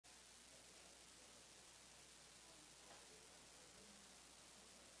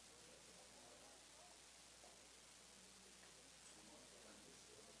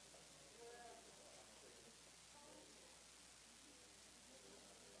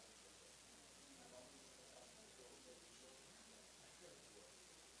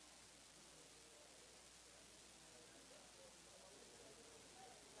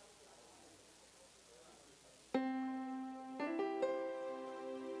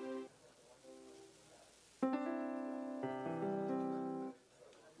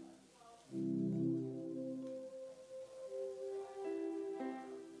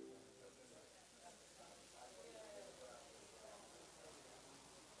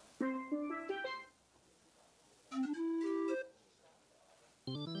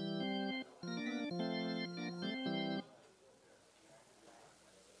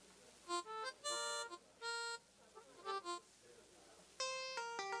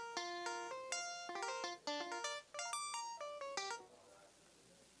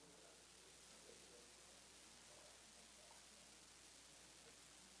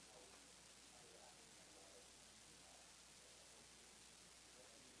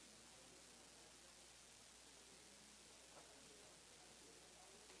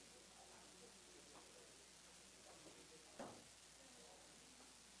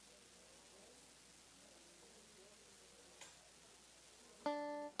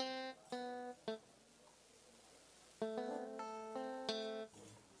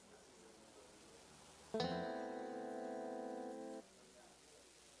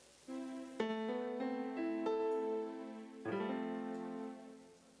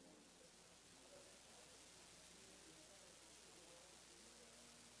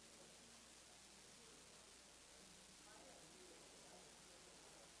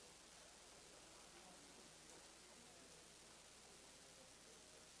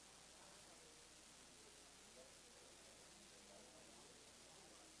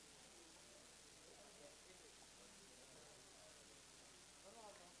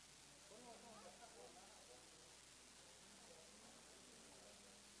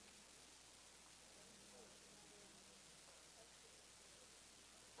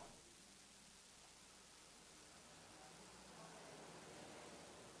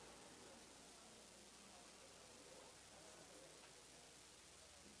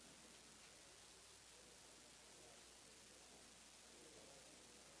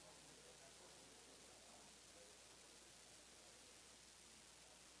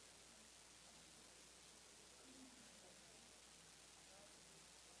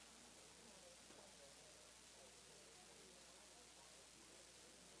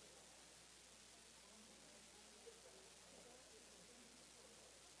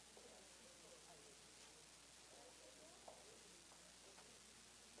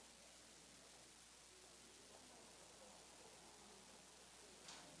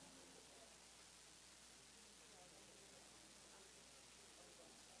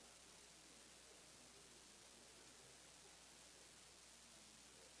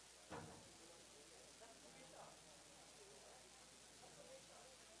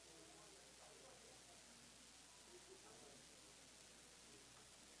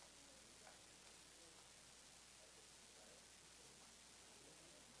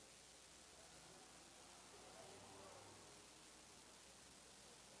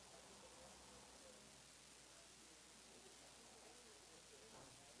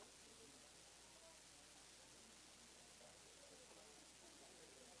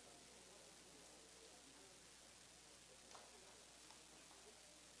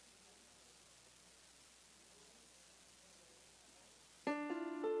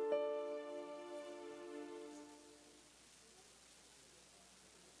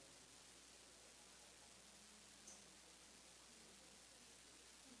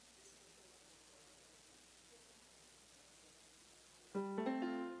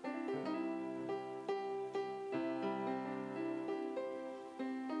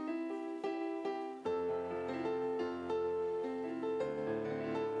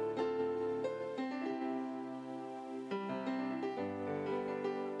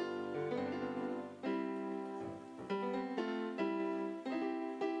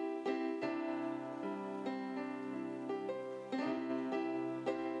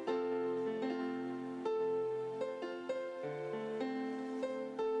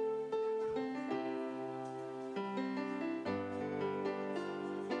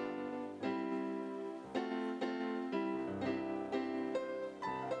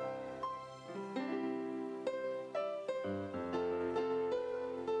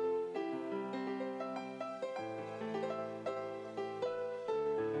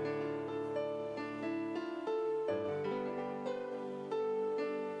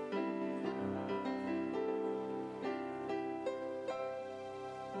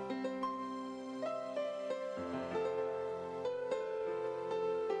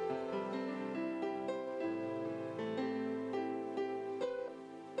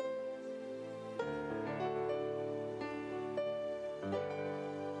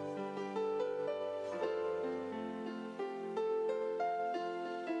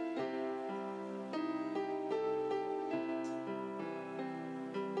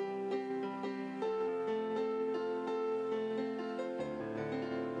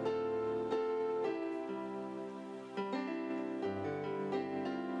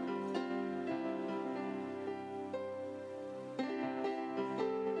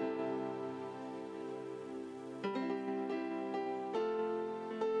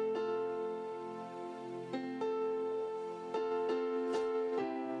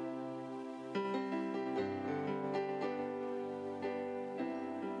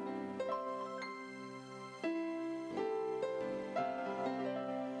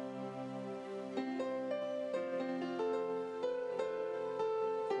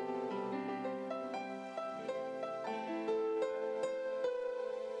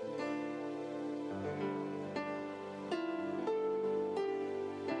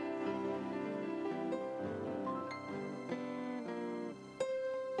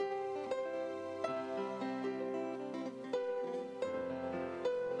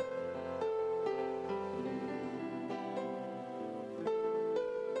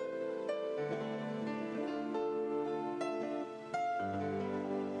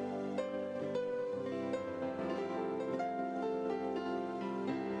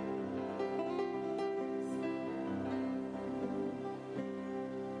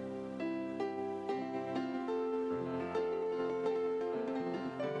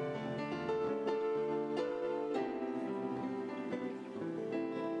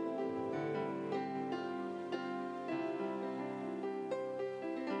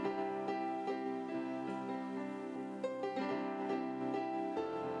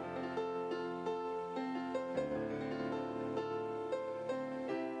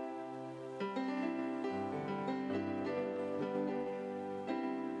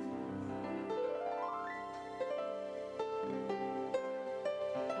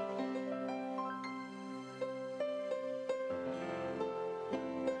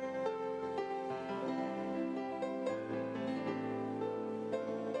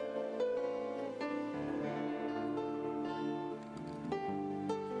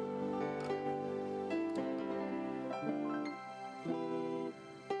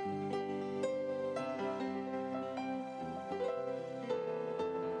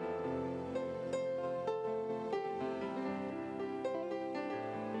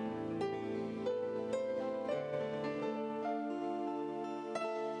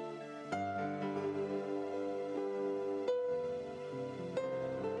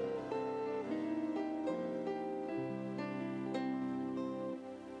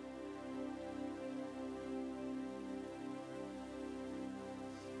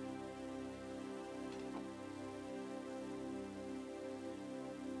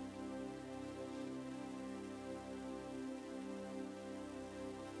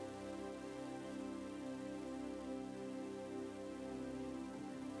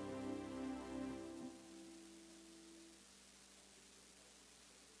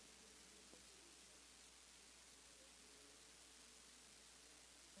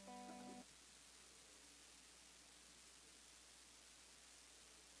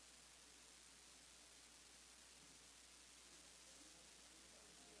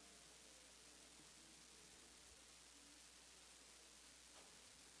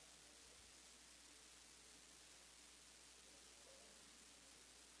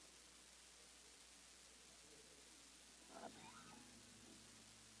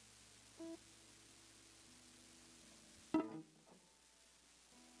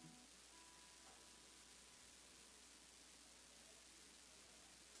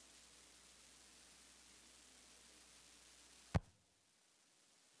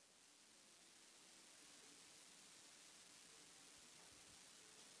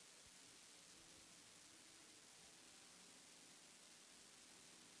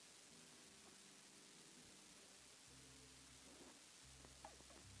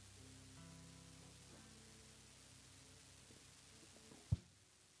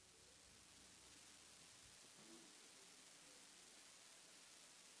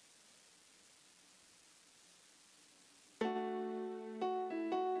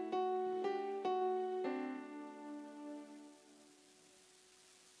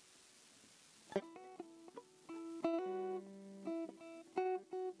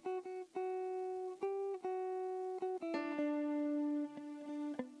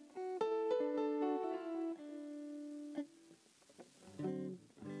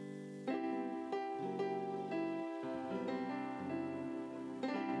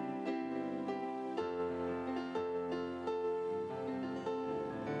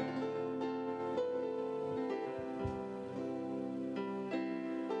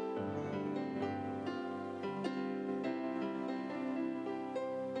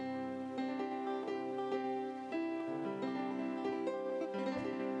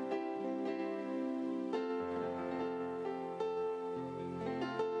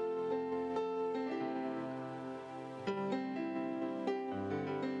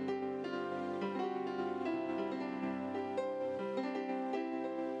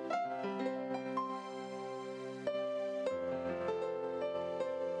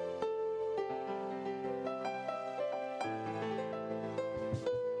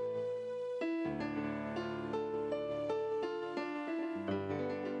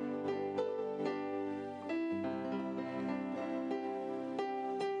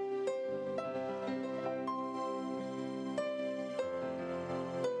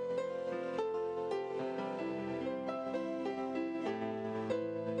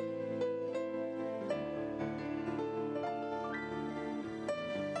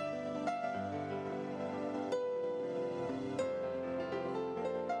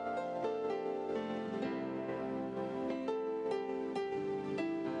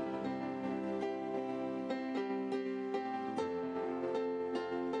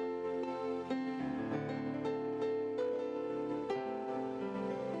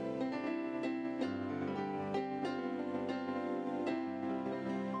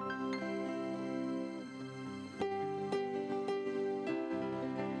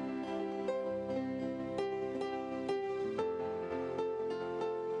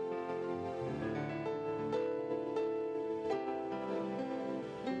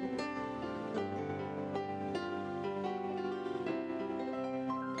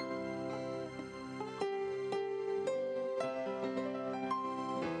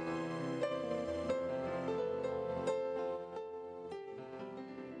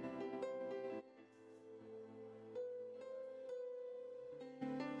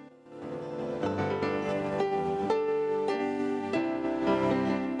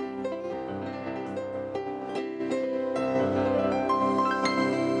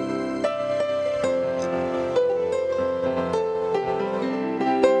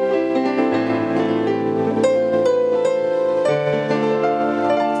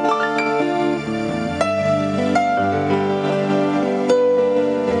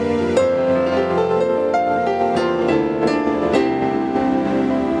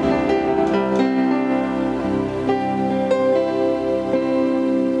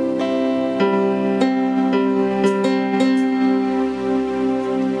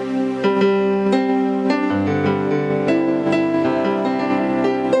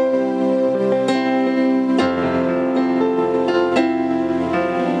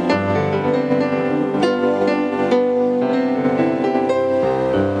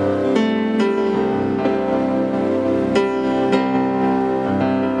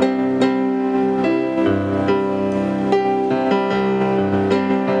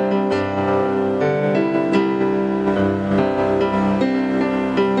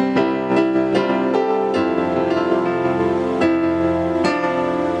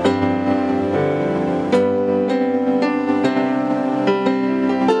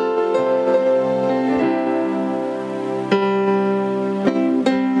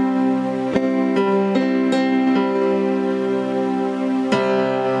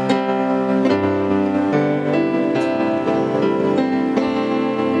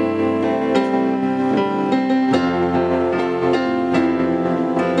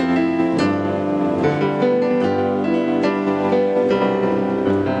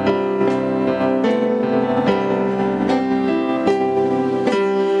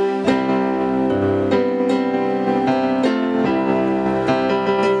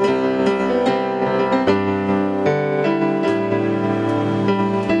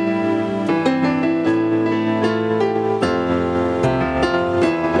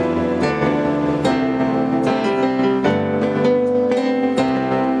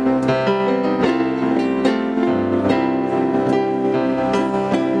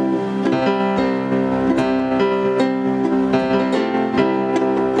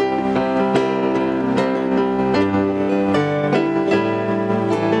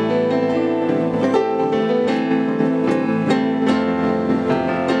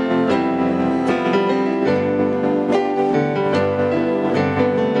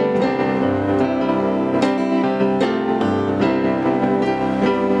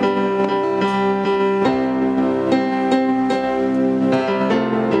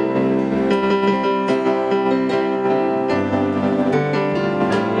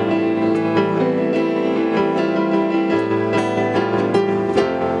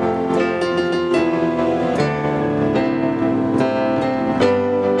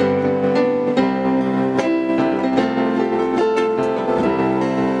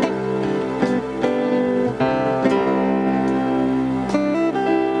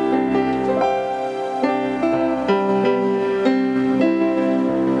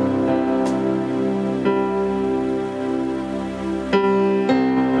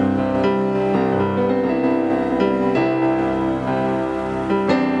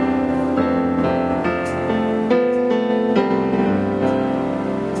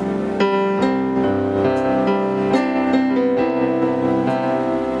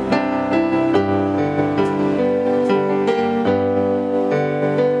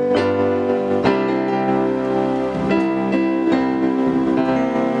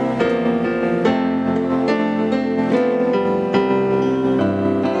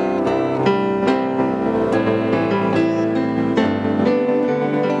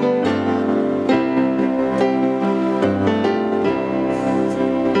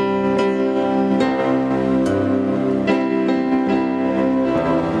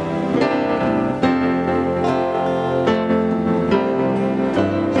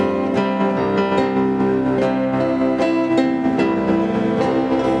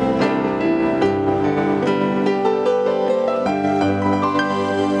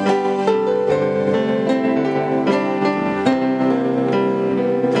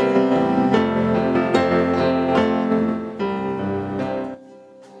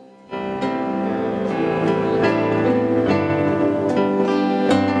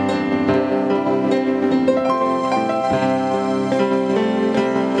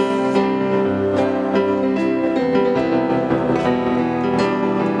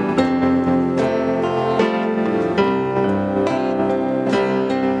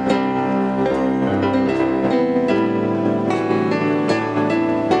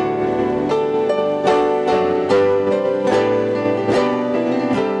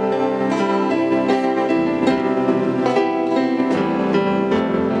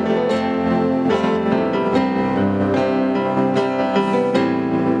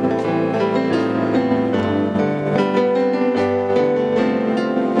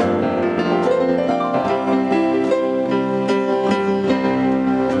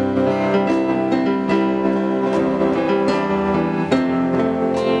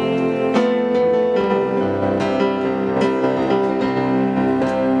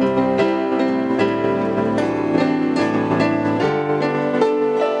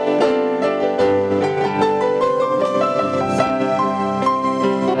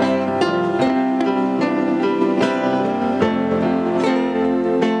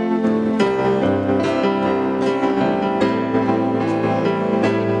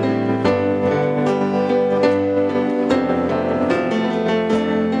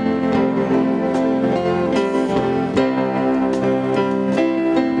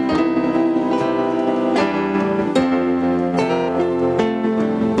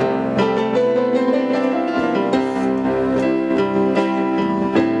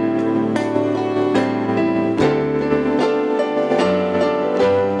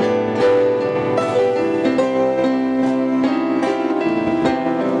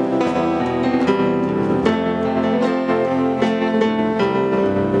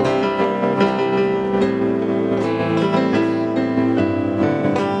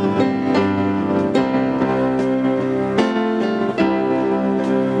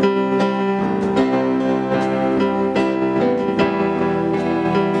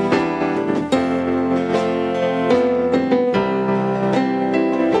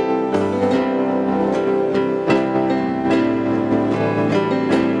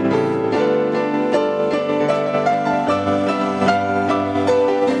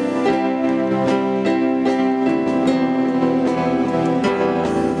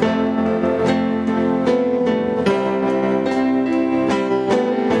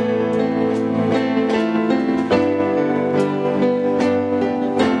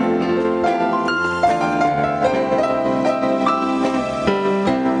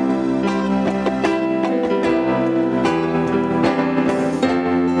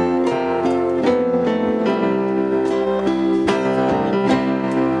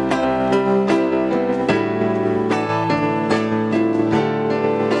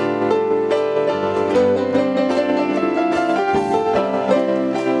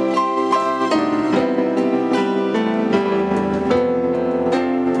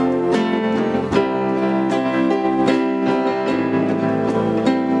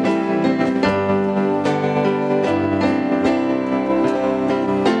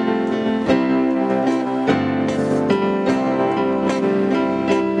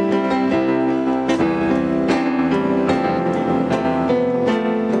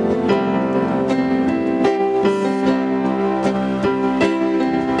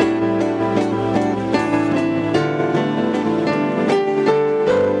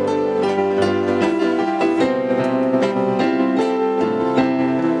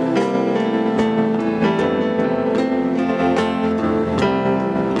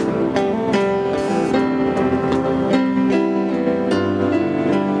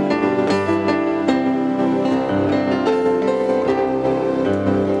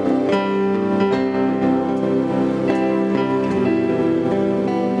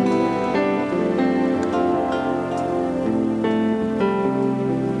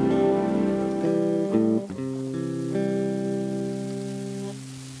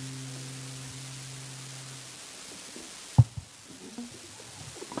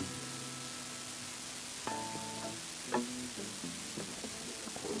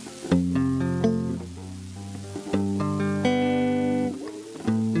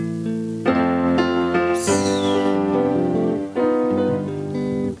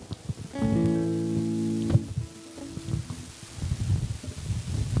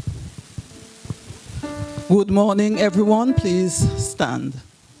Good morning, everyone. Please stand.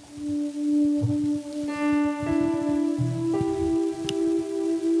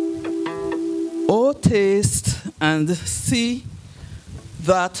 Oh, taste and see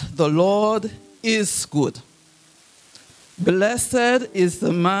that the Lord is good. Blessed is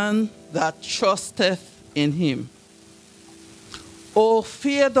the man that trusteth in him. Oh,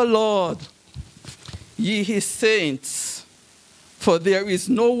 fear the Lord, ye his saints, for there is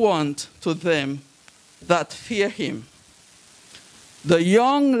no want to them that fear him. The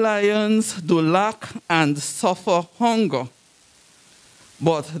young lions do lack and suffer hunger,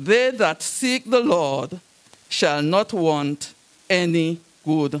 but they that seek the Lord shall not want any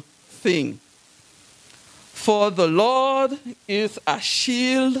good thing. For the Lord is a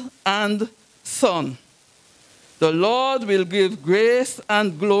shield and sun. The Lord will give grace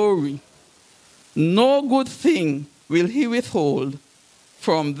and glory. No good thing will he withhold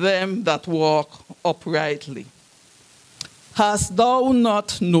from them that walk uprightly. Hast thou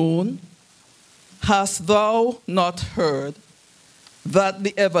not known, hast thou not heard, that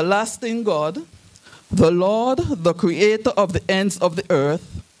the everlasting God, the Lord, the creator of the ends of the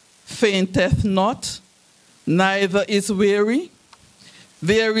earth, fainteth not, neither is weary?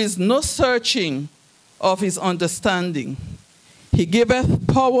 There is no searching of his understanding. He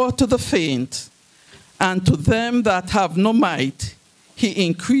giveth power to the faint, and to them that have no might he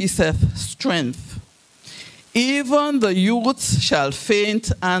increaseth strength. Even the youths shall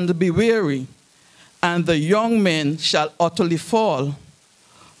faint and be weary, and the young men shall utterly fall.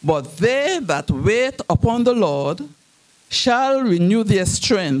 But they that wait upon the Lord shall renew their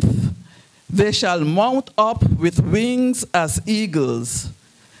strength. They shall mount up with wings as eagles.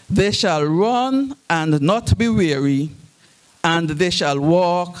 They shall run and not be weary, and they shall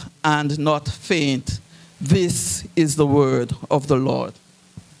walk and not faint. This is the word of the Lord.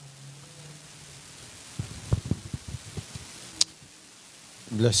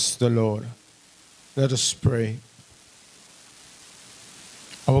 Bless the Lord. Let us pray.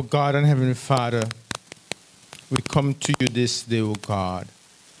 Our God and Heavenly Father, we come to you this day, O God.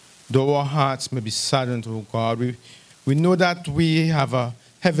 Though our hearts may be saddened, O God, we know that we have a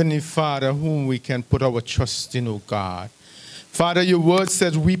Heavenly Father whom we can put our trust in, O God. Father, your word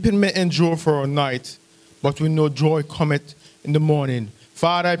says, weeping may endure for a night, but we know joy cometh in the morning.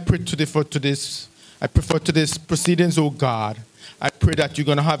 Father, I pray today for today's proceedings, O God. I pray that you're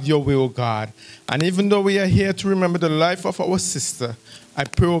going to have your way, O God. And even though we are here to remember the life of our sister, I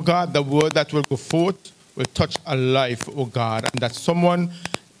pray, O God, the word that will go forth will touch a life, O God, and that someone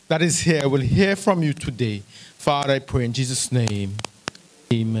that is here will hear from you today. Father, I pray in Jesus' name.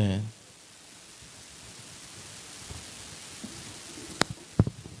 Amen.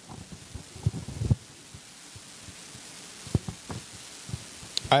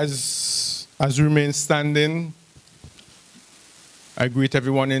 As we remain standing, I greet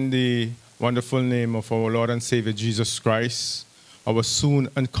everyone in the wonderful name of our Lord and Savior Jesus Christ, our soon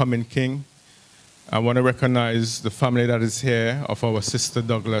and coming King. I want to recognize the family that is here of our sister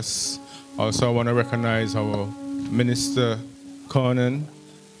Douglas. Also, I want to recognize our Minister Conan.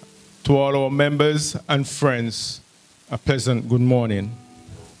 To all our members and friends, a pleasant good morning.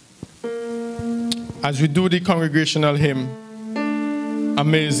 As we do the congregational hymn,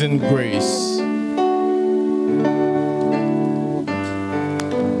 Amazing Grace.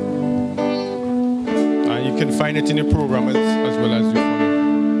 And you can find it in the program as well as you follow.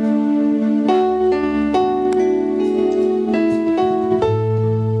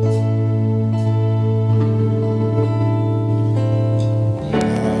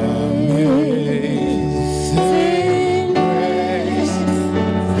 Yeah.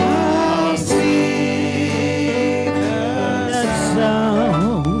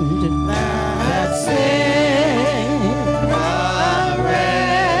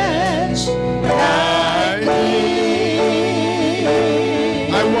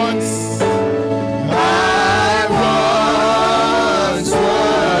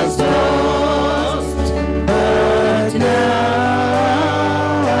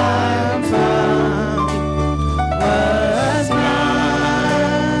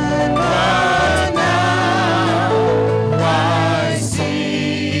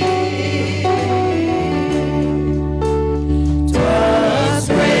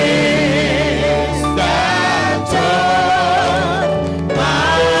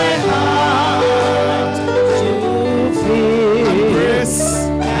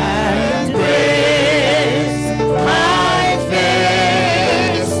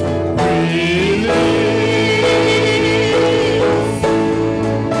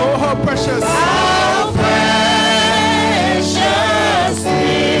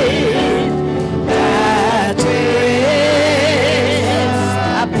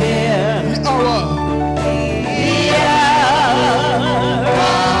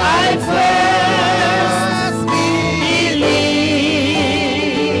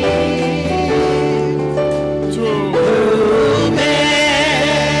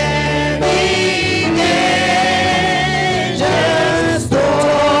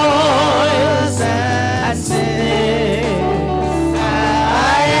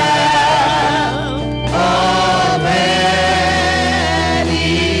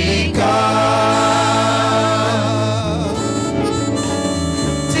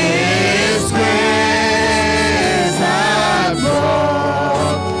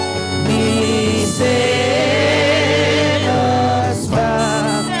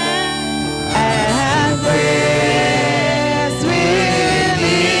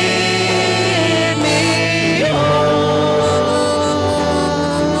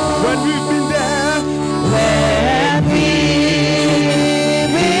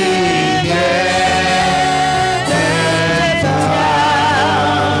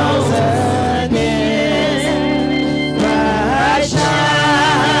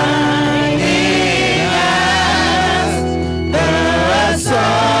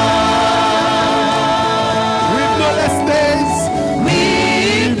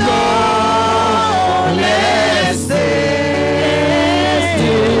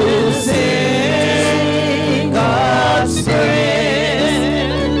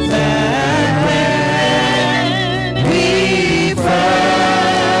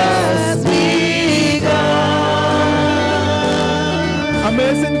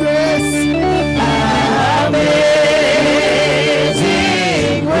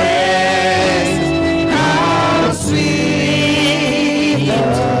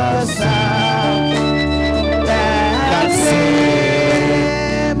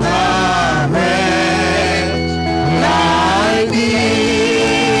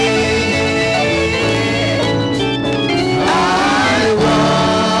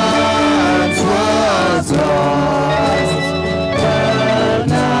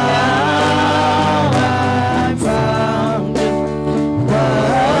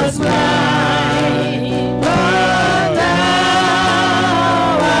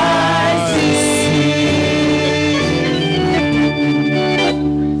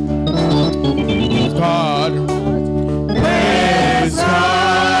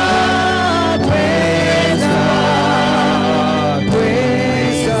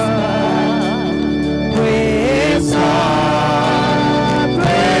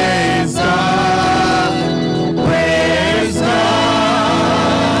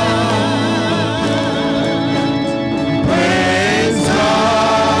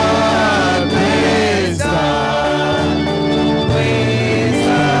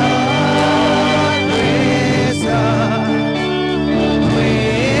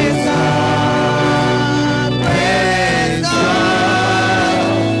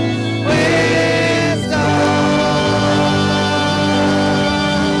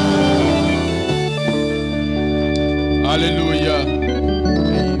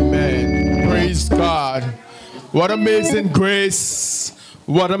 God. What amazing grace.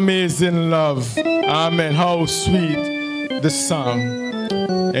 What amazing love. Amen. How sweet the song.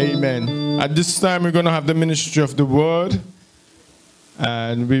 Amen. At this time, we're going to have the ministry of the word.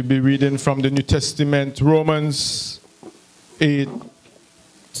 And we'll be reading from the New Testament, Romans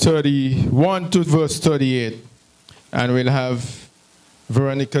 8:31 to verse 38. And we'll have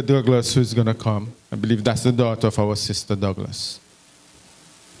Veronica Douglas who's going to come. I believe that's the daughter of our sister Douglas.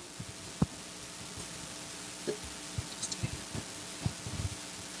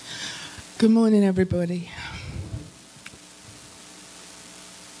 Good morning, everybody.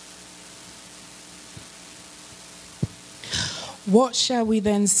 What shall we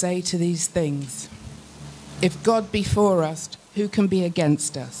then say to these things? If God be for us, who can be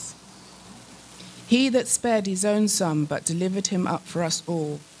against us? He that spared his own son, but delivered him up for us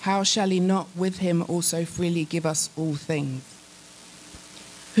all, how shall he not with him also freely give us all things?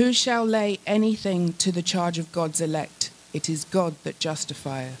 Who shall lay anything to the charge of God's elect? It is God that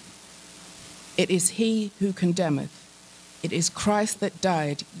justifieth. It is he who condemneth. It is Christ that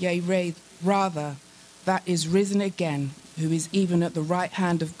died, yea, rather, that is risen again, who is even at the right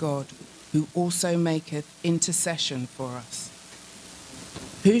hand of God, who also maketh intercession for us.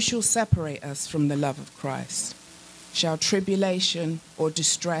 Who shall separate us from the love of Christ? Shall tribulation or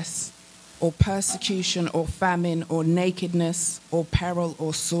distress or persecution or famine or nakedness or peril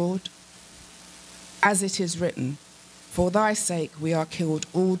or sword? As it is written, for thy sake we are killed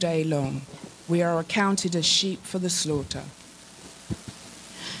all day long. We are accounted as sheep for the slaughter.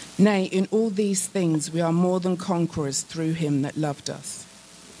 Nay, in all these things we are more than conquerors through him that loved us.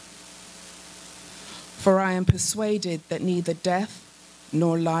 For I am persuaded that neither death,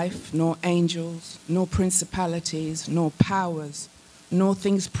 nor life, nor angels, nor principalities, nor powers, nor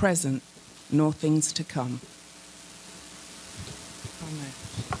things present, nor things to come. Amen.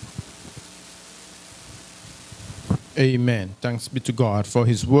 Amen. Thanks be to God for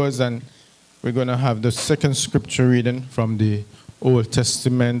his words. And we're going to have the second scripture reading from the Old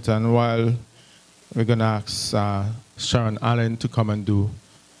Testament. And while we're going to ask Sharon Allen to come and do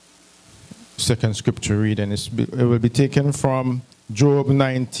second scripture reading, it will be taken from Job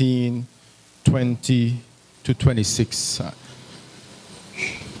 19:20 to 26.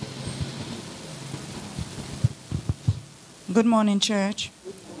 Good morning, church.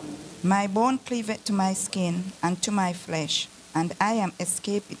 My bone cleaveth to my skin and to my flesh, and I am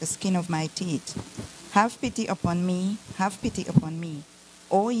escaped with the skin of my teeth. Have pity upon me, have pity upon me,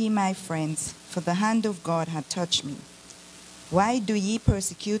 O ye my friends, for the hand of God hath touched me. Why do ye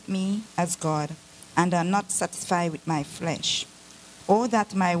persecute me as God, and are not satisfied with my flesh? O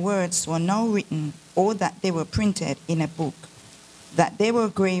that my words were now written, O that they were printed in a book, that they were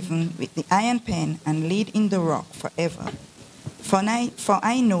graven with the iron pen and laid in the rock forever. For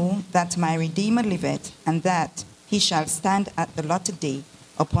I know that my Redeemer liveth, and that he shall stand at the latter day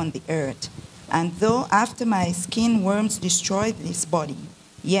upon the earth. And though after my skin worms destroy this body,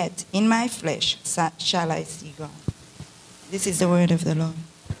 yet in my flesh shall I see God. This is the word of the Lord.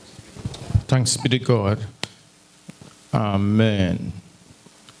 Thanks be to God. Amen.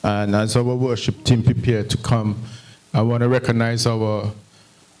 And as our worship team prepare to come, I want to recognize our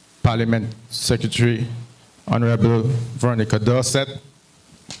Parliament Secretary, Honorable Veronica Dorset.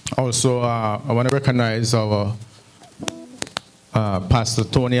 Also, I want to recognize our Pastor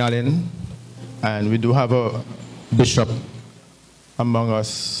Tony Allen, and we do have a bishop among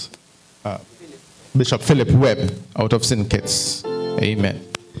us, Bishop Philip Webb out of St. Kitts. Amen.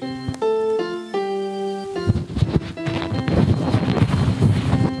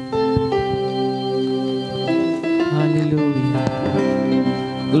 Hallelujah.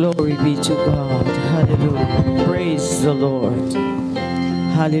 Glory be to God. Hallelujah. Praise the Lord.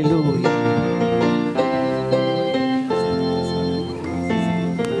 Hallelujah.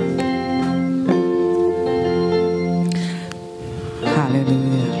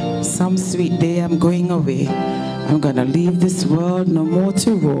 Hallelujah. Some sweet day I'm going away. I'm going to leave this world no more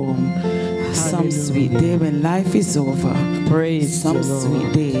to roam. Some sweet day when life is over. Praise some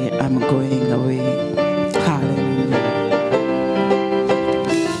sweet day I'm going away. Hallelujah.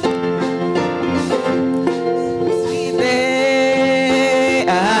 Sweet day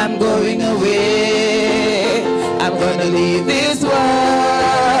I'm going away. I'm going to leave this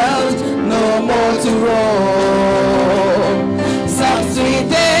world no more to roam. Some sweet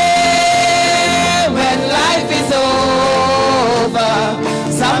day when life is over.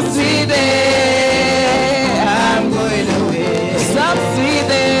 Some sweet day I'm going away. Some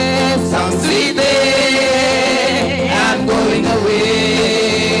sweet day I'm going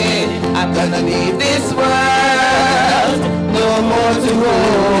away. I'm gonna leave this world no more to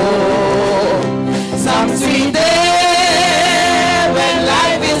roam.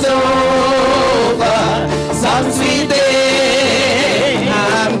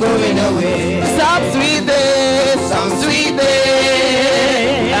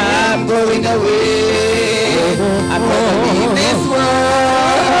 going away. I'm gonna leave this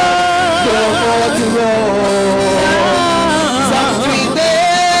world, go for to roam. Some sweet day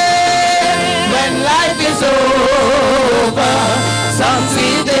when life is over. Some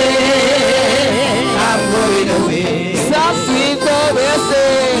sweet day I'm going away. Some sweet day we'll stay.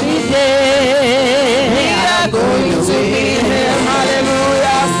 We are going to meet him.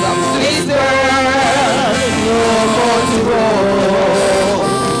 Hallelujah. Some sweet world, no more to roam.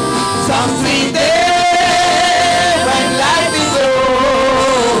 Some sweet day when life is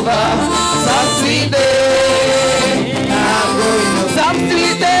over. Some sweet day I'm going to. Some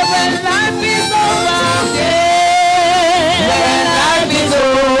sweet day when life is over. When life is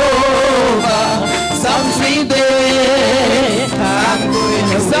over. Some sweet day I'm going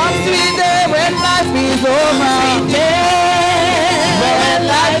to. Some sweet day when life is over. When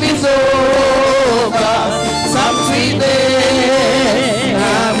life is over. Some sweet day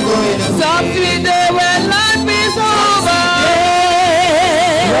I'm going to. Some sweet day when life is over.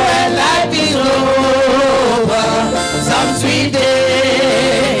 When life is over. Some sweet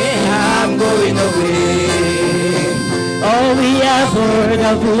day I'm going away. Oh, we have heard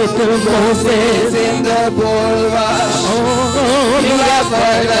of little Moses in the bulrush. Oh, we have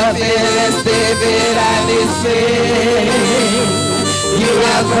heard of Phyllis, David and his faith. You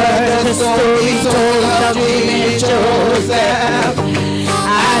have heard the story told of King Joseph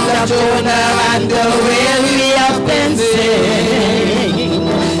and of Jonah and the whale we have been sing.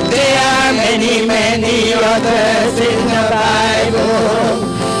 There are many, many others in the Bible.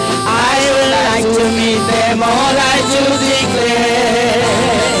 I would like to meet them all, I do declare.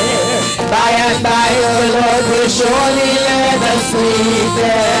 By and by the Lord will surely let us meet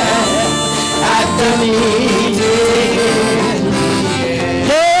there at the meeting.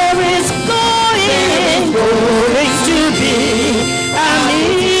 There is going to be a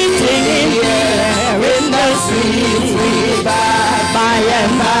meeting in here in the sweet by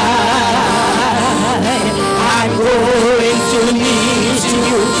and by. I'm going to meet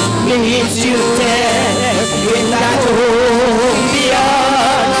you there in that home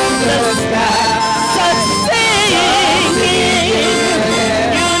beyond the sky. Such singing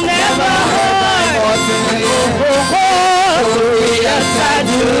you never heard. Yes, I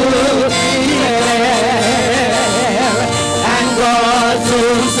do declare. And God's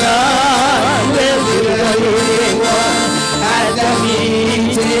own Son will be the living one at the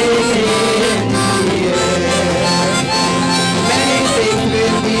meeting in the air. Many things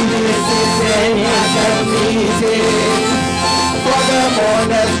will be visited at the meeting. For the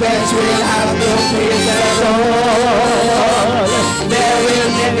mourners bench will have no praise at all. There will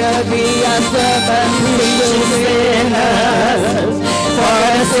never be a sermon preaching sinners, for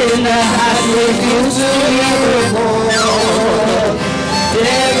a sinner has refused to be reborn.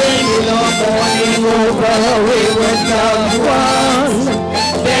 There will be no mourning over wayward loved ones.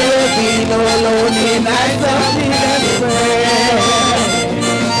 There will be no lonely nights of needless prayer.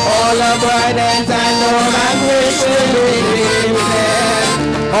 All the burdens and no anguish will be lifted.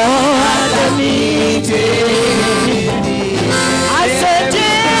 All at the meeting. I said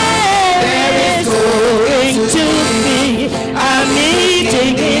there is going to be a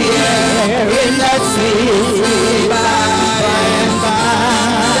meeting in here in that sweet by and by.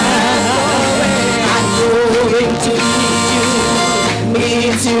 I'm going to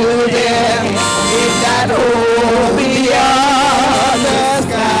meet you there in that home beyond the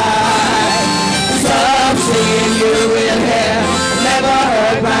sky. Some singing you will hear, never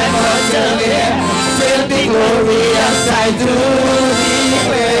heard my mother hear, till the glorious I do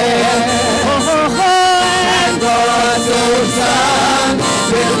declare. And God's own Son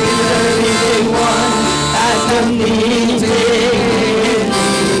will be the living one at the meeting in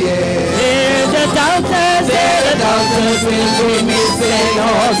the air. The doubters will be missing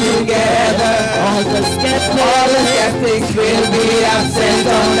altogether. All the skeptics will be absent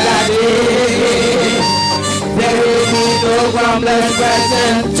on that day. There will be no grumblers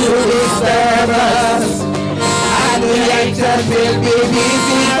present to disturb us, and the haters will be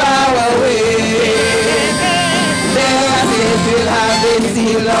busy far away. Their faith will have the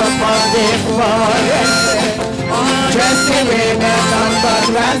seal upon their forehead, dressed in raiment none but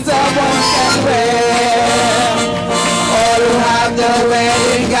ransom one can wear. All who have the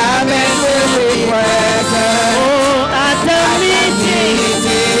wedding garment will be present. Oh, at the meeting,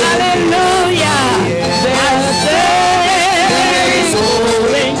 hallelujah. There is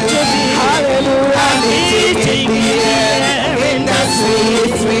going to be, hallelujah, a meeting here in the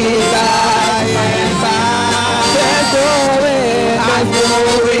sweet, sweet by and by. I'm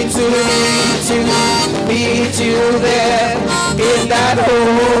going to meet you there in that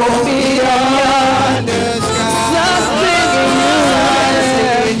home beyond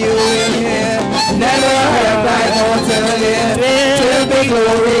the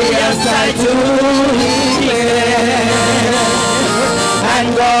glorious sight to declare. And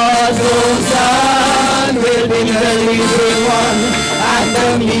God's own Son will be the living one at the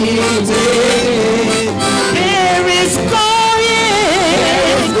meeting. There is going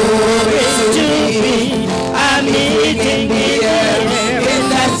to be a meeting here in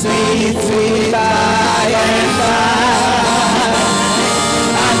that sweet, sweet by and by.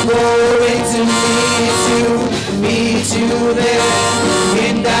 I'm going to meet you there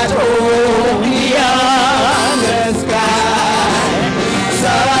in that home beyond the sky.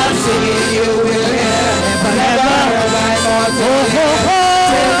 Some singing you will hear, but never have I thought so.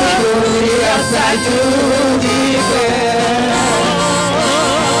 Tell the glorious sight to declare.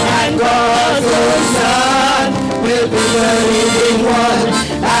 And God's own Son will be the living one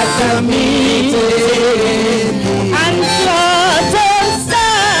at the meeting. And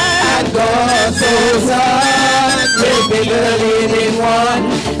God's own Son will be the living one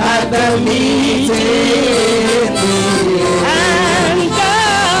at the meeting. And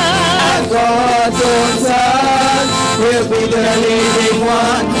God's own Son will be the living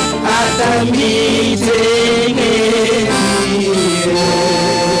one at the meeting.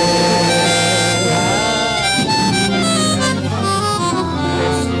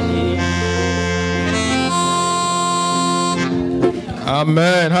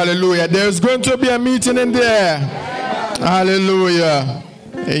 Amen. Hallelujah. There's going to be a meeting in there. Hallelujah.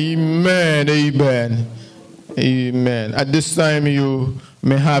 Amen. Amen. Amen. At this time, you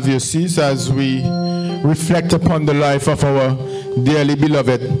may have your seats as we reflect upon the life of our dearly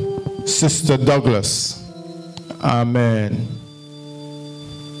beloved Sister Douglas. Amen.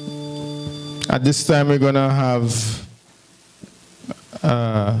 At this time, we're going to have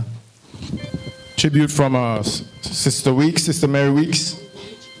tribute from our Sister Weeks, Sister Mary Weeks,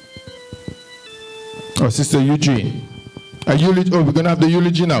 or Sister Eugene. A eulogy. Oh, we're going to have the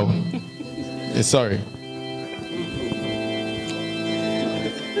eulogy now. Sorry.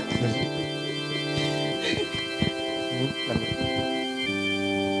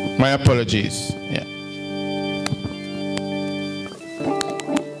 My apologies. Yeah.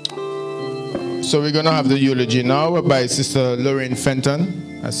 So we're going to have the eulogy now by Sister Lorraine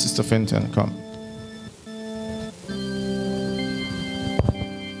Fenton. Sister Fenton, come.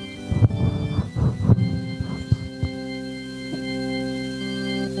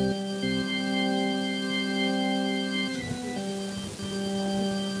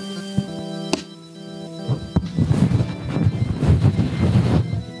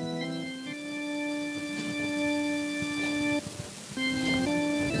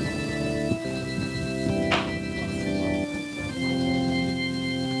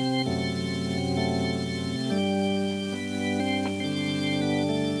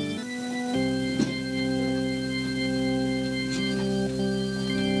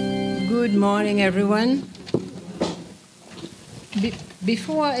 Good morning, everyone.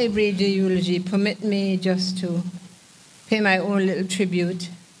 Before I read the eulogy, permit me just to pay my own little tribute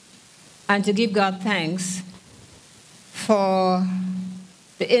and to give God thanks for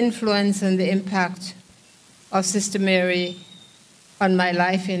the influence and the impact of Sister Mary on my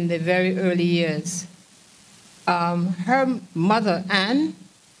life in the very early years. Her mother, Anne,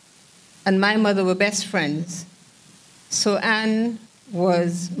 and my mother were best friends. So Anne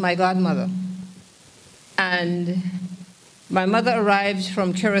was my godmother. And my mother arrived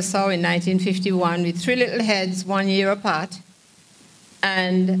from Curacao in 1951 with 3 little heads, 1 year apart.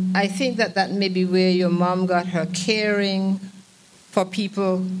 And I think that that may be where your mom got her caring for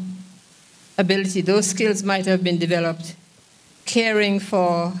people ability. Those skills might have been developed. Caring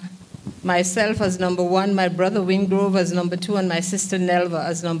for myself as number 1, my brother Wingrove as number 2, and my sister Nelva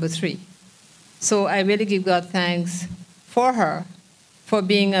as number 3. So I really give God thanks for her, for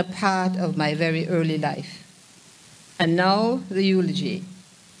being a part of my very early life. And now, the eulogy.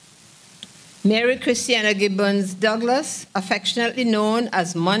 Mary Christiana Gibbons Douglas, affectionately known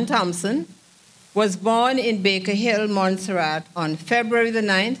as Mon Thompson, was born in Baker Hill, Montserrat, on February the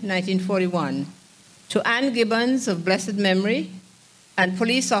 9th, 1941, to Anne Gibbons of blessed memory and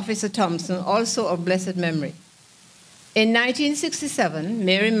Police Officer Thompson, also of blessed memory. In 1967,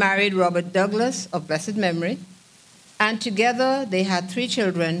 Mary married Robert Douglas of blessed memory, and together they had 3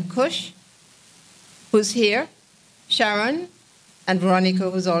 children, Cush, who's here, Sharon, and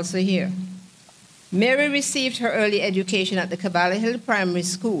Veronica, who's also here. Mary received her early education at the Cabala Hill Primary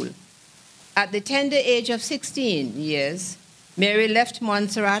School. At the tender age of 16 years, Mary left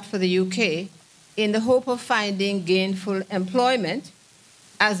Montserrat for the UK in the hope of finding gainful employment,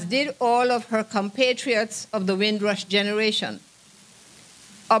 as did all of her compatriots of the Windrush generation.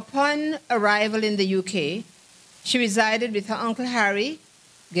 Upon arrival in the UK, She resided with her Uncle Harry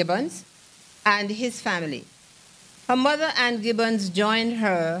Gibbons and his family. Her mother, Ann Gibbons, joined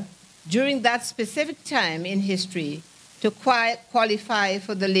her during that specific time in history to qualify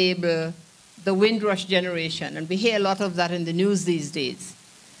for the label the Windrush generation, and we hear a lot of that in the news these days.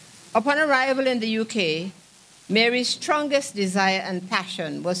 Upon arrival in the UK, Mary's strongest desire and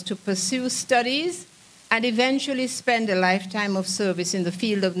passion was to pursue studies and eventually spend a lifetime of service in the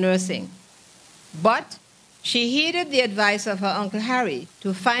field of nursing. But she heeded the advice of her Uncle Harry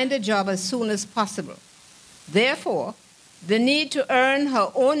to find a job as soon as possible. Therefore, the need to earn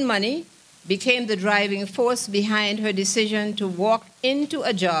her own money became the driving force behind her decision to walk into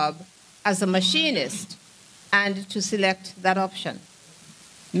a job as a machinist and to select that option.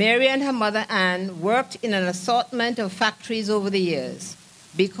 Mary and her mother Anne worked in an assortment of factories over the years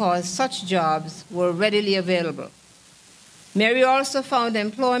because such jobs were readily available. Mary also found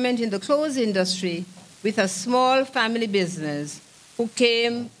employment in the clothes industry with a small family business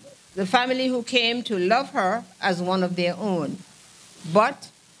the family who came to love her as one of their own. But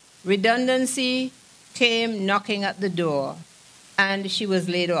redundancy came knocking at the door, and she was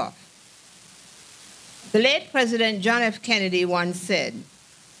laid off. The late President John F. Kennedy once said,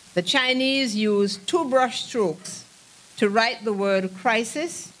 "The Chinese use 2 brush strokes to write the word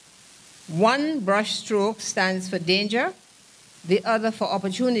crisis. One brush stroke stands for danger, the other for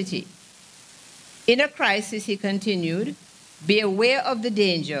opportunity. In a crisis," he continued, "be aware of the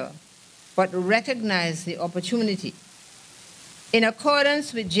danger, but recognize the opportunity." In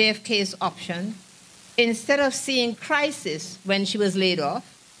accordance with JFK's option, instead of seeing crisis when she was laid off,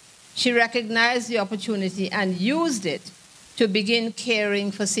 she recognized the opportunity and used it to begin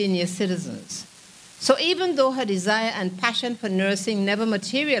caring for senior citizens. So even though her desire and passion for nursing never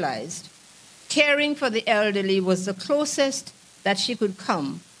materialized, caring for the elderly was the closest that she could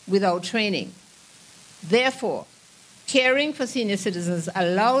come without training. Therefore, caring for senior citizens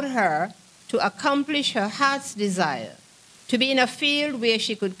allowed her to accomplish her heart's desire to be in a field where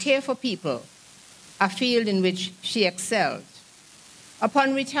she could care for people, a field in which she excelled.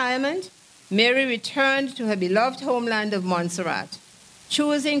 Upon retirement, Mary returned to her beloved homeland of Montserrat,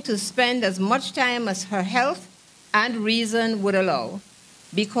 choosing to spend as much time as her health and reason would allow,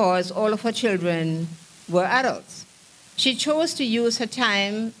 because all of her children were adults. She chose to use her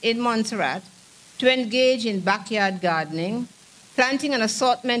time in Montserrat to engage in backyard gardening, planting an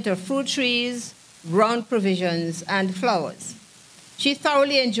assortment of fruit trees, ground provisions, and flowers. She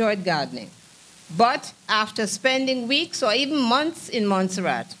thoroughly enjoyed gardening. But after spending weeks or even months in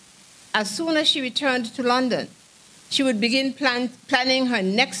Montserrat, as soon as she returned to London, she would begin planning her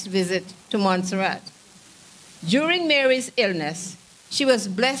next visit to Montserrat. During Mary's illness, she was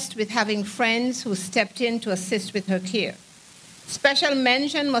blessed with having friends who stepped in to assist with her care. Special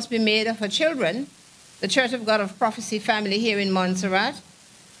mention must be made of her children, the Church of God of Prophecy family here in Montserrat,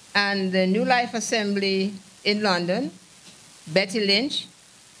 and the New Life Assembly in London, Betty Lynch,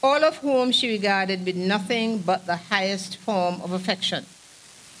 all of whom she regarded with nothing but the highest form of affection.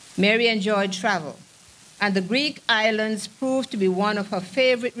 Mary enjoyed travel, and the Greek islands proved to be one of her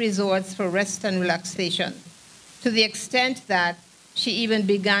favorite resorts for rest and relaxation, to the extent that she even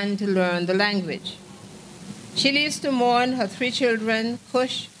began to learn the language. She lives to mourn her 3 children,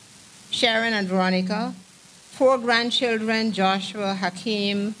 Kush, Sharon, and Veronica, 4 grandchildren, Joshua,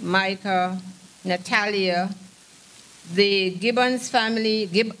 Hakeem, Micah, Natalia, the Gibbons family,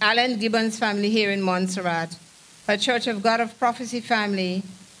 Allen Gibbons family here in Montserrat, her Church of God of Prophecy family,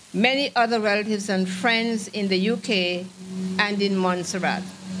 many other relatives and friends in the UK and in Montserrat.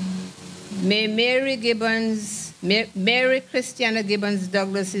 May Mary Christiana Gibbons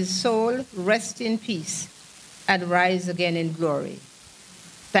Douglas's soul rest in peace and rise again in glory.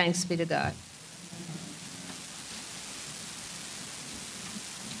 Thanks be to God.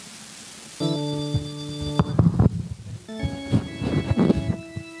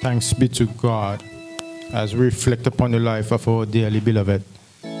 Thanks be to God as we reflect upon the life of our dearly beloved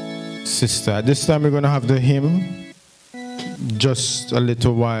sister. At this time, we're going to have the hymn, Just a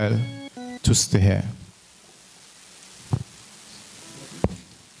Little While to Stay Here.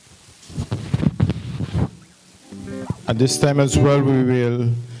 At this time as well, we will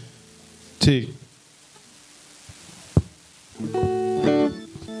take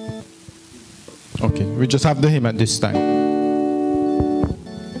okay, we just have the hymn at this time.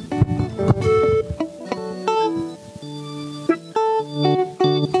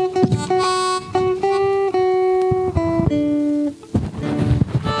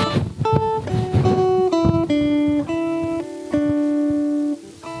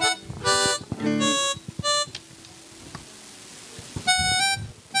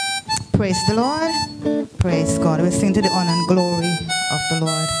 Praise the Lord. Praise God. We sing to the honor and glory of the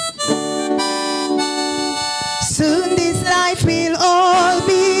Lord. Soon this life will all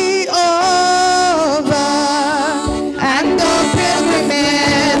be over, and the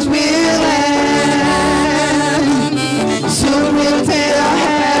pilgrimage will end. Soon we'll take a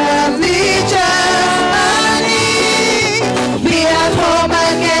heavenly journey, be at home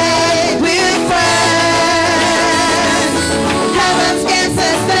again with friends. Heaven's gates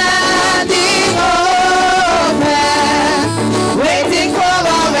are standing open, waiting for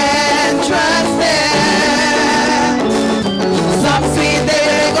our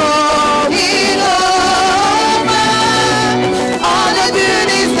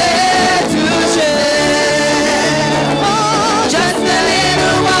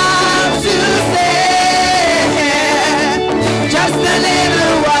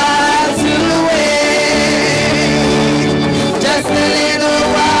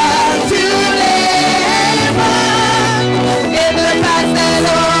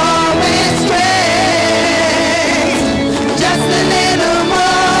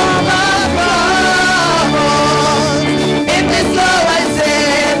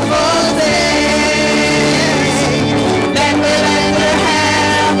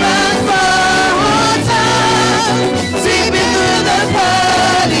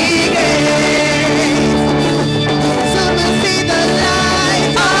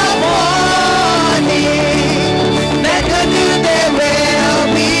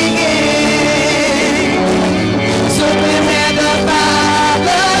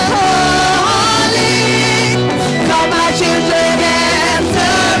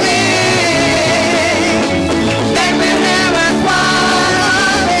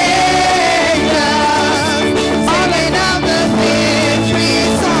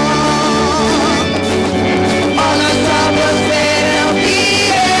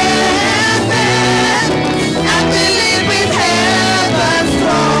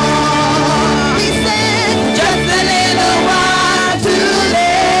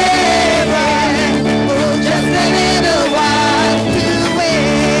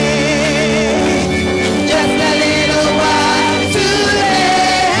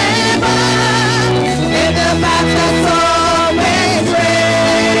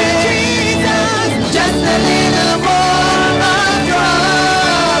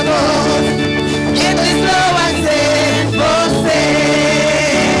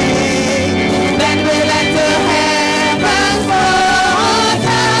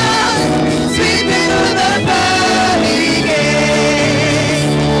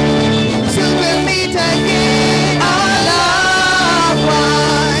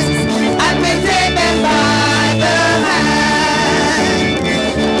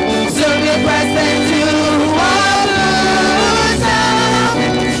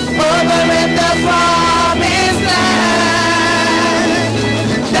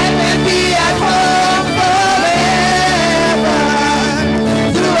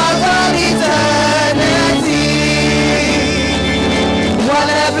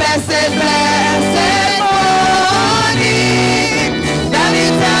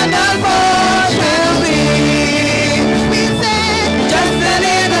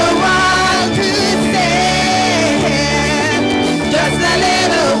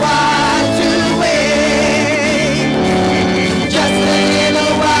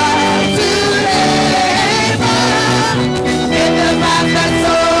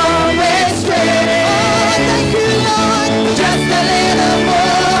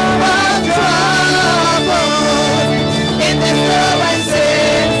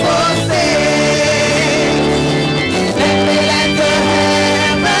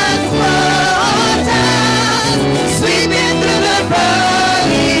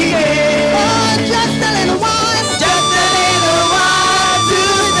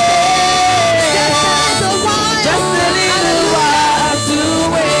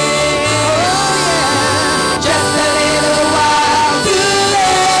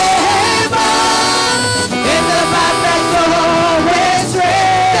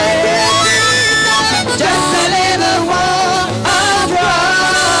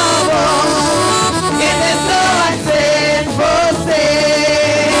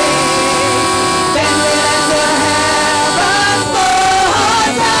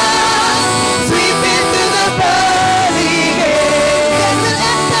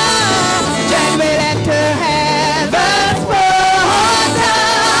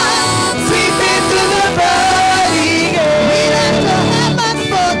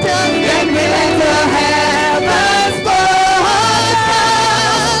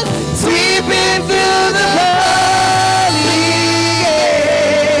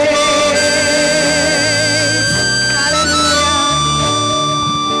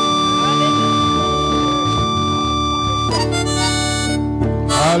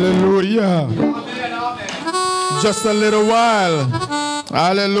Hallelujah. Just a little while.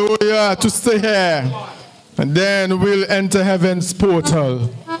 Hallelujah. To stay here. And then we'll enter heaven's portal,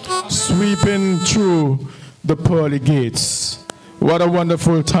 sweeping through the pearly gates. What a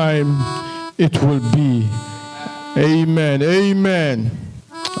wonderful time it will be. Amen. Amen.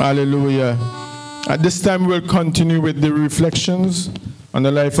 Hallelujah. At this time, we'll continue with the reflections on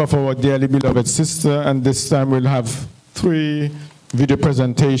the life of our dearly beloved sister. And this time, we'll have 3 video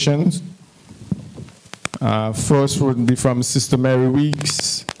presentations. First would be from Sister Mary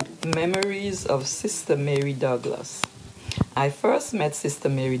Weeks. Memories of Sister Mary Douglas. I first met Sister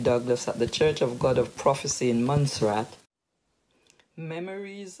Mary Douglas at the Church of God of Prophecy in Montserrat.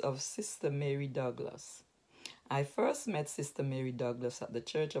 Memories of Sister Mary Douglas. I first met Sister Mary Douglas at the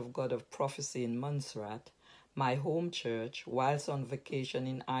Church of God of Prophecy in Montserrat, my home church, whilst on vacation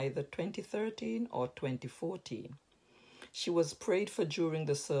in either 2013 or 2014. She was prayed for during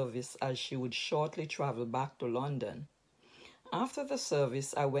the service as she would shortly travel back to London. After the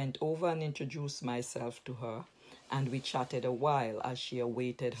service, I went over and introduced myself to her, and we chatted a while as she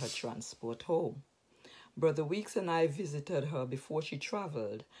awaited her transport home. Brother Weeks and I visited her before she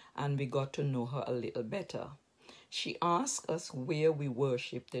traveled, and we got to know her a little better. She asked us where we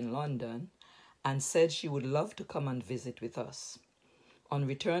worshipped in London and said she would love to come and visit with us. On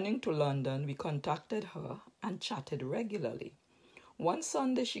returning to London, we contacted her and chatted regularly. One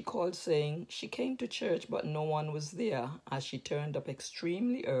Sunday she called saying she came to church but no one was there, as she turned up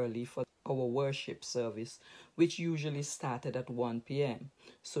extremely early for our worship service, which usually started at 1 p.m.,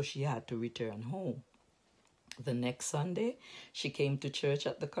 so she had to return home. The next Sunday, she came to church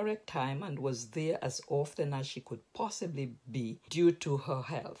at the correct time and was there as often as she could possibly be due to her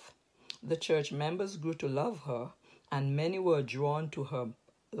health. The church members grew to love her, and many were drawn to her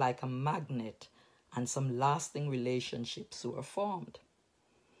like a magnet, and some lasting relationships were formed.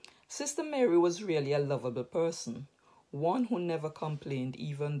 Sister Mary was really a lovable person, one who never complained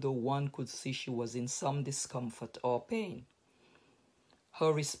even though one could see she was in some discomfort or pain.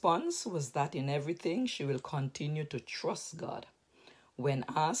 Her response was that in everything she will continue to trust God. When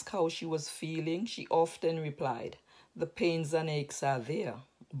asked how she was feeling, she often replied, "The pains and aches are there,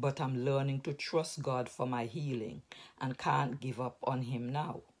 but I'm learning to trust God for my healing and can't give up on Him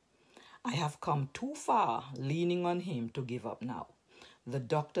now. I have come too far leaning on Him to give up now. The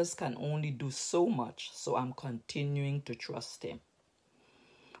doctors can only do so much, so I'm continuing to trust Him."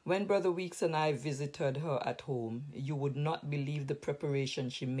 When Brother Weeks and I visited her at home, you would not believe the preparation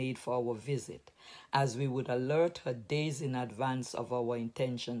she made for our visit, as we would alert her days in advance of our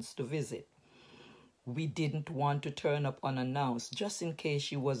intentions to visit. We didn't want to turn up unannounced just in case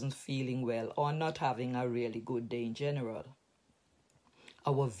she wasn't feeling well or not having a really good day in general.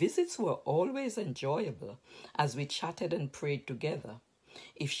 Our visits were always enjoyable as we chatted and prayed together.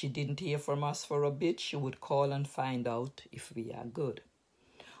 If she didn't hear from us for a bit, she would call and find out if we are good.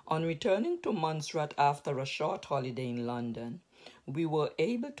 On returning to Montserrat after a short holiday in London, we were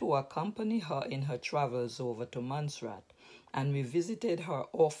able to accompany her in her travels over to Montserrat, and we visited her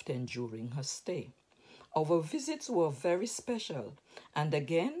often during her stay. Our visits were very special, and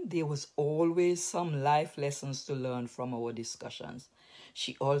again, there was always some life lessons to learn from our discussions.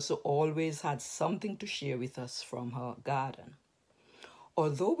 She also always had something to share with us from her garden.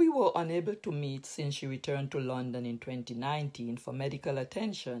 Although we were unable to meet since she returned to London in 2019 for medical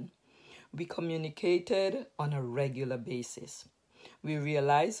attention, we communicated on a regular basis. We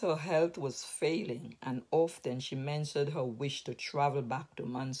realized her health was failing, and often she mentioned her wish to travel back to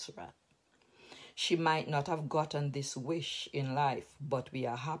Montserrat. She might not have gotten this wish in life, but we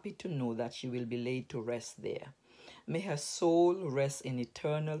are happy to know that she will be laid to rest there. May her soul rest in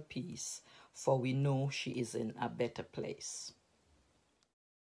eternal peace, for we know she is in a better place.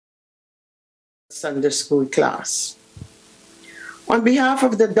 Sunday school class. On behalf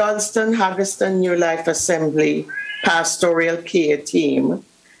of the Dalston Haggerston New Life Assembly Pastoral Care Team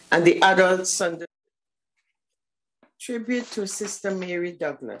and the Adult Sunday tribute to Sister Mary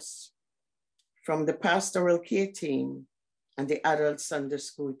Douglas from the Pastoral Care Team and the Adult Sunday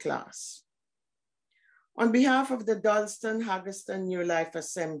School class. On behalf of the Dalston Haggerston New Life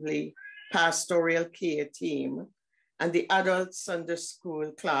Assembly Pastoral Care Team and the Adult Sunday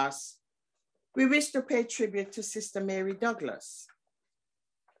School class, we wish to pay tribute to Sister Mary Douglas.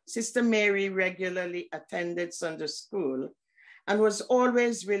 Sister Mary regularly attended Sunday school and was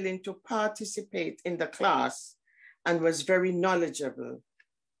always willing to participate in the class and was very knowledgeable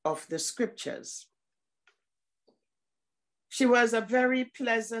of the scriptures. She was a very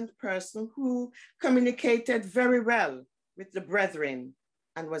pleasant person who communicated very well with the brethren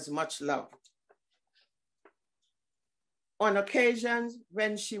and was much loved. On occasions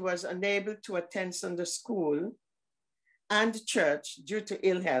when she was unable to attend Sunday school and church due to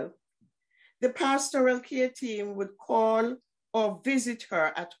ill health, the pastoral care team would call or visit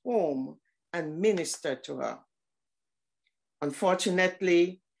her at home and minister to her.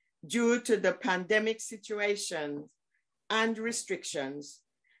 Unfortunately, due to the pandemic situation and restrictions,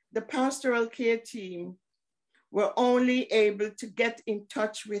 the pastoral care team were only able to get in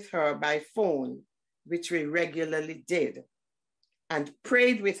touch with her by phone, which we regularly did, and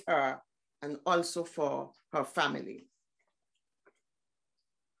prayed with her and also for her family.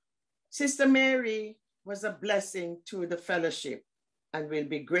 Sister Mary was a blessing to the fellowship and will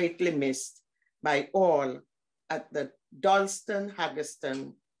be greatly missed by all at the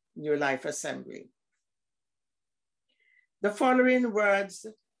Dalston-Haggerston New Life Assembly. The following words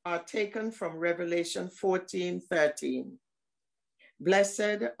are taken from Revelation 14:13.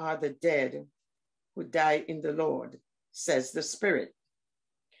 Blessed are the dead who die in the Lord, says the Spirit,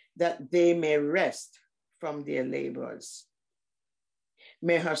 that they may rest from their labors.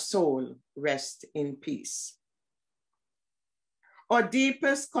 May her soul rest in peace. Our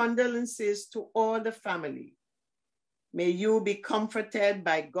deepest condolences to all the family. May you be comforted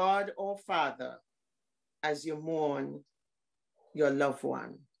by God our Father as you mourn your loved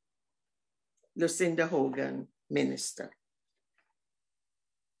one. Lucinda Hogan, Minister.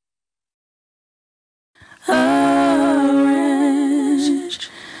 Orange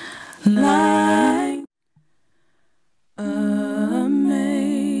like amazing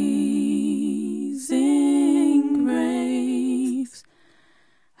grace,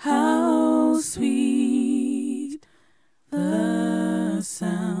 how sweet the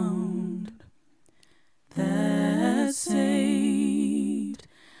sound that saved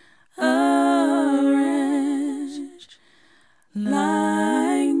a wretch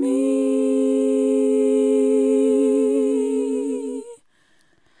like me.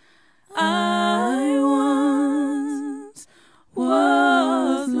 I once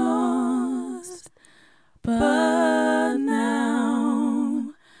was lost, but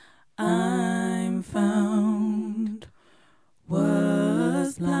now I'm found.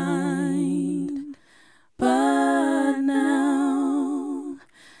 Was blind, but now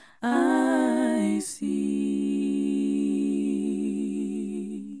I see.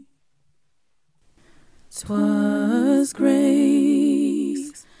 'Twas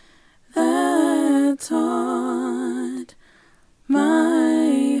grace that taught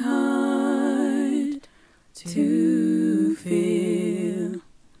my heart to feel,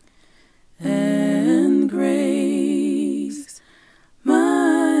 and grace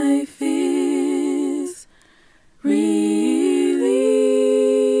my fears relieved.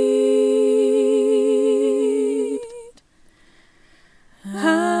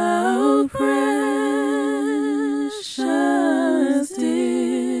 How precious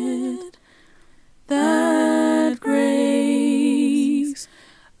did that grace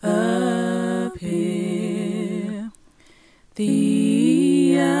appear,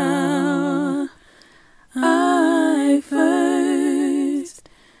 the hour I first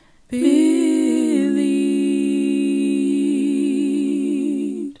believed.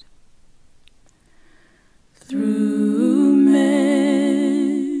 Through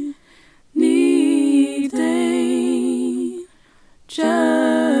many dangerous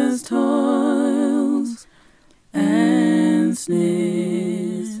toils and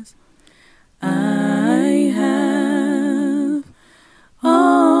snares, I have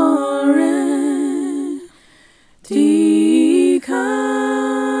already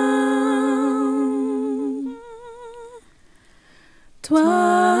come.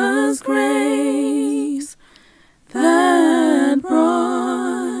 'Twas grace that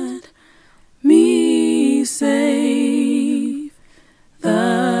brought me safe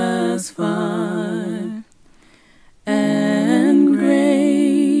thus far, and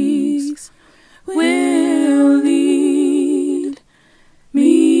grace will lead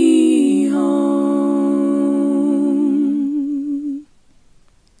me home.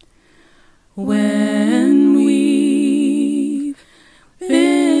 When we've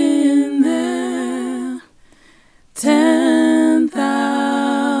been there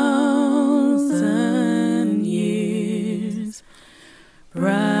 10,000 years,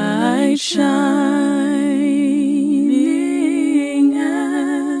 bright shining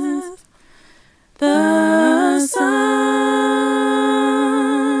as the sun,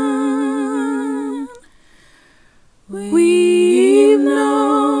 we've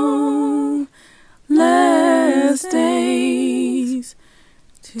no less days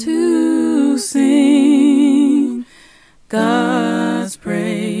to sing God's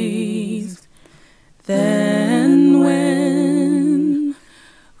praise than when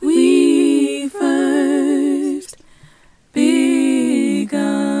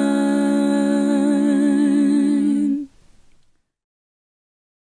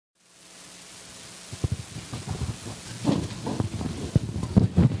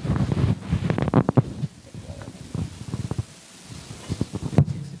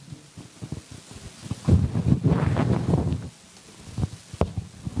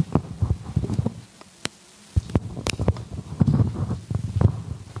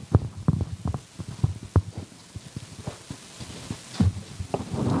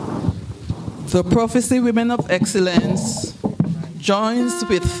The Prophecy Women of Excellence joins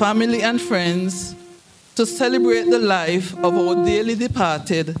with family and friends to celebrate the life of our dearly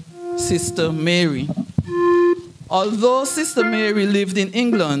departed Sister Mary. Although Sister Mary lived in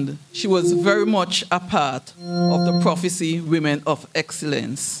England, she was very much a part of the Prophecy Women of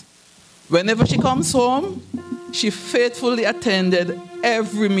Excellence. Whenever she comes home, she faithfully attended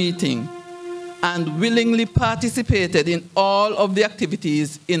every meeting and willingly participated in all of the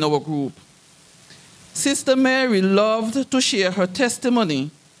activities in our group. Sister Mary loved to share her testimony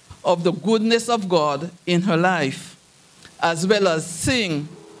of the goodness of God in her life, as well as sing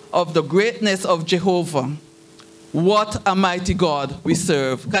of the greatness of Jehovah. What a mighty God we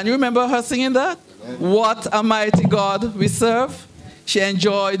serve. Can you remember her singing that? What a mighty God we serve. She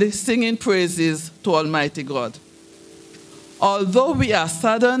enjoyed singing praises to Almighty God. Although we are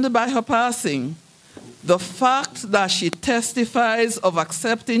saddened by her passing, the fact that she testifies of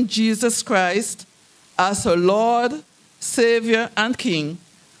accepting Jesus Christ as her Lord, Savior, and King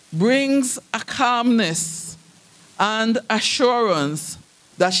brings a calmness and assurance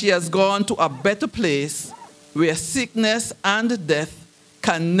that she has gone to a better place where sickness and death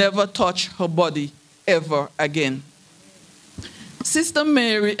can never touch her body ever again. Sister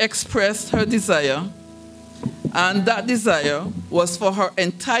Mary expressed her desire, and that desire was for her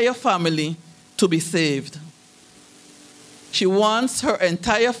entire family to be saved. She wants her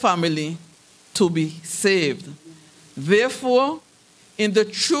entire family to be saved. Therefore, in the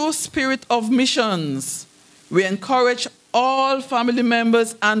true spirit of missions, we encourage all family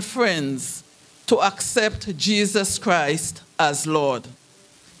members and friends to accept Jesus Christ as Lord.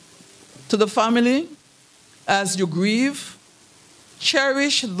 To the family, as you grieve,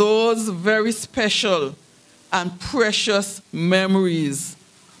 cherish those very special and precious memories,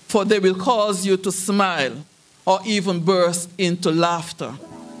 for they will cause you to smile or even burst into laughter.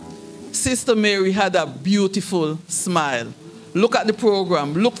 Sister Mary had a beautiful smile. Look at the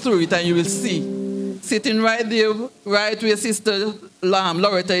program, look through it, and you will see. Sitting right there, right where Sister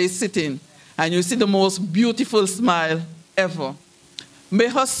Loretta is sitting, and you see the most beautiful smile ever. May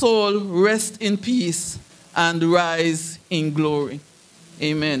her soul rest in peace and rise in glory.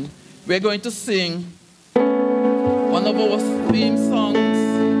 Amen. We're going to sing one of our theme songs,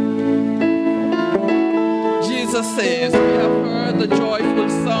 Jesus Saves. We have heard the joyful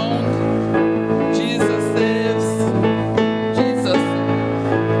sound. Jesus saves. Jesus.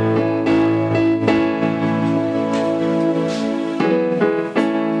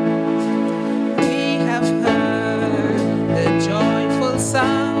 We have heard the joyful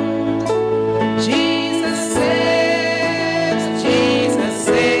sound. Jesus saves. Jesus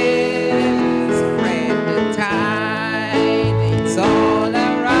saves. Spread the tidings all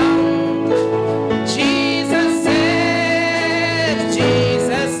around. Jesus saves.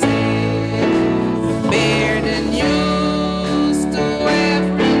 Jesus saves. Bear the news to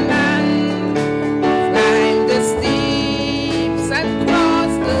every man. Climb the steeps and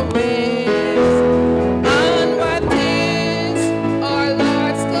cross the waves. On what is our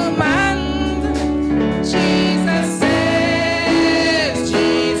Lord's command? Jesus saves.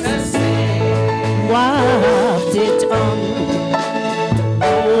 Jesus saves. Wafted on the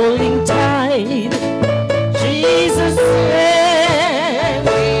rolling tide, Jesus said,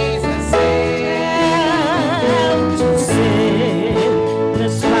 Jesus saves. to sail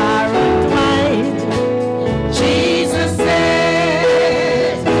this far and wide, Jesus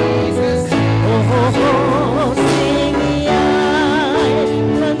saves. Jesus saves. oh, sing the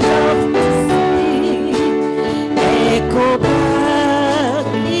islands of the sea, echo back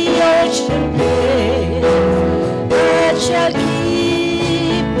the ocean bay, I shall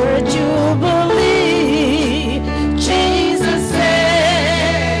keep her jubilee. Jesus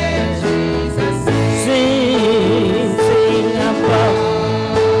says, Jesus saves. sing, sing above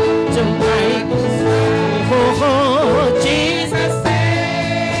to my oh, Jesus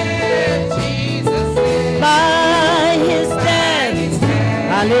saves. Jesus saves. by his death,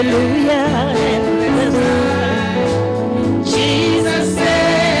 hallelujah, and Jesus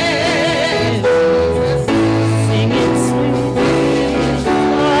says, sing it sweet,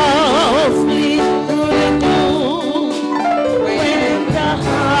 softly through the gloom, when the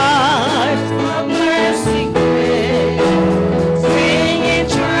heart of mercy craves, singing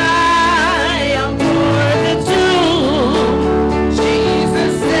triumph for the tomb.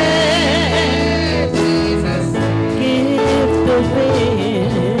 Jesus saves. Jesus saves. Give the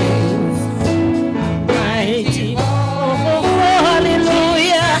wind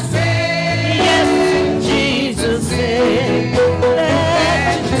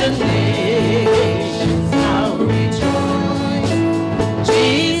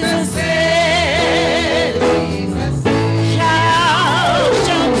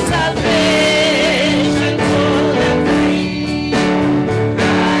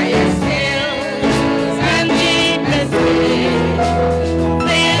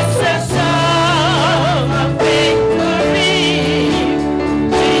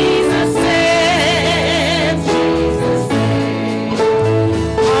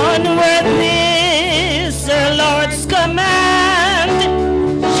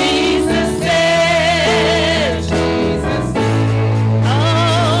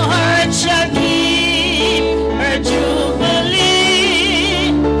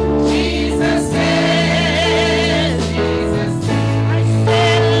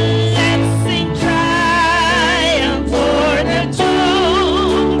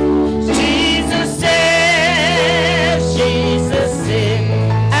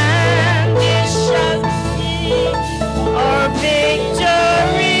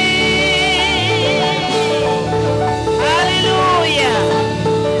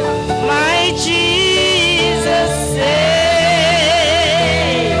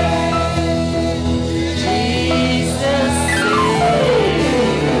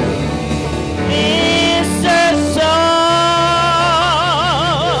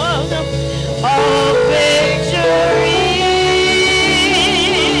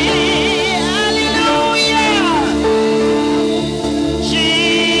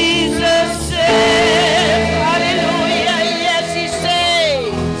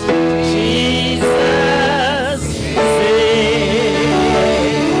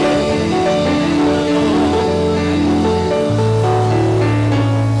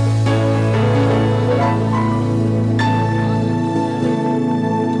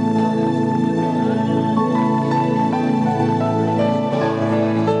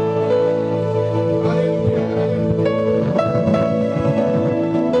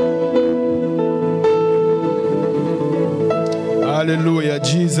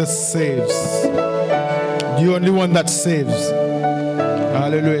Jesus saves. The only one that saves.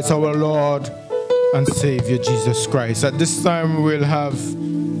 Hallelujah. It's our Lord and Savior, Jesus Christ. At this time, we'll have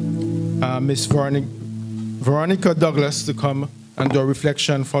Miss Veronica Douglas to come and do a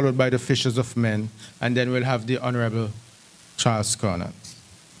reflection, followed by the Fishers of Men. And then we'll have the Honorable Charles Conant.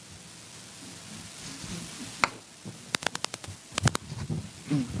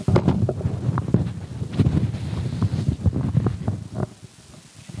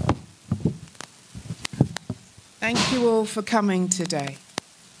 Thank you all for coming today.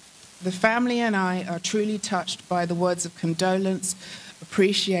 The family and I are truly touched by the words of condolence,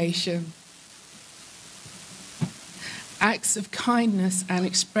 appreciation, acts of kindness and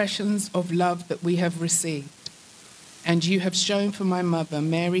expressions of love that we have received. And you have shown for my mother,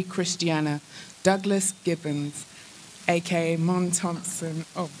 Mary Christiana Douglas-Gibbons, aka Mon Thompson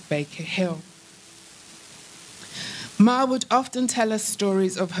of Baker Hill. Ma would often tell us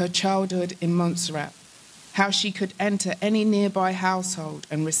stories of her childhood in Montserrat, how she could enter any nearby household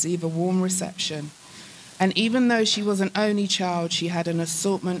and receive a warm reception. And even though she was an only child, she had an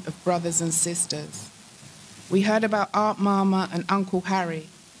assortment of brothers and sisters. We heard about Aunt Mama and Uncle Harry,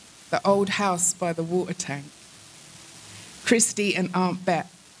 the old house by the water tank, Christy and Aunt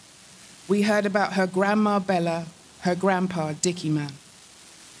Bet. We heard about her grandma Bella, her grandpa Dickie Man.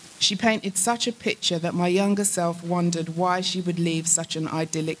 She painted such a picture that my younger self wondered why she would leave such an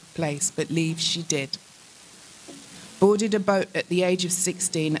idyllic place, but leave she did. Boarded a boat at the age of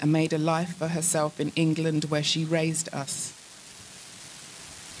 16 and made a life for herself in England, where she raised us.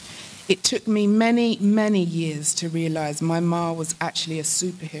 It took me many, many years to realize my ma was actually a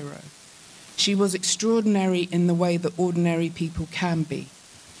superhero. She was extraordinary in the way that ordinary people can be,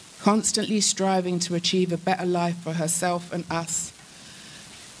 constantly striving to achieve a better life for herself and us.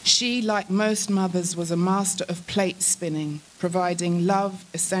 She, like most mothers, was a master of plate spinning, providing love,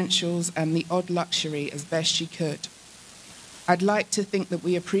 essentials, and the odd luxury as best she could. I'd like to think that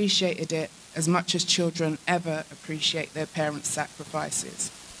we appreciated it as much as children ever appreciate their parents'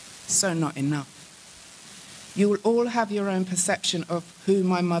 sacrifices. So not enough. You will all have your own perception of who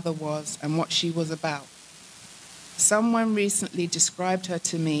my mother was and what she was about. Someone recently described her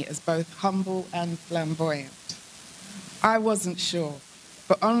to me as both humble and flamboyant. I wasn't sure,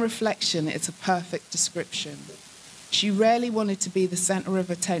 but on reflection, it's a perfect description. She rarely wanted to be the center of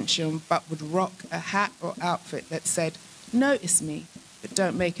attention, but would rock a hat or outfit that said, "Notice me, but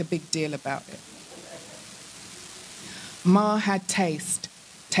don't make a big deal about it." Ma had taste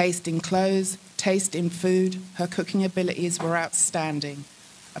in clothes, taste in food. Her cooking abilities were outstanding.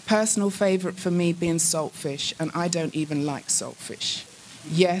 A personal favorite for me being saltfish, and I don't even like saltfish.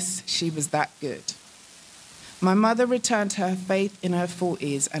 Yes, she was that good. My mother returned to her faith in her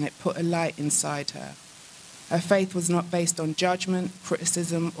 40s, and it put a light inside her. Her faith was not based on judgment,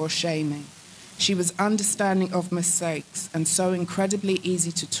 criticism, or shaming. She was understanding of mistakes and so incredibly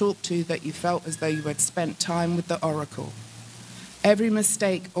easy to talk to that you felt as though you had spent time with the oracle. Every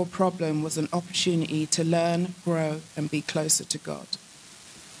mistake or problem was an opportunity to learn, grow, and be closer to God.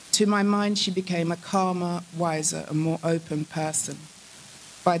 To my mind, she became a calmer, wiser, and more open person.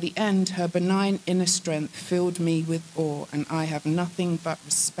 By the end, her benign inner strength filled me with awe, and I have nothing but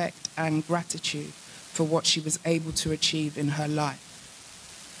respect and gratitude for what she was able to achieve in her life.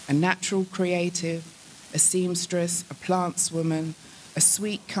 A natural creative, a seamstress, a plantswoman, a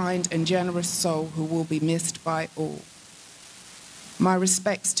sweet, kind, and generous soul who will be missed by all. My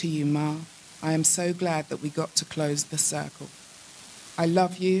respects to you, Ma. I am so glad that we got to close the circle. I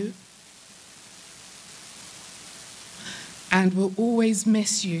love you and will always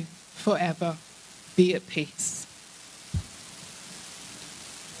miss you forever. Be at peace.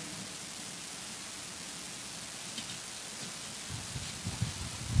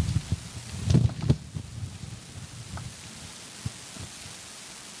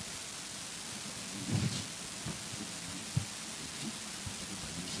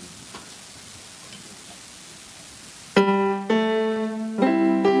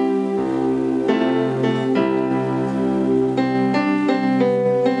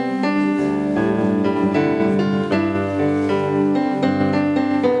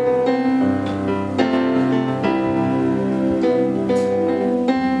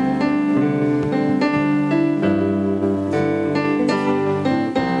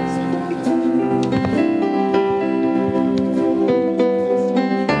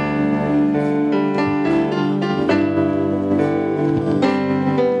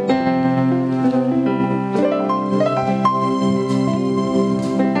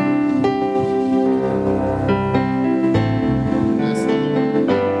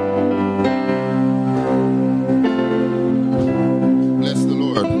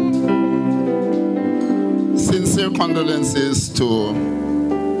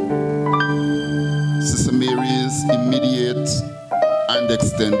 and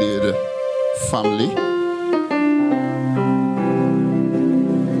extended family.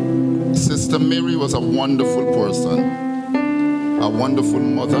 Sister Mary was a wonderful person, a wonderful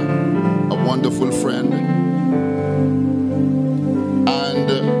mother, a wonderful friend. And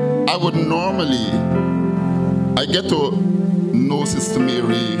I get to know Sister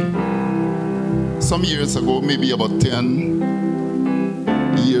Mary some years ago, maybe about 10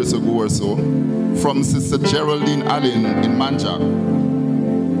 years ago or so, from Sister Geraldine Allen in Manjak.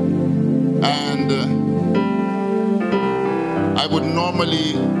 And I would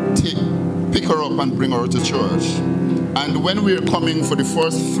normally pick her up and bring her to church. And when we were coming for the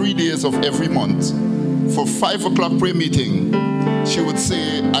first 3 days of every month, for 5 o'clock prayer meeting, she would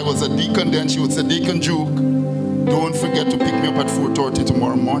say, I was a deacon then, she would say, Deacon Duke, don't forget to pick me up at 4:30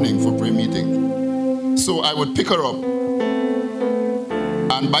 tomorrow morning for prayer meeting. So I would pick her up.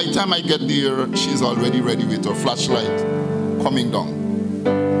 And by the time I get there, she's already ready with her flashlight coming down.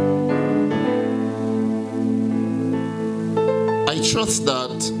 I trust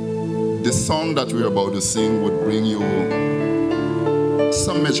that the song that we're about to sing would bring you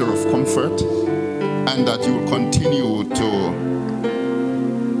some measure of comfort, and that you will continue to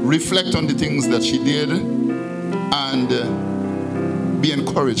reflect on the things that she did and be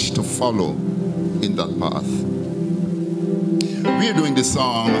encouraged to follow in that path. We are doing the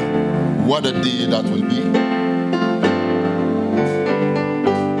song, What a Day That Will Be.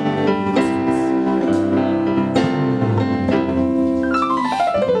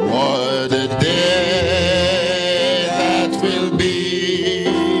 What a day that will be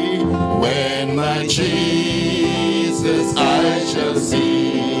when my Jesus I shall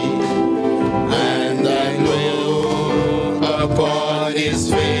see, and I look upon his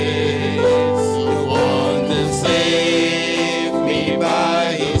face, the one that saved me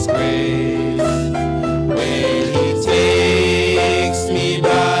by his grace. When he takes me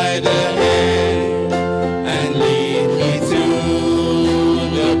by the hand and lead me to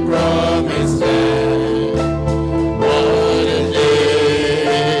the promised land. What a day,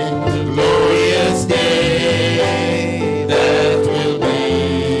 a glorious day that will be.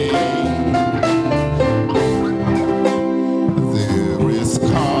 There is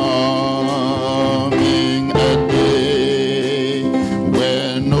coming a day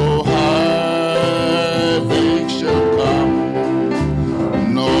when no heartache shall come,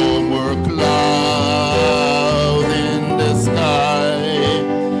 no more cloud in the sky,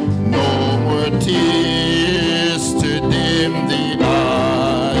 no more tears to dim the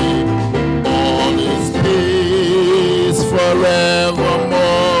eye. All is peace forevermore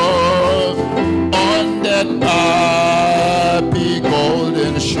on that happy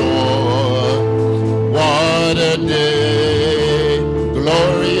golden shore. What a day,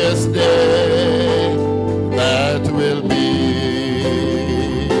 glorious day that will be.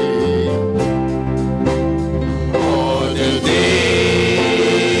 What a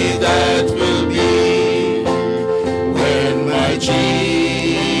day that will be when my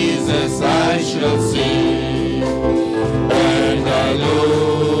Jesus I shall see, and I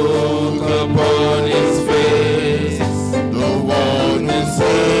look upon his face, the one who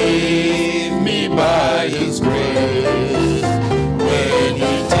saved me by his grace. When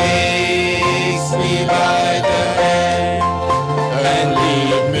he takes me by the hand and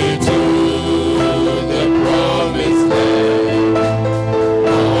lead me to the promised land.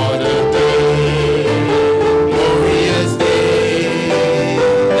 What a day, glorious day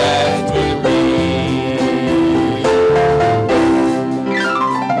that will be.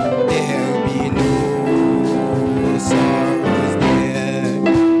 There'll be no sorrows there,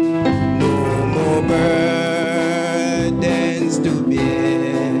 no more burdens to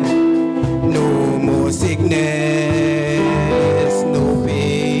bear, no more sickness, no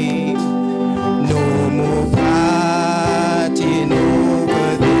pain, no more partying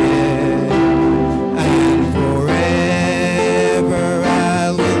over there, and forever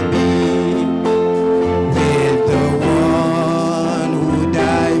I will be with the one who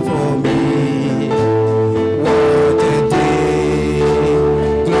died for me. What a day,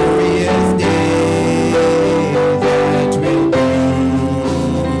 glorious day that will be.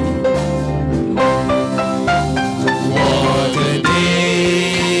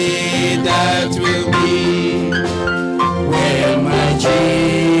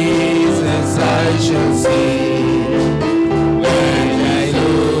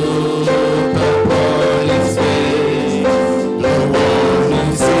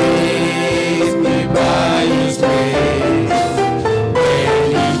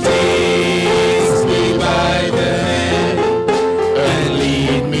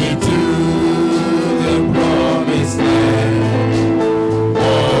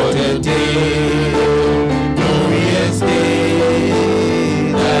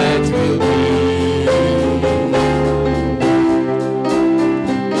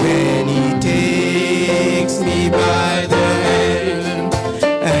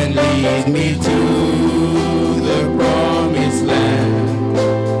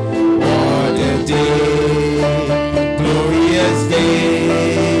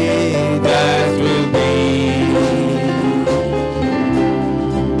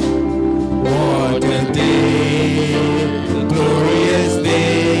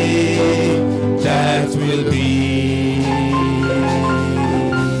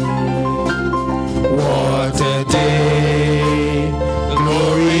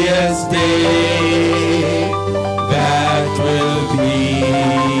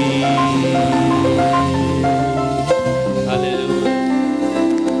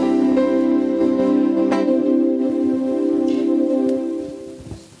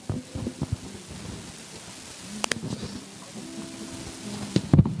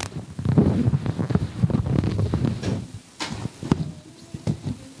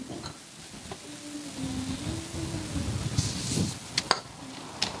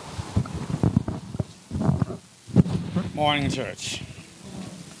 Morning, church.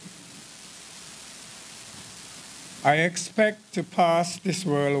 I expect to pass this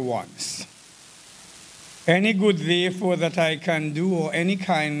world once. Any good, therefore, that I can do, or any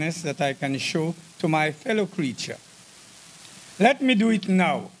kindness that I can show to my fellow creature, let me do it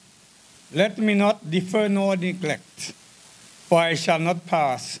now. Let me not defer nor neglect, for I shall not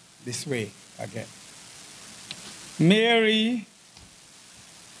pass this way again. Mary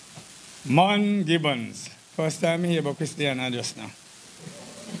Gibbons. First time here about Christiana just now.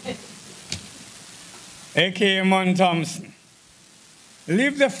 A.K.A. Mon Thompson.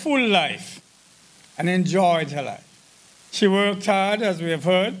 Lived a full life and enjoyed her life. She worked hard, as we have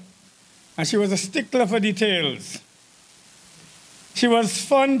heard, and she was a stickler for details. She was a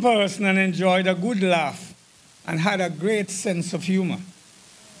fun person and enjoyed a good laugh and had a great sense of humor.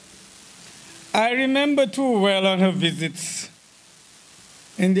 I remember too well on her visits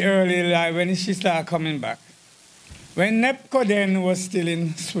in the early life when she started coming back, when Nepcoden was still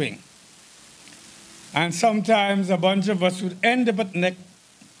in swing. And sometimes a bunch of us would end up at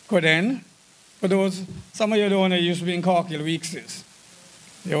Nepcoden. For those, some of you don't know, used to be in Corkill Weekses.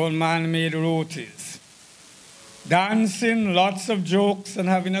 The old man made rotis. Dancing, lots of jokes, and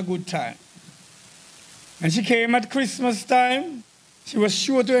having a good time. And she came at Christmas time. She was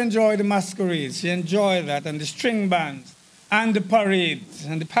sure to enjoy the masquerades. She enjoyed that, and the string bands, and the parades,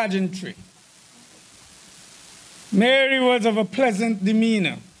 and the pageantry. Mary was of a pleasant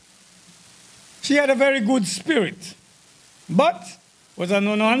demeanor. She had a very good spirit, but was a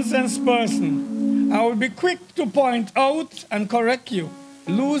no-nonsense person. I would be quick to point out and correct you,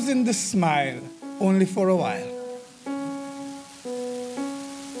 losing the smile only for a while.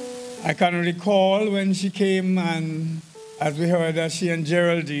 I can recall when she came, and as we heard that she and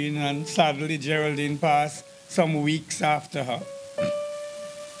Geraldine, and sadly Geraldine passed some weeks after her.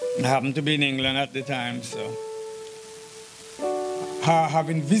 I happened to be in England at the time, so.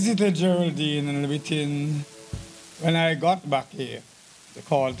 Having visited Geraldine, and when I got back here, the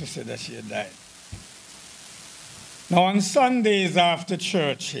call to say that she had died. Now on Sundays after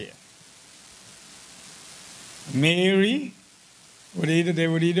church here, Mary, they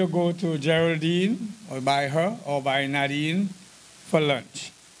would either go to Geraldine or by her or by Nadine for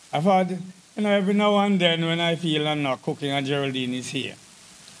lunch. I've had, every now and then when I feel I'm not cooking and Geraldine is here,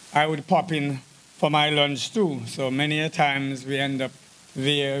 I would pop in for my lunch too. So many a times we end up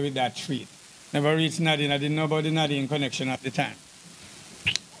there with that treat. Never reached Nadine. I didn't know about the Nadine connection at the time.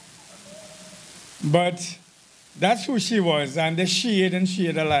 But that's who she was, and they shared and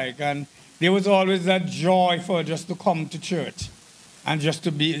shared alike. And there was always that joy for her just to come to church and just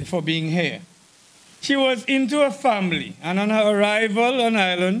for being here. She was into her family, and on her arrival on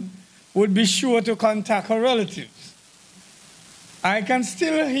Ireland, would be sure to contact her relatives. I can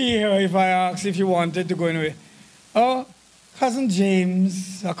still hear her if I ask if she wanted to go anyway. Oh, Cousin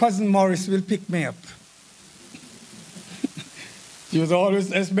James or Cousin Morris will pick me up. She was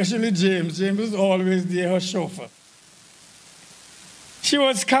always, especially James. James was always there, her chauffeur. She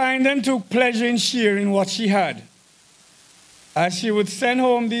was kind and took pleasure in sharing what she had, as she would send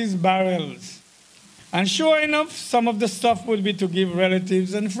home these barrels. And sure enough, some of the stuff would be to give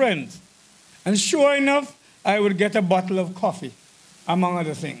relatives and friends. And sure enough, I would get a bottle of coffee, among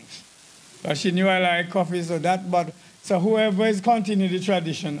other things. But she knew I like coffee, so whoever is continuing the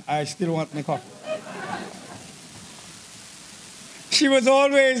tradition, I still want my coffee. She was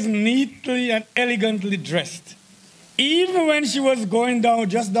always neatly and elegantly dressed, even when she was going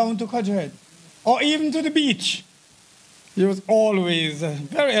just down to Cudgehead, or even to the beach. She was always a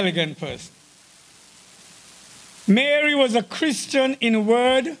very elegant person. Mary was a Christian in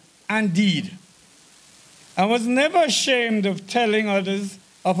word and deed, and was never ashamed of telling others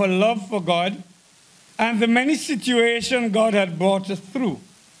of her love for God and the many situations God had brought her through.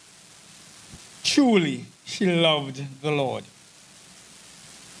 Truly, she loved the Lord.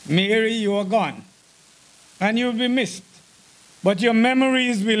 Mary, you are gone, and you will be missed, but your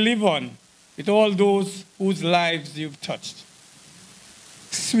memories will live on with all those whose lives you've touched.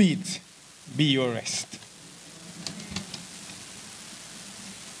 Sweet be your rest.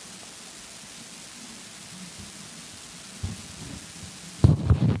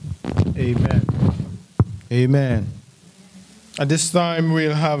 Amen. Amen. At this time,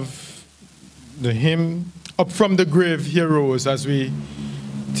 we'll have the hymn, Up From the Grave He Rose, as we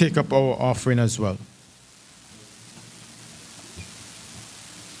take up our offering as well.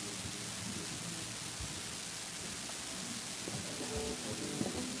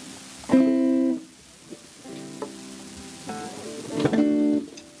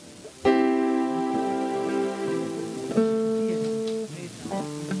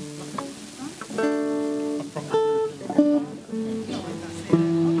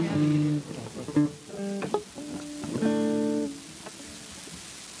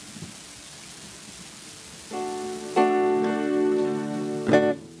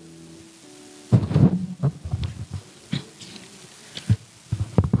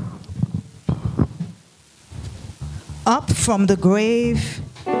 from the grave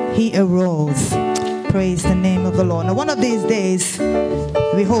he arose. Praise the name of the Lord. Now, one of these days,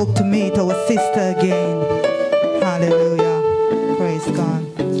 we hope to meet our sister again. Hallelujah. Praise God.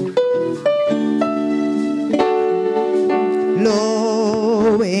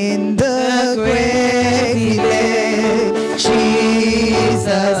 Lo, in the grave he lay,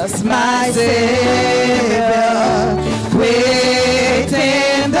 Jesus, my Savior,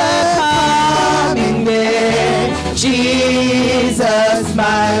 waiting the coming day. Jesus,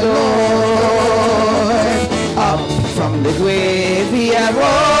 my Lord, up from the grave he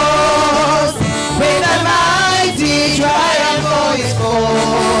arose, with a mighty triumph for his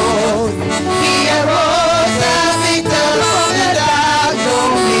foes. He arose a victor from the dark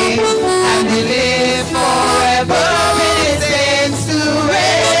domain, and he lived forever with his saints to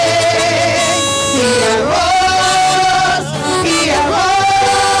reign. He arose,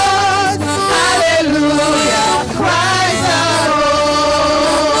 hallelujah, Christ arose.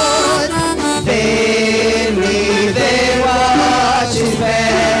 Daily they watch his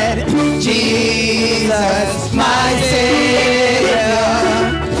bed, Jesus, my Savior.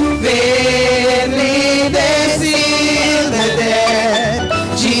 Vainly they seal the dead,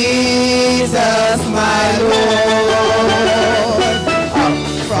 Jesus, my Lord. Up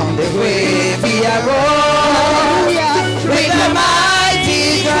from the grave he arose, with a mighty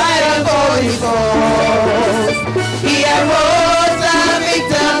triumph for his foes. He arose a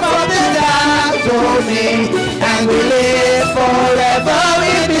victor from the dark domain, and we live forever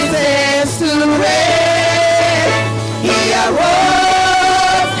with his saints to reign. He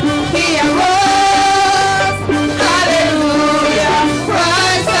arose, hallelujah,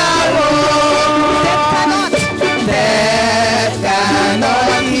 Christ arose. Death cannot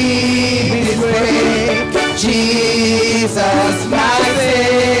keep his grave, Jesus, my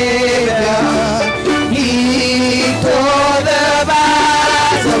Savior. He tore the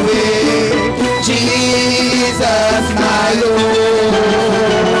bars away, Jesus, my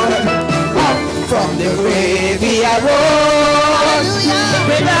Lord. Up from the grave he arose,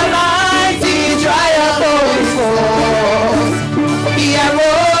 with a mighty triumph for his foes. He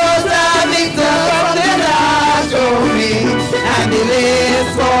arose a victor from the dark domain, and he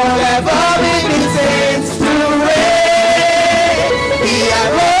lives forever with his saints to reign. He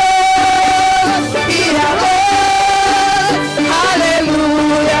arose,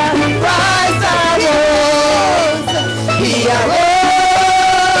 hallelujah, Christ arose. He arose,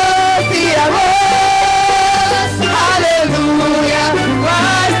 hallelujah,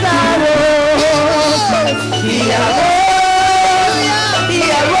 Christ arose. He arose,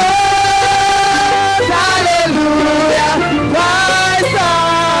 hallelujah, Christ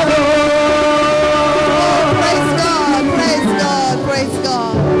arose. Praise God, praise God, praise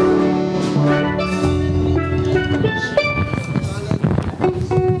God.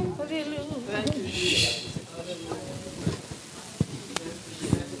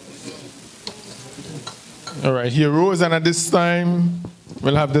 All right, he arose, and at this time,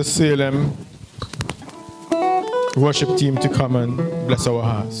 we'll have the Salem worship team to come and bless our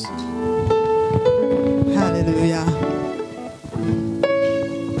hearts. Hallelujah.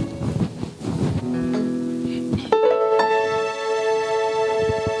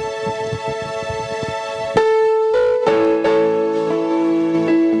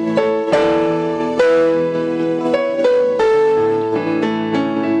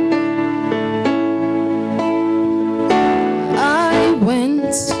 I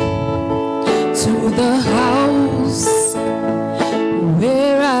went to the house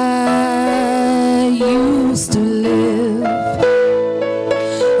where I used to live.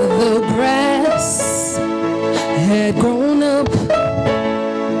 The grass had grown up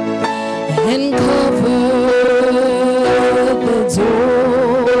and covered the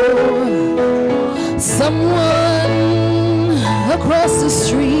door. Someone across the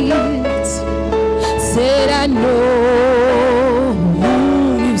street said, I know who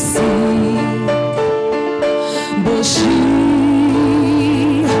you see, but she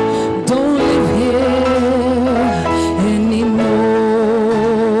don't live here anymore.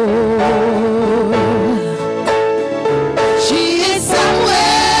 She is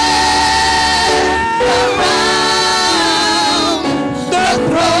somewhere around the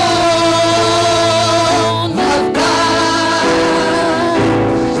throne of God.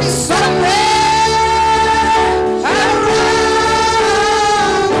 Somewhere around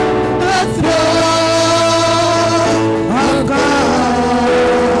the throne of God.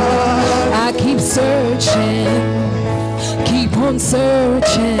 I keep searching, keep on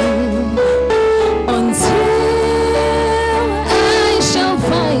searching, until I shall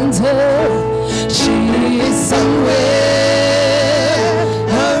find her. She is somewhere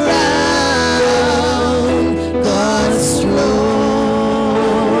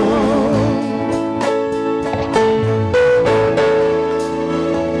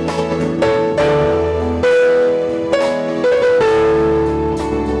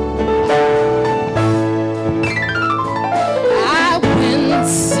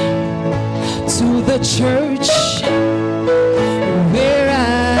church where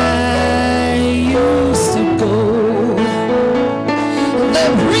I used to go. The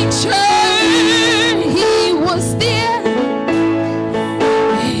preacher, he was there.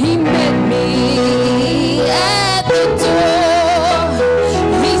 He met me at the door.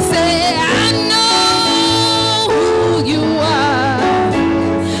 He said, I know who you are,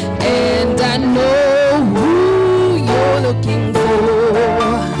 and I know who you're looking for.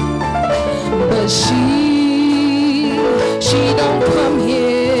 But she don't come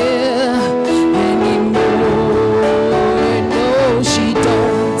here anymore. No, she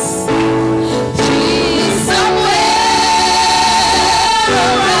don't. She's somewhere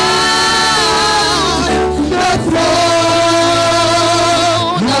around the throne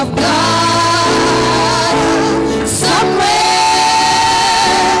of God. Somewhere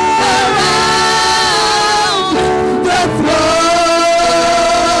around the throne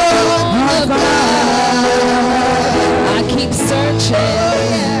of God. I keep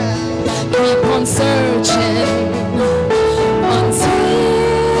searching, keep on searching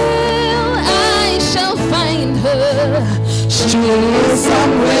until I shall find her. She is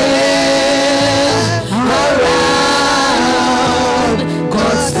somewhere around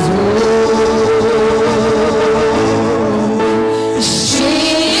God's throne. She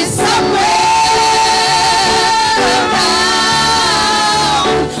is somewhere around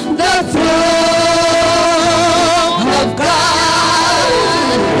the throne of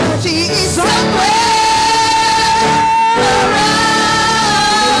God. She is somewhere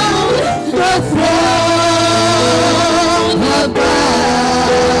around the throne of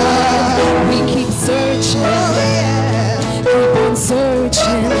God. We keep searching, keep on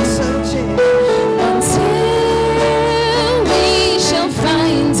searching until we shall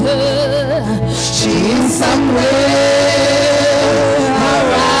find her. She is somewhere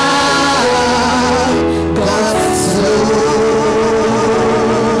around God's throne.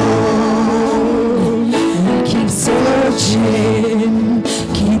 We keep searching,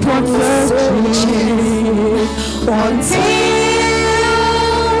 keep on searching until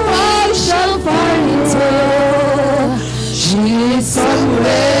I shall find her. She is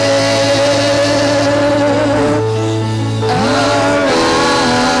somewhere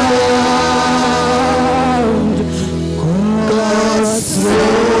around God's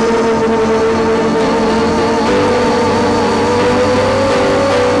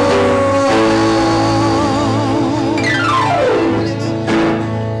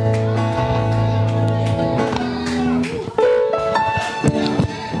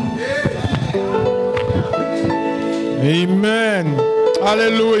Amen.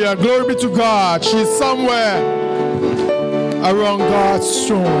 Hallelujah. Glory be to God. She's somewhere around God's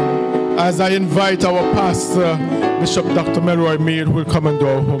throne. As I invite our pastor, Bishop Dr. Melroy Mead, who will come and do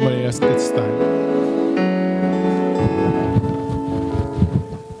our homily at this time.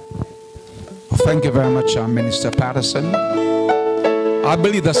 Thank you very much, Minister Patterson. I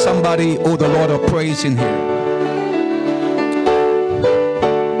believe that somebody owe the Lord a praise in here.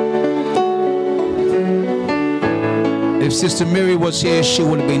 If Sister Mary was here, she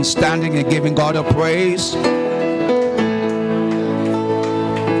would have been standing and giving God a praise.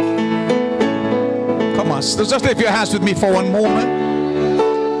 Come on, so just lift your hands with me for one moment.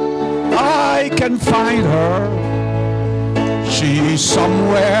 I can find her. She's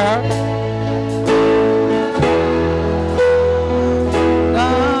somewhere.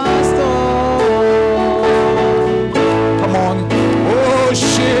 Come on. Oh,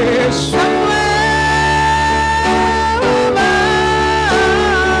 she's somewhere.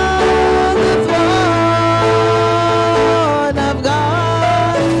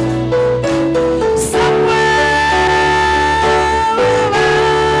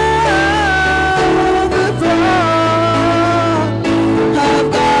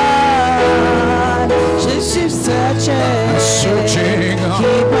 Searching,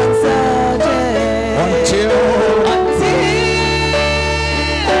 keep on searching until I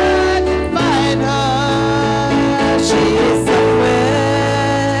find her. She is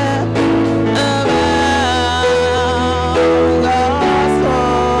somewhere around God's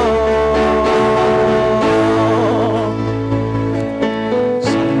throne.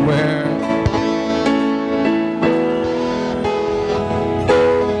 Somewhere.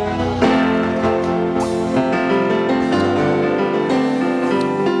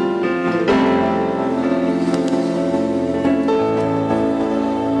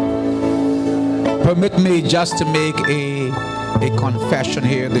 Permit me just to make a confession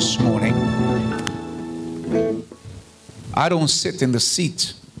here this morning. I don't sit in the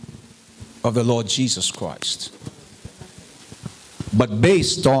seat of the Lord Jesus Christ. but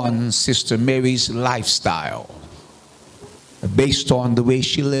based on Sister Mary's lifestyle, based on the way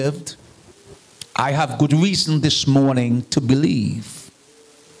she lived, I have good reason this morning to believe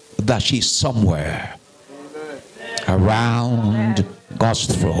that she's somewhere around God's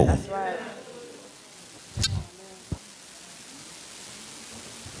throne.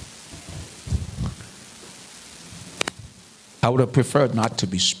 I would have preferred not to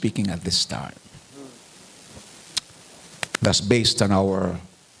be speaking at this time. That's based on our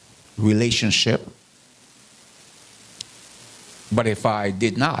relationship. But if I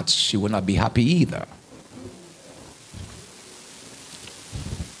did not, she would not be happy either.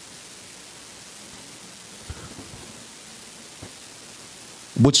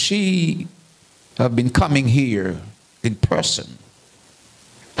 Would she have been coming here in person?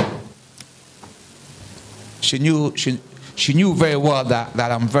 She knew very well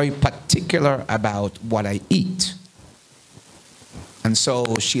that I'm very particular about what I eat. And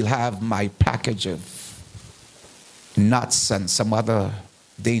so she'll have my package of nuts and some other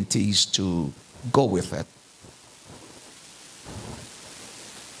dainties to go with it.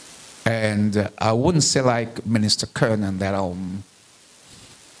 And I wouldn't say like Minister Kernan that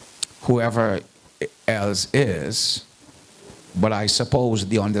whoever else is, but I suppose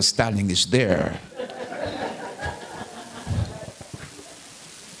the understanding is there.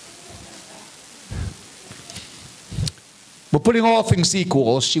 But putting all things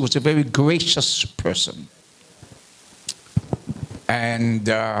equal, she was a very gracious person. And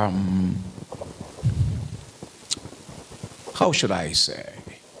how should I say?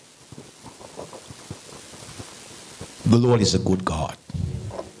 The Lord is a good God.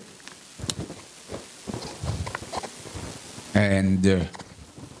 And the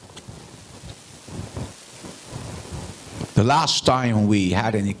last time we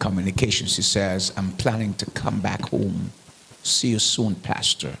had any communication, she says, I'm planning to come back home. See you soon,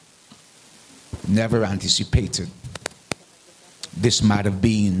 Pastor. Never anticipated this might have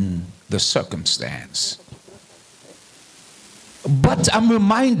been the circumstance. But I'm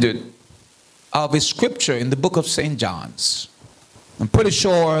reminded of a scripture in the book of St. John's. I'm pretty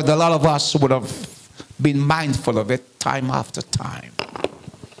sure that a lot of us would have been mindful of it time after time,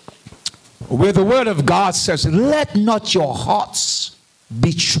 where the word of God says, let not your hearts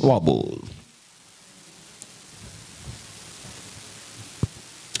be troubled.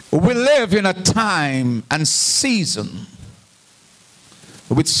 We live in a time and season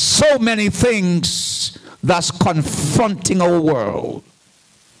with so many things that's confronting our world.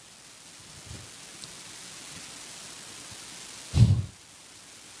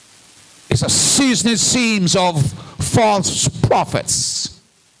 It's a season, it seems, of false prophets.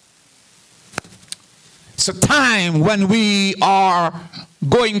 It's a time when we are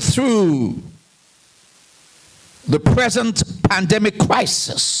going through the present pandemic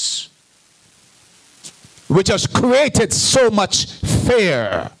crisis, which has created so much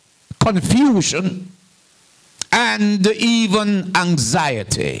fear, confusion, and even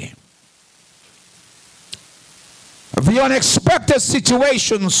anxiety. The unexpected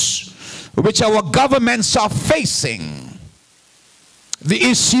situations which our governments are facing, the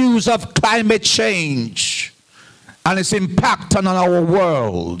issues of climate change and its impact on our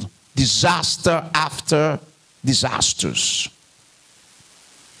world, disaster after disasters.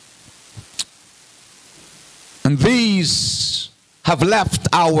 And these have left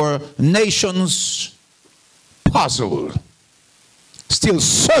our nations puzzled, still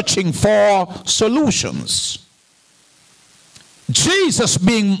searching for solutions. Jesus,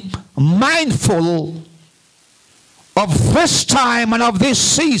 being mindful of this time and of this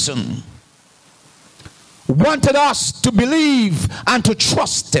season, wanted us to believe and to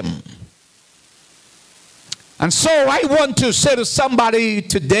trust him. And so I want to say to somebody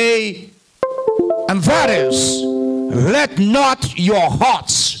today, and that is, let not your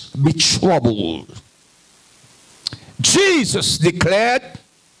hearts be troubled. Jesus declared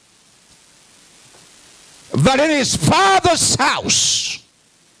that in his Father's house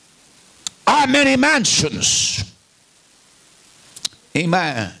are many mansions.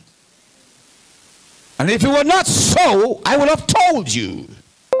 Amen. And if it were not so, I would have told you.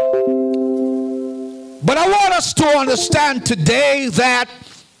 But I want us to understand today that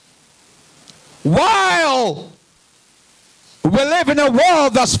while we live in a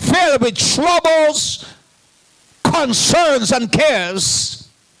world that's filled with troubles, concerns, and cares,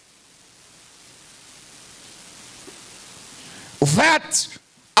 that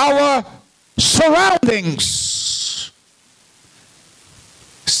our surroundings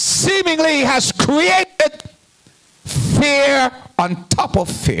seemingly has created fear on top of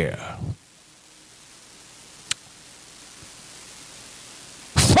fear.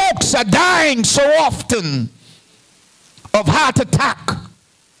 Christians are dying so often of heart attack,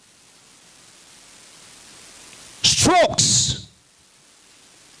 strokes,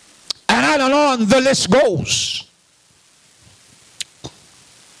 and on the list goes.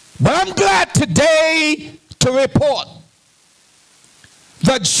 But I'm glad today to report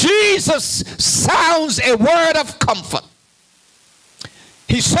that Jesus sounds a word of comfort.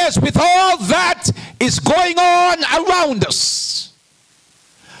 He says, with all that is going on around us,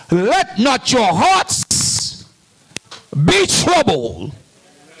 let not your hearts be troubled.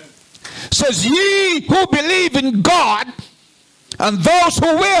 Says, ye who believe in God, and those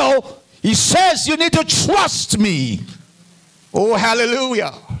who will, he says, you need to trust me. Oh,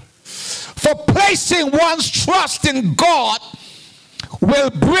 hallelujah. For placing one's trust in God will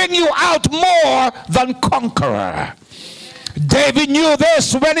bring you out more than conqueror. David knew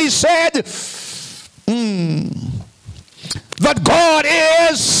this when he said that God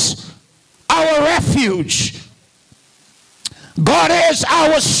is our refuge. God is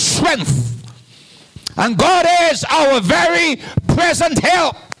our strength. And God is our very present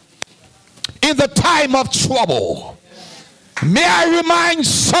help in the time of trouble. May I remind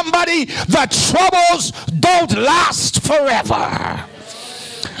somebody that troubles don't last forever.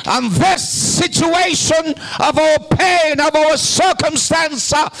 And this situation of our pain, of our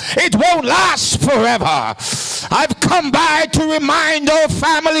circumstance, it won't last forever. I've come by to remind our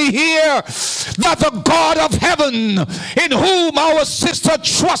family here that the God of heaven, in whom our sister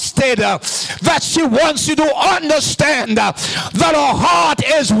trusted, that she wants you to understand that her heart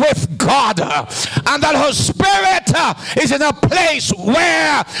is with God, and that her spirit is in a place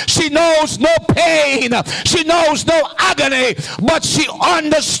where she knows no pain, she knows no agony, but she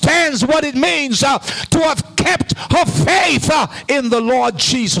understands what it means to have kept her faith in the Lord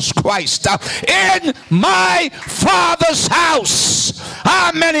Jesus Christ. In my Father's house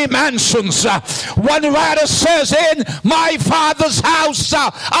are many mansions. One writer says, in my Father's house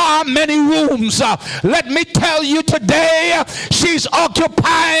are many rooms. Let me tell you today, she's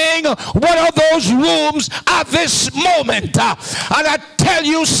occupying one of those rooms at this moment. And I tell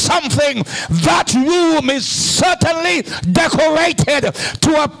you something, that room is certainly decorated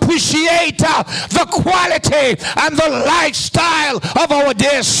to appreciate the quality and the lifestyle of our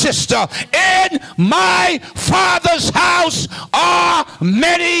dear sister. In my Father's house are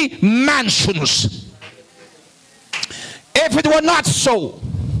many mansions. If it were not so,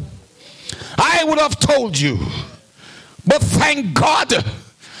 I would have told you. But thank God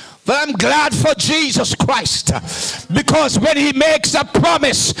that I'm glad for Jesus Christ, because when he makes a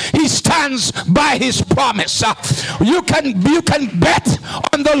promise, he stands by his promise. You can bet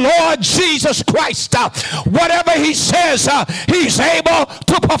on the Lord Jesus Christ. Whatever he says, he's able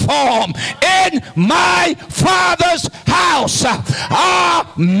to perform. In my Father's house are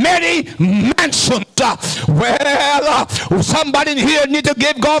many mansions. Well, somebody in here need to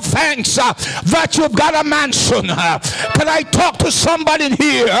give God thanks that you've got a mansion. Can I talk to somebody in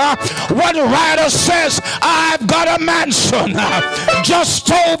here? One writer says, I've got a mansion just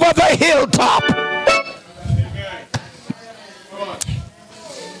over the hilltop.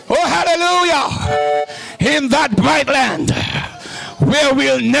 Oh, hallelujah. In that bright land where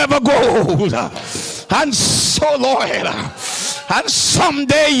we'll never go old. And so, Lord, and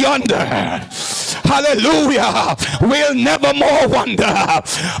someday yonder, hallelujah, we'll never more wander,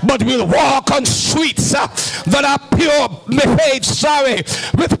 but we'll walk on streets that are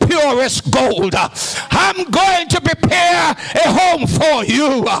with purest gold. I'm going to prepare a home for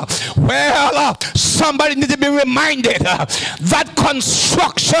you. Well, somebody needs to be reminded that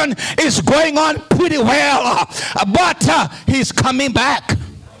construction is going on pretty well, but he's coming back.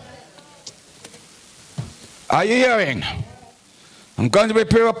 Are you hearing? I'm going to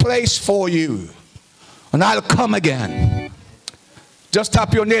prepare a place for you, and I'll come again. Just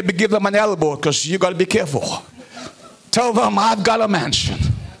tap your neighbor, give them an elbow, because you got to be careful. Tell them, I've got a mansion.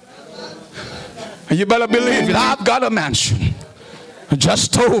 And you better believe it, I've got a mansion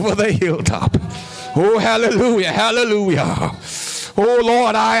just over the hilltop. Oh, hallelujah, hallelujah. Oh,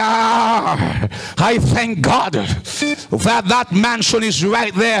 Lord, I thank God that mansion is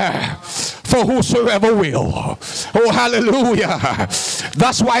right there for whosoever will. Oh, hallelujah.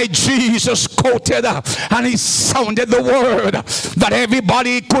 That's why Jesus quoted and he sounded the word that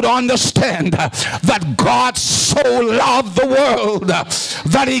everybody could understand, that God so loved the world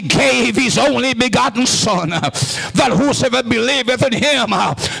that he gave his only begotten Son, that whosoever believeth in him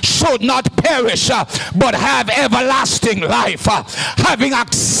should not perish but have everlasting life. Having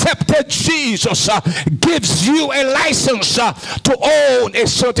accepted Jesus gives you a license to own a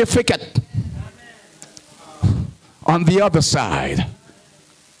certificate. On the other side,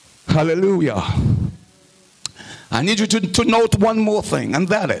 Hallelujah. I need you to note one more thing, and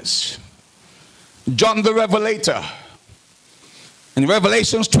that is John the Revelator. In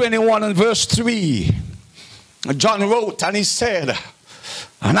Revelations 21 and verse 3, John wrote and he said,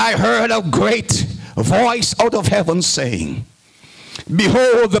 and I heard a great voice out of heaven saying,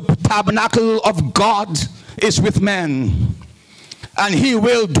 behold, the tabernacle of God is with men, and he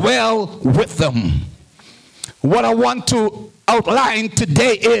will dwell with them. What I want to outline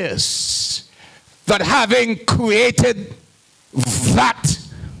today is that having created that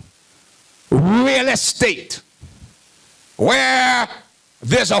real estate where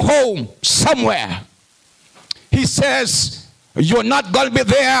there's a home somewhere, he says you're not going to be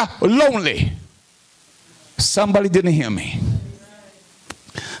there lonely. Somebody didn't hear me.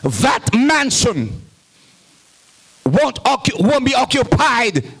 That mansion won't be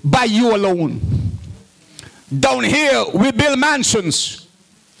occupied by you alone. Down here we build mansions.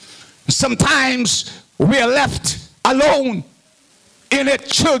 Sometimes we are left alone in it,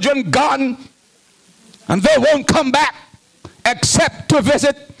 children gone, and they won't come back except to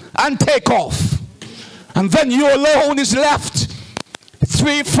visit and take off. And then you alone is left,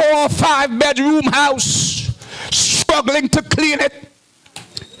 3, 4, 5 bedroom house, struggling to clean it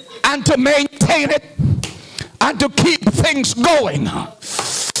and to maintain it and to keep things going.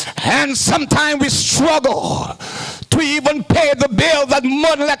 And sometimes we struggle to even pay the bill that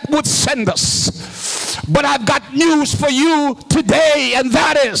Monelec would send us. But I've got news for you today, and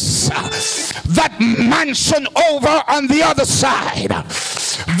that is that mansion over on the other side,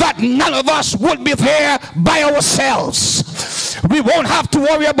 that none of us would be there by ourselves. We won't have to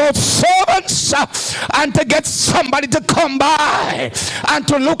worry about servants and to get somebody to come by and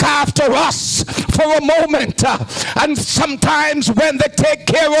to look after us for a moment. And sometimes when they take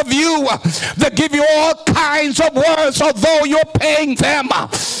care of you, they give you all kinds of words, although you're paying them.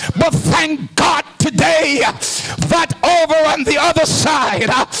 But thank God today that over on the other side,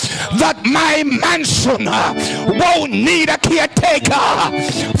 that my mansion won't need a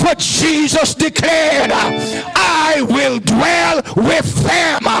caretaker. For Jesus declared, I will dwell with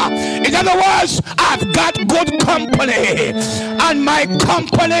them. In other words, I've got good company, and my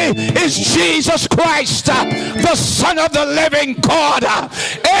company is Jesus Christ, the Son of the living God.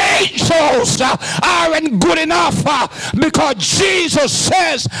 Angels aren't good enough because Jesus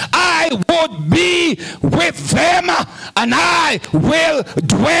says, I would be with them and I will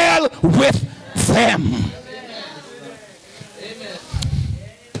dwell with them.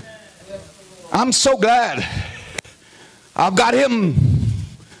 I'm so glad I've got him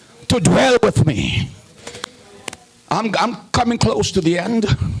to dwell with me. I'm coming close to the end.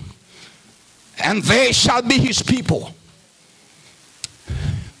 And they shall be his people.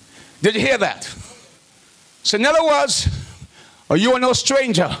 Did you hear that? So in other words, you are no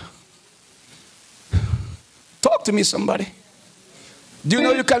stranger. Talk to me, somebody. Do you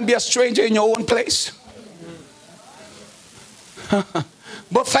know you can be a stranger in your own place?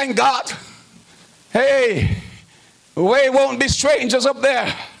 But thank God, hey, we won't be strangers up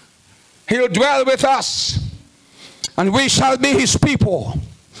there. He'll dwell with us, and we shall be his people.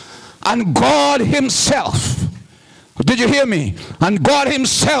 And God himself, did you hear me? And God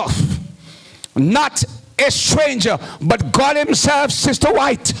himself, not a stranger, but God himself, Sister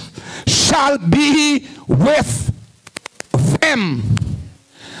White, shall be with them,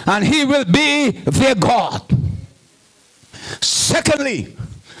 and he will be their God. Secondly,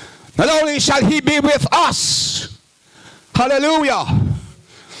 not only shall he be with us, hallelujah,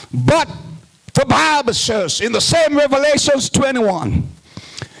 but the Bible says in the same Revelations 21,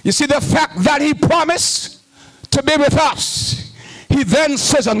 you see the fact that he promised to be with us. He then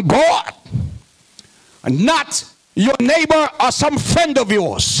says, and God, not your neighbor or some friend of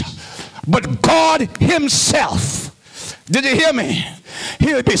yours, but God himself. Did you hear me?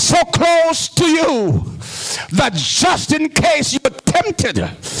 He'll be so close to you that just in case you're tempted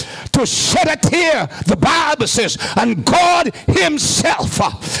to shed a tear, the Bible says, and God himself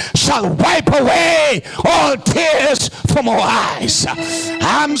shall wipe away all tears from our eyes.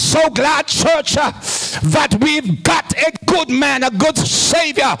 I'm so glad, church, that we've got a good man, a good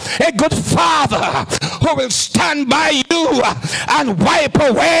Savior, a good Father who will stand by you and wipe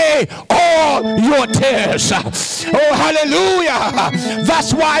away all your tears. Oh, hallelujah.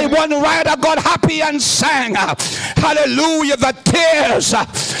 That's why one writer got happy and sang, hallelujah, the tears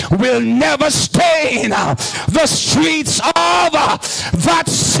will never stain the streets of that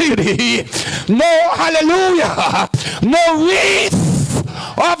city. No, hallelujah, no wreath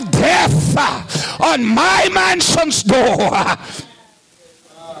of death on my mansion's door.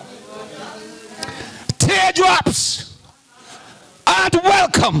 Teardrops aren't welcome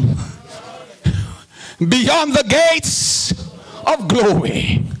welcome beyond the gates of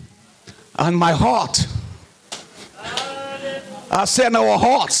glory. And my heart, I said our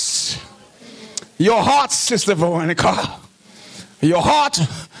hearts, your heart, Sister Veronica, your heart,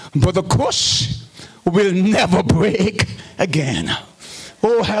 Brother Kush, will never break again.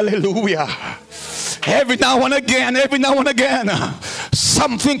 Oh, hallelujah. Every now and again,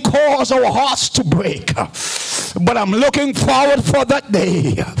 something causes our hearts to break. But I'm looking forward for that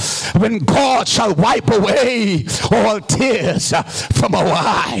day when God shall wipe away all tears from our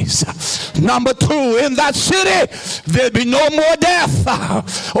eyes. Number two, in that city, there'll be no more death.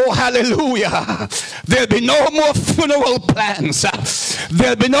 Oh, hallelujah. There'll be no more funeral plans.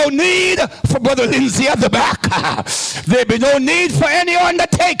 There'll be no need for Brother Lindsay at the back. There'll be no need for any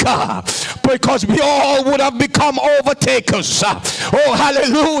undertaker, because we all would have become overtakers. Oh,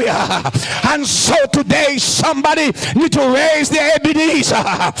 hallelujah. And so today somebody need to raise their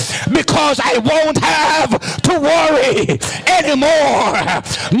Ebenezer, because I won't have to worry anymore.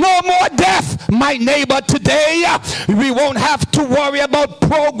 No more death, my neighbor. Today we won't have to worry about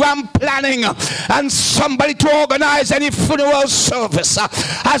program planning and somebody to organize any funeral service.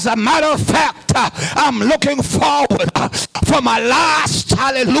 As a matter of fact, I'm looking forward for my last,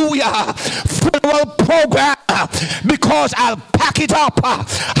 hallelujah, funeral program, because I'll pack it up,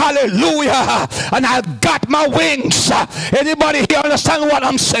 hallelujah, and I've got my wings. Anybody here understand what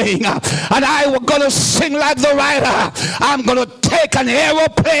I'm saying? And I'm gonna sing like the writer. I'm gonna take an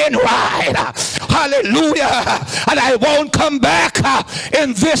aeroplane ride, hallelujah, and I won't come back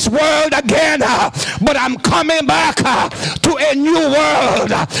in this world again, but I'm coming back to a new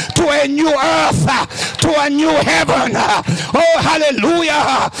world, to a new earth, to a new heaven. Oh,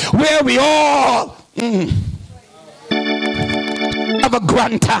 hallelujah, where we all have a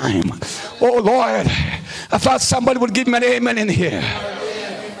grand time. Oh, Lord, I thought somebody would give me an amen in here.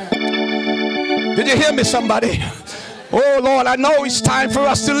 Did you hear me, somebody? Oh, Lord, I know it's time for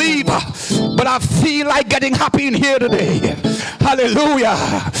us to leave, but I feel like getting happy in here today. Hallelujah.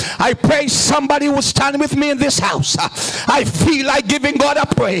 I pray somebody will stand with me in this house. I feel like giving God a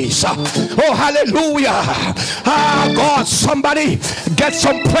praise. Oh, hallelujah. Ah, God, somebody get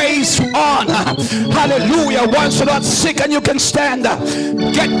some praise on. Hallelujah. Once you're not sick and you can stand,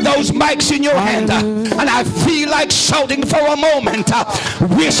 get those mics in your hand. And I feel like shouting for a moment.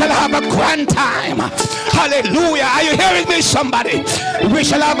 We shall have a grand time. Hallelujah. Are you hearing me, somebody? We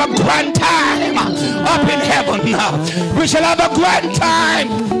shall have a grand time up in heaven. We shall have a grand time.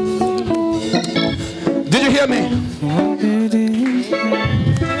 Did you hear me?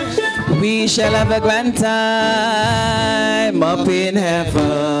 We shall have a grand time up in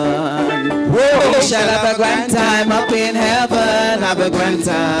heaven. Whoa. We shall have a grand time up in heaven. Have a grand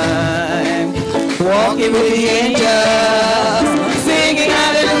time. Walking with the angels, singing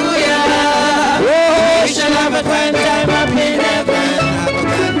hallelujah. Whoa. We shall have a grand time up in heaven. Have a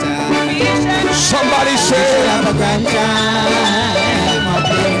grand time. Somebody say, we shall have a grand time up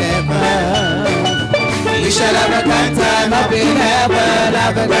in heaven. We shall have a grand time up in heaven,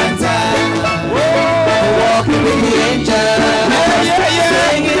 have a grand time. Walking with the angels,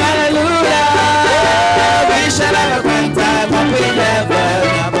 singing hallelujah. We shall have a grand time up in heaven,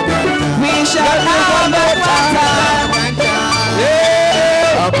 have a grand time. We shall have a grand time up in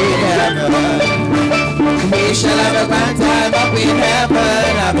heaven. We shall have a grand time up in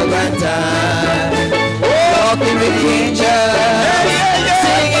heaven, have a grand time. Walking with the angels,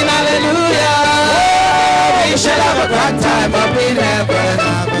 singing hallelujah. We shall have a grand time up in heaven.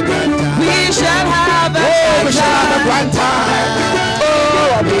 We shall have a grand time.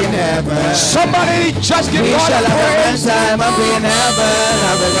 Oh, up in heaven. Somebody just give we God shall a have praise. a grand time up in heaven.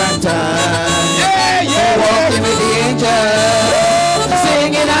 Have a grand time. Yeah, yeah. Walking with the angels,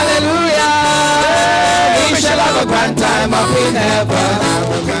 singing hallelujah. We shall have a grand time up in heaven.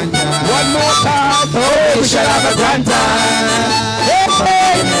 Have a grand time. One more time. Oh, we shall have a grand time up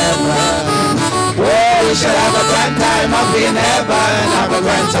in heaven. Oh, we shall have a grand time up in heaven, have a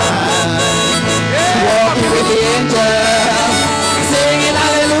grand time. Walking with the angels, singing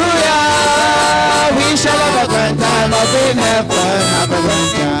hallelujah. We shall have a grand time up in heaven, have a grand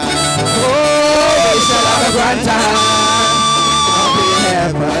time. Oh, we shall have a grand time up in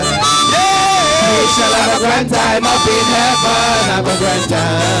heaven. We shall have a grand time up in heaven, have a grand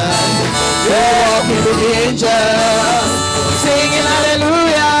time. Walking with the angels, singing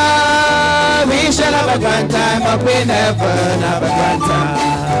hallelujah. We shall have a grand time up in heaven, have a grand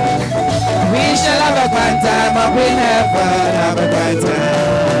time. We shall have a grand time up in heaven, have a grand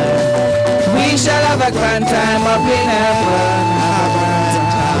time. We shall have a grand time up in heaven, have a grand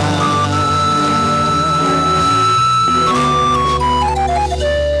time.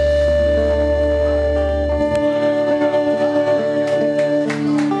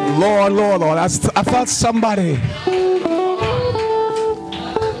 I felt somebody.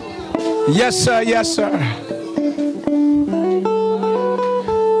 Yes, sir. Yes, sir.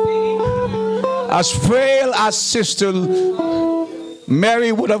 As frail as Sister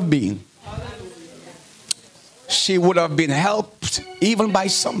Mary would have been, she would have been helped even by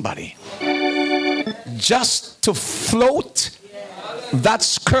somebody just to float that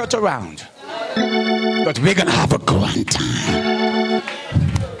skirt around. But we're going to have a grand time.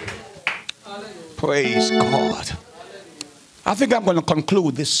 Praise God. I think I'm going to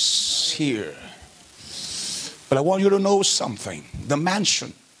conclude this here. But I want you to know something. The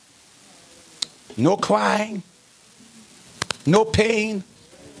mansion. No crying. No pain.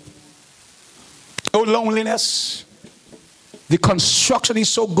 No loneliness. The construction is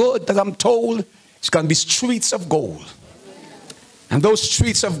so good that I'm told it's going to be streets of gold. And those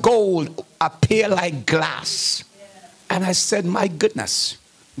streets of gold appear like glass. And I said, my goodness,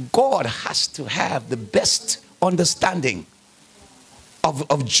 God has to have the best understanding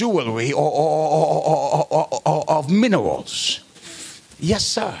of jewelry or of minerals. Yes,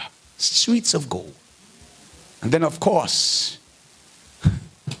 sir. Streets of gold. And then, of course,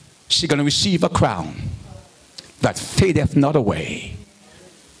 she's going to receive a crown that fadeth not away.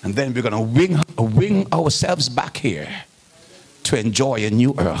 And then we're going to wing ourselves back here to enjoy a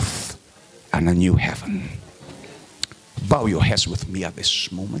new earth and a new heaven. Bow your heads with me at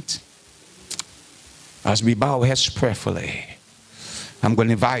this moment. As we bow our heads prayerfully, I'm going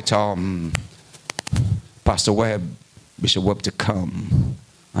to invite Pastor Webb, Bishop Webb, to come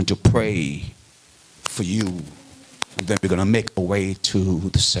and to pray for you. And then we're going to make our way to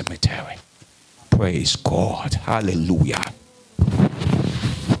the cemetery. Praise God. Hallelujah.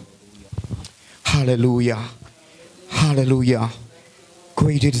 Hallelujah. Hallelujah.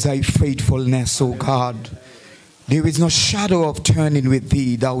 Great is thy faithfulness, O God. There is no shadow of turning with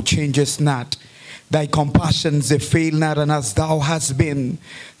thee. Thou changest not. Thy compassions, they fail not, and as thou hast been,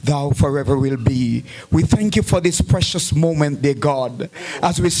 thou forever will be. We thank you for this precious moment, dear God,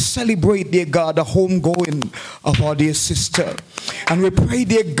 as we celebrate, dear God, the homegoing of our dear sister. And we pray,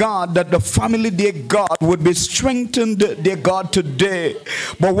 dear God, that the family, dear God, would be strengthened, dear God, today.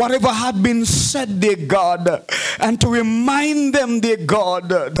 But whatever had been said, dear God, and to remind them, dear God,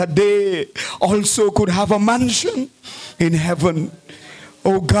 that they also could have a mansion in heaven.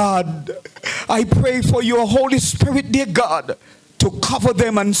 Oh God, I pray for your Holy Spirit, dear God, to cover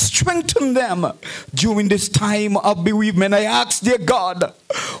them and strengthen them during this time of bereavement. I ask, dear God,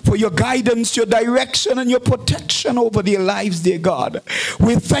 for your guidance, your direction, and your protection over their lives, dear God.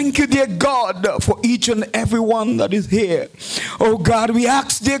 We thank you, dear God, for each and every one that is here. Oh God, we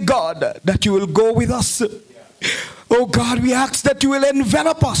ask, dear God, that you will go with us. Oh God, we ask that you will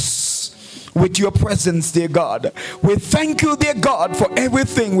envelop us with your presence, dear God. We thank you, dear God, for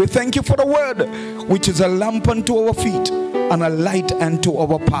everything. We thank you for the word, which is a lamp unto our feet and a light unto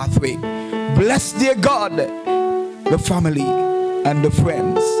our pathway. Bless, dear God, the family and the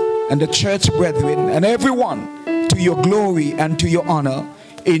friends and the church brethren and everyone to your glory and to your honor.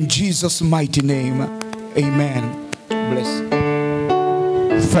 In Jesus' mighty name, amen. Bless.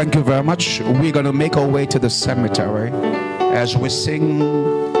 Thank you very much. We're going to make our way to the cemetery as we sing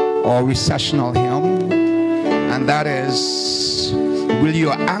our recessional hymn, and that is, will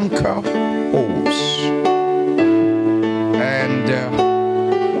your anchor holds. And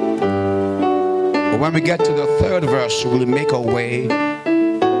when we get to the third verse, we'll make our way,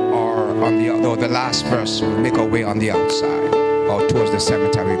 or on the last verse, we'll make our way on the outside or towards the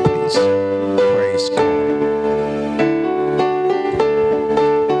cemetery, please. Praise God.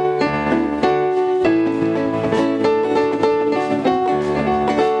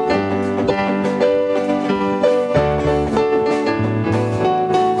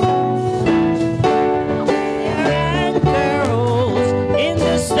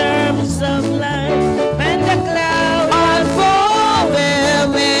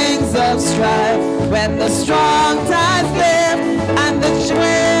 When the strong tides lift and the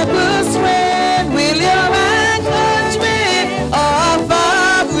troubles rain, will your anchor swing of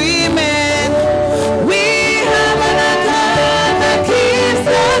agreement? We have an anchor that keeps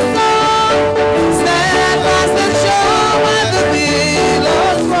us on, stand fast and sure when the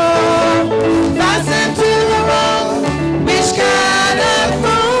billows roll, fastened to the rock which cannot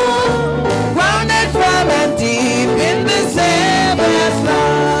move, grounded firm and deep in the Savior's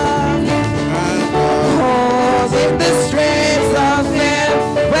love. The straits of him,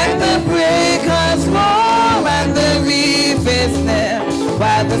 when the breakers roar and the reef is near,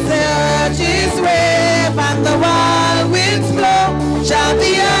 while the surges rave and the wild winds blow, shall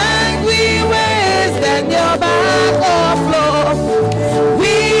the angry waves then your back o'erflow.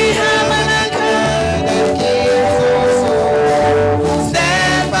 We have an anchor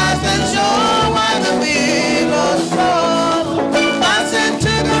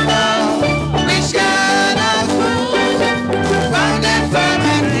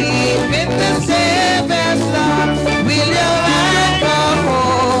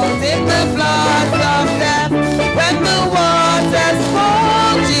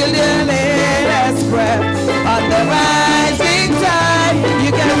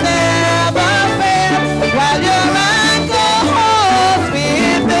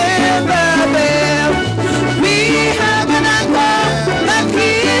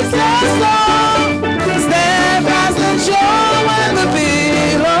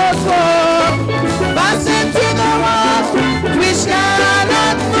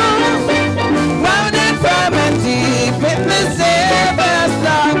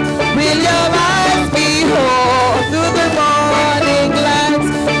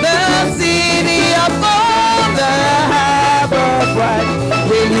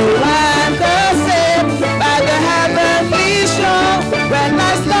will you anchor safe by the heavenly shore when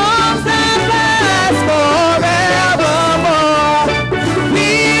life's storms and last forevermore. We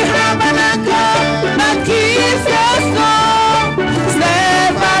have an anchor that keeps us strong,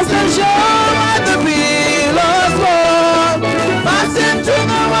 steadfast and sure on the billows roll, fastened to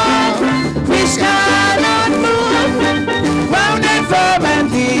the wall which cannot move, grounded firm and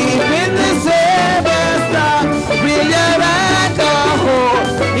deep in the Savior's love. Will your anchor hold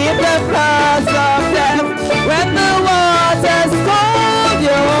in the floods of death when the waters cold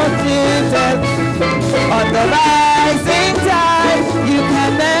your children? On the rising tide you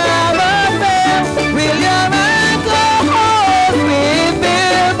can never fail. Will your anchor hold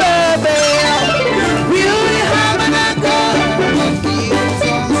within the veil? Will you have an anchor that keeps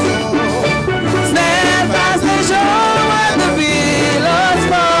us whole, steadfast and sure when the billows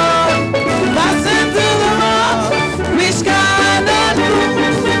fall, fastened to the rock which cannot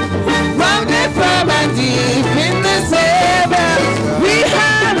move, grounded firm and deep in the Savior.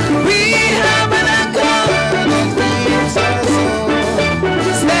 We have an anchor that keeps us whole,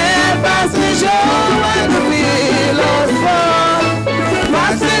 steadfast and sure when the billows fall,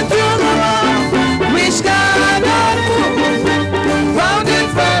 fastened to the rock which cannot move, grounded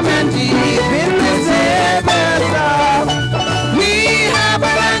firm and deep in the Savior's love. We have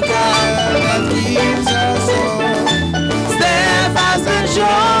an anchor that keeps us whole, steadfast and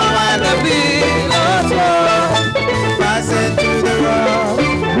sure when the billows roll, fastened to the rock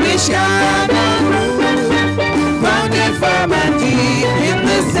which cannot move, grounded firm and deep in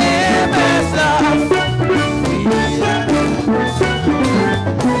the Savior's love.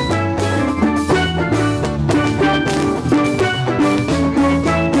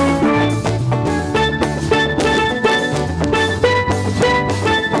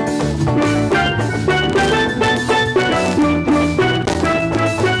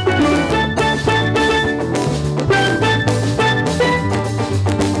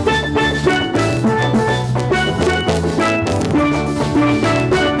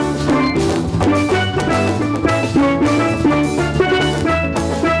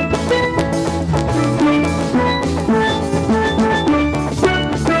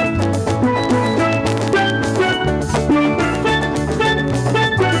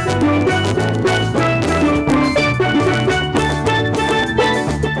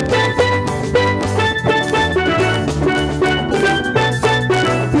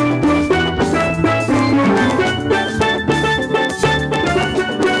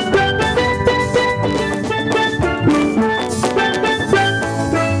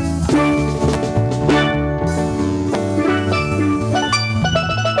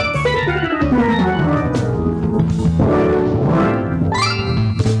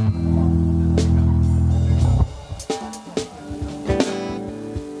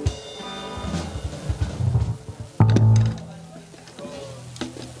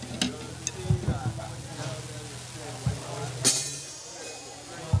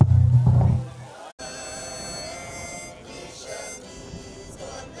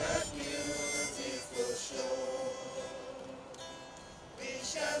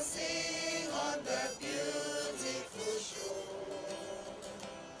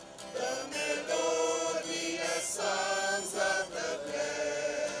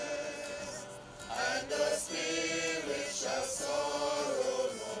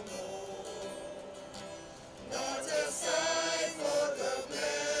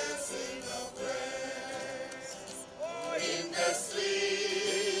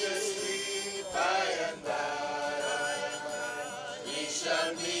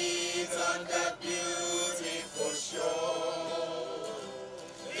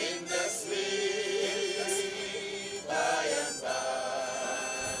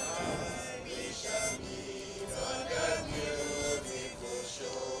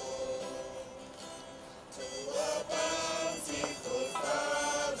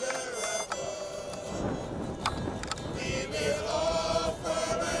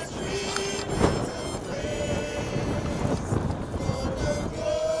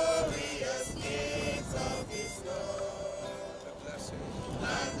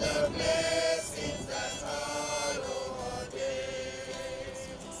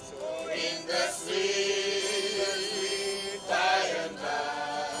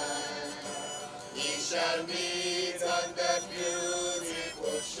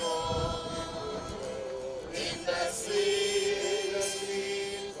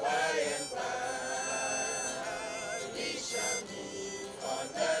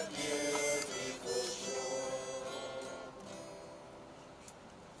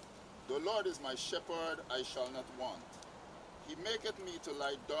 The Lord is my shepherd, I shall not want. He maketh me to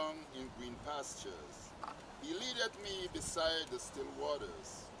lie down in green pastures. He leadeth me beside the still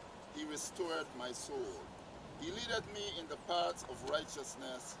waters. He restored my soul. He leadeth me in the paths of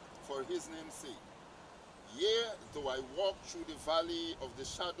righteousness for his name's sake. Yea, though I walk through the valley of the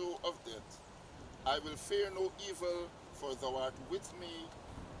shadow of death, I will fear no evil, for thou art with me.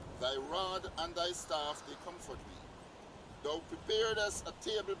 Thy rod and thy staff, they comfort me. Thou preparedst a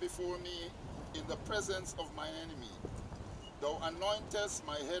table before me in the presence of mine enemy. Thou anointest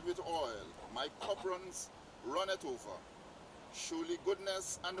my head with oil, my cup runneth over. Surely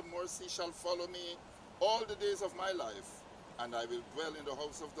goodness and mercy shall follow me all the days of my life, and I will dwell in the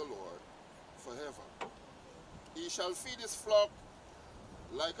house of the Lord forever. He shall feed his flock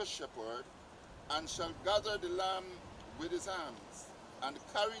like a shepherd, and shall gather the lamb with his hands, and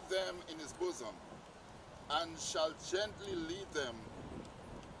carry them in his bosom, and shall gently lead them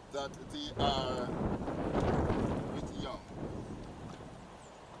that they are with young.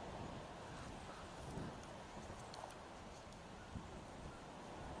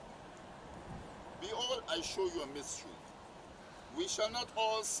 Behold, I show you a mystery. We shall not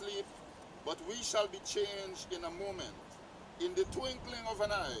all sleep, but we shall be changed in a moment, in the twinkling of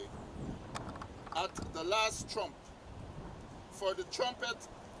an eye, at the last trump. For the trumpet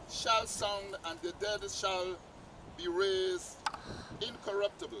shall sound, and the dead shall be raised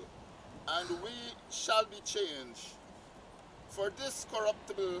incorruptible, and we shall be changed. For this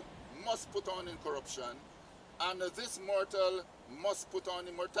corruptible must put on incorruption, and this mortal must put on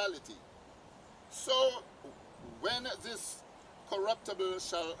immortality. So when this corruptible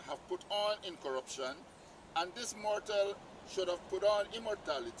shall have put on incorruption, and this mortal should have put on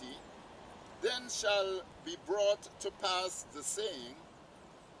immortality, then shall be brought to pass the saying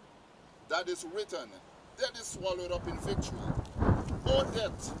that is written, death is swallowed up in victory. O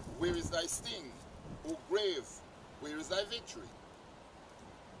death, where is thy sting? O grave, where is thy victory?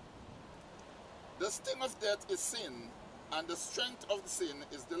 The sting of death is sin, and the strength of sin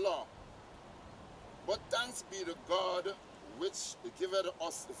is the law. But thanks be to God, which giveth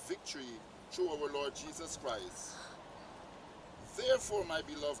us victory through our Lord Jesus Christ. Therefore, my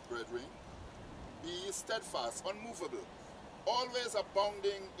beloved brethren, be ye steadfast, unmovable, always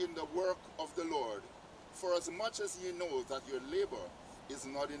abounding in the work of the Lord, for as much as ye know that your labor is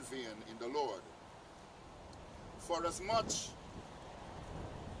not in vain in the Lord. For as much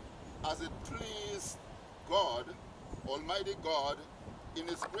as it pleased God, Almighty God, in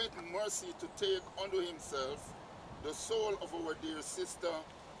his great mercy to take unto himself the soul of our dear sister,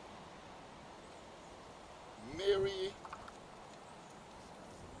 Mary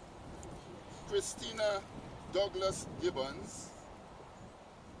Christina Douglas-Gibbons,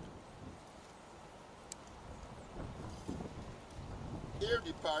 ere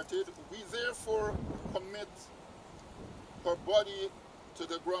departed, we therefore commit her body to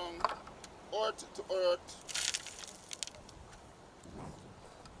the ground, earth to earth,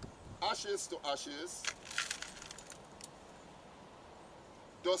 ashes to ashes,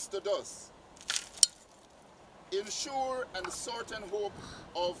 dust to dust, in sure and certain hope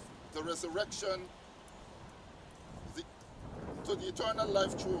of the resurrection to the eternal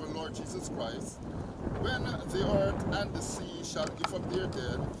life through our Lord Jesus Christ, when the earth and the sea shall give up their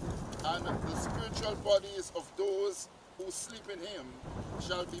dead, and the spiritual bodies of those who sleep in him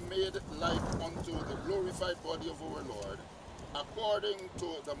shall be made like unto the glorified body of our Lord, according to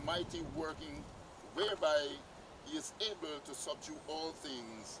the mighty working whereby he is able to subdue all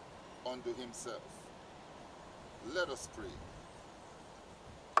things unto himself. Let us pray.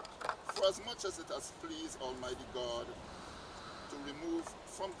 For as much as it has pleased Almighty God to remove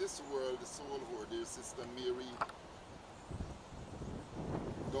from this world the soul of our dear sister Mary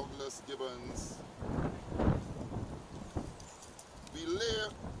Douglas-Gibbons, we lay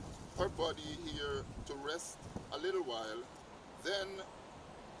her body here to rest a little while, then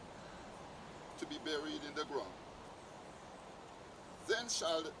to be buried in the ground. Then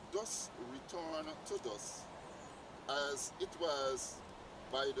shall dust return to dust, as it was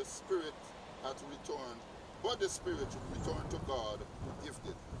by the Spirit hath returned, but the Spirit should return to God who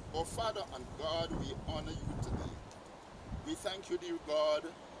gifted it. Our Father and God, we honor you today. We thank you, dear God,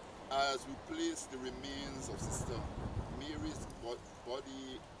 as we place the remains of Sister Mary's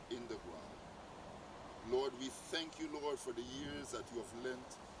body in the ground. Lord, we thank you, Lord, for the years that you have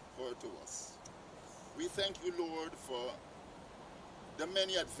lent her to us. We thank you, Lord, for the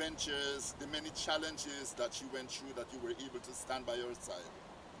many adventures, the many challenges that she went through, that you were able to stand by her side.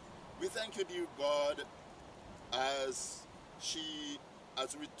 We thank you, dear God, as she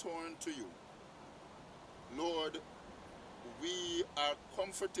has returned to you. Lord, we are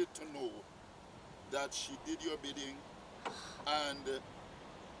comforted to know that she did your bidding And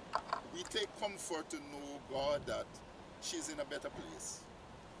we take comfort to know, God, that she's in a better place.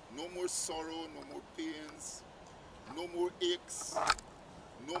 No more sorrow, no more pains, no more aches,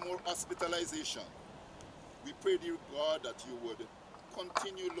 no more hospitalization. We pray, dear God, that you would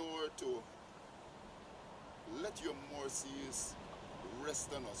continue, Lord, to let your mercies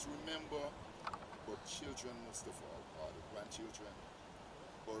rest on us. Remember our children most of all, God, our grandchildren,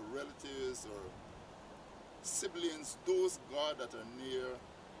 or relatives, or siblings, those, God, that are near.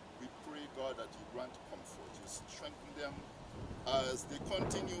 We pray, God, that you grant comfort, you strengthen them as they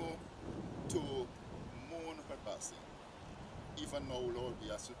continue to mourn her passing. Even now, Lord,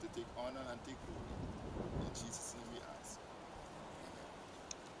 we ask you to take honor and take glory. In Jesus' name we ask.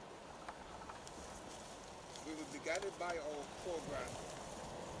 We will be guided by our program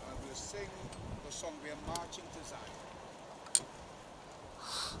and we'll sing the song We Are Marching to Zion.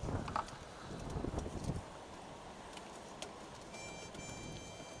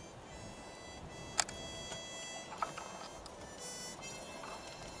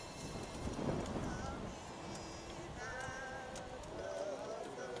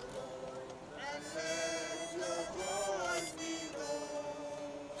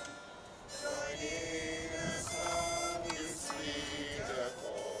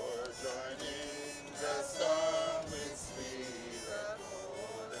 Join in the song with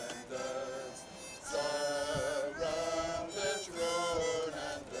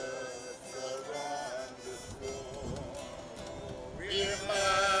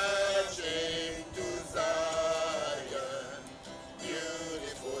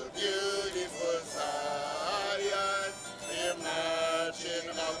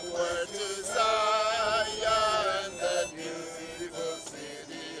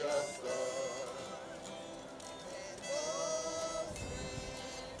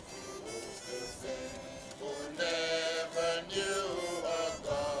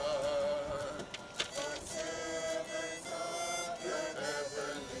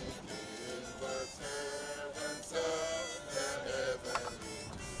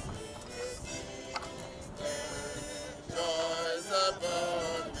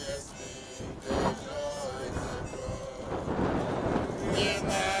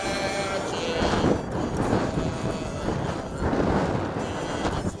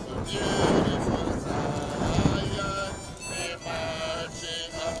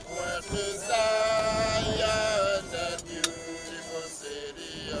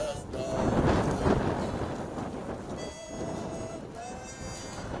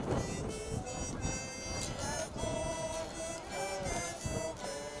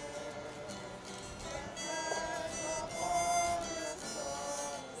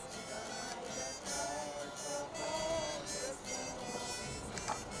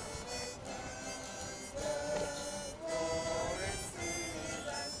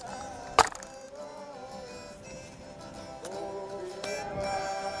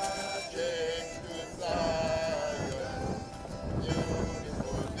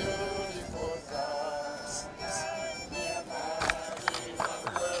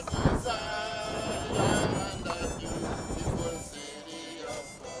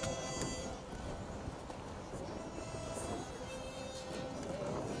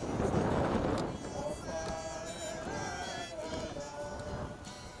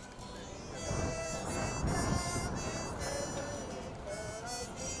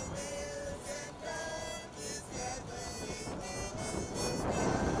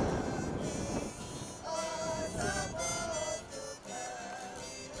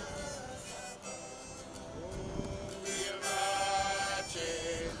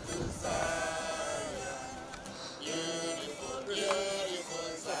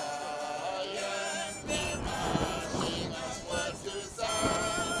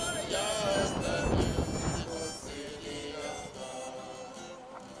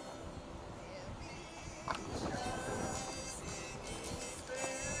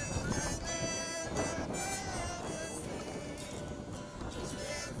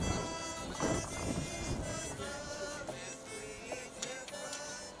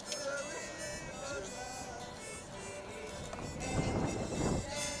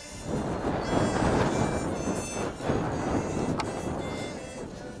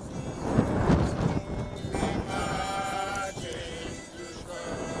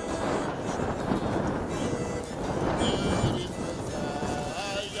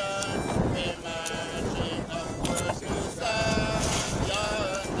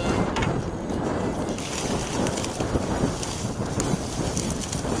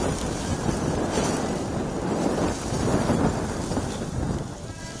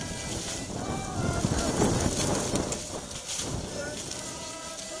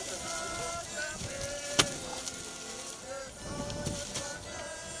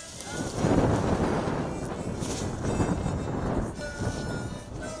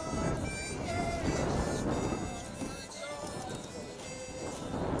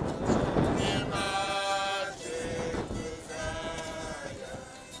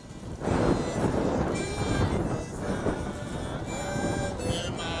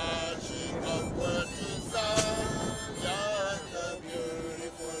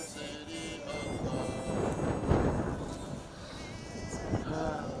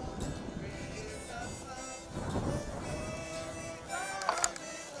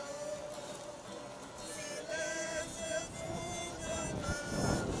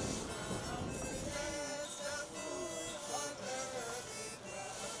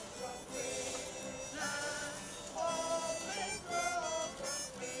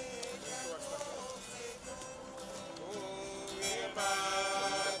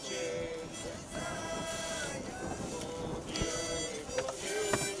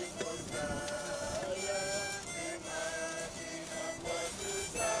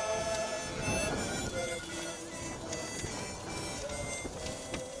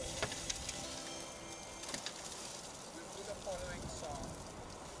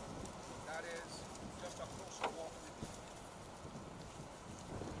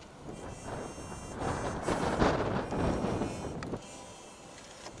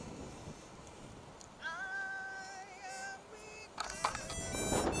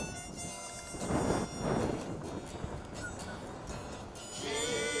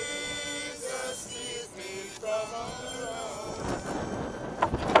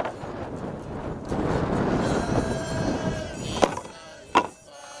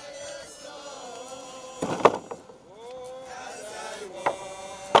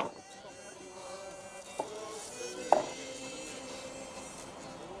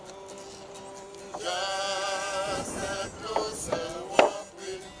Just a closer walk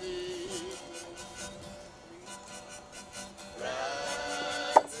with thee.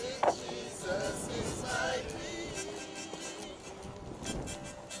 Granted, Jesus is my plea.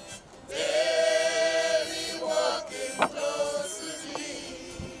 Daily walking close to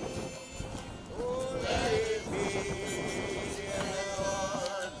thee. Oh, let me, dear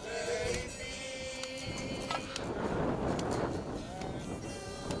Lord, let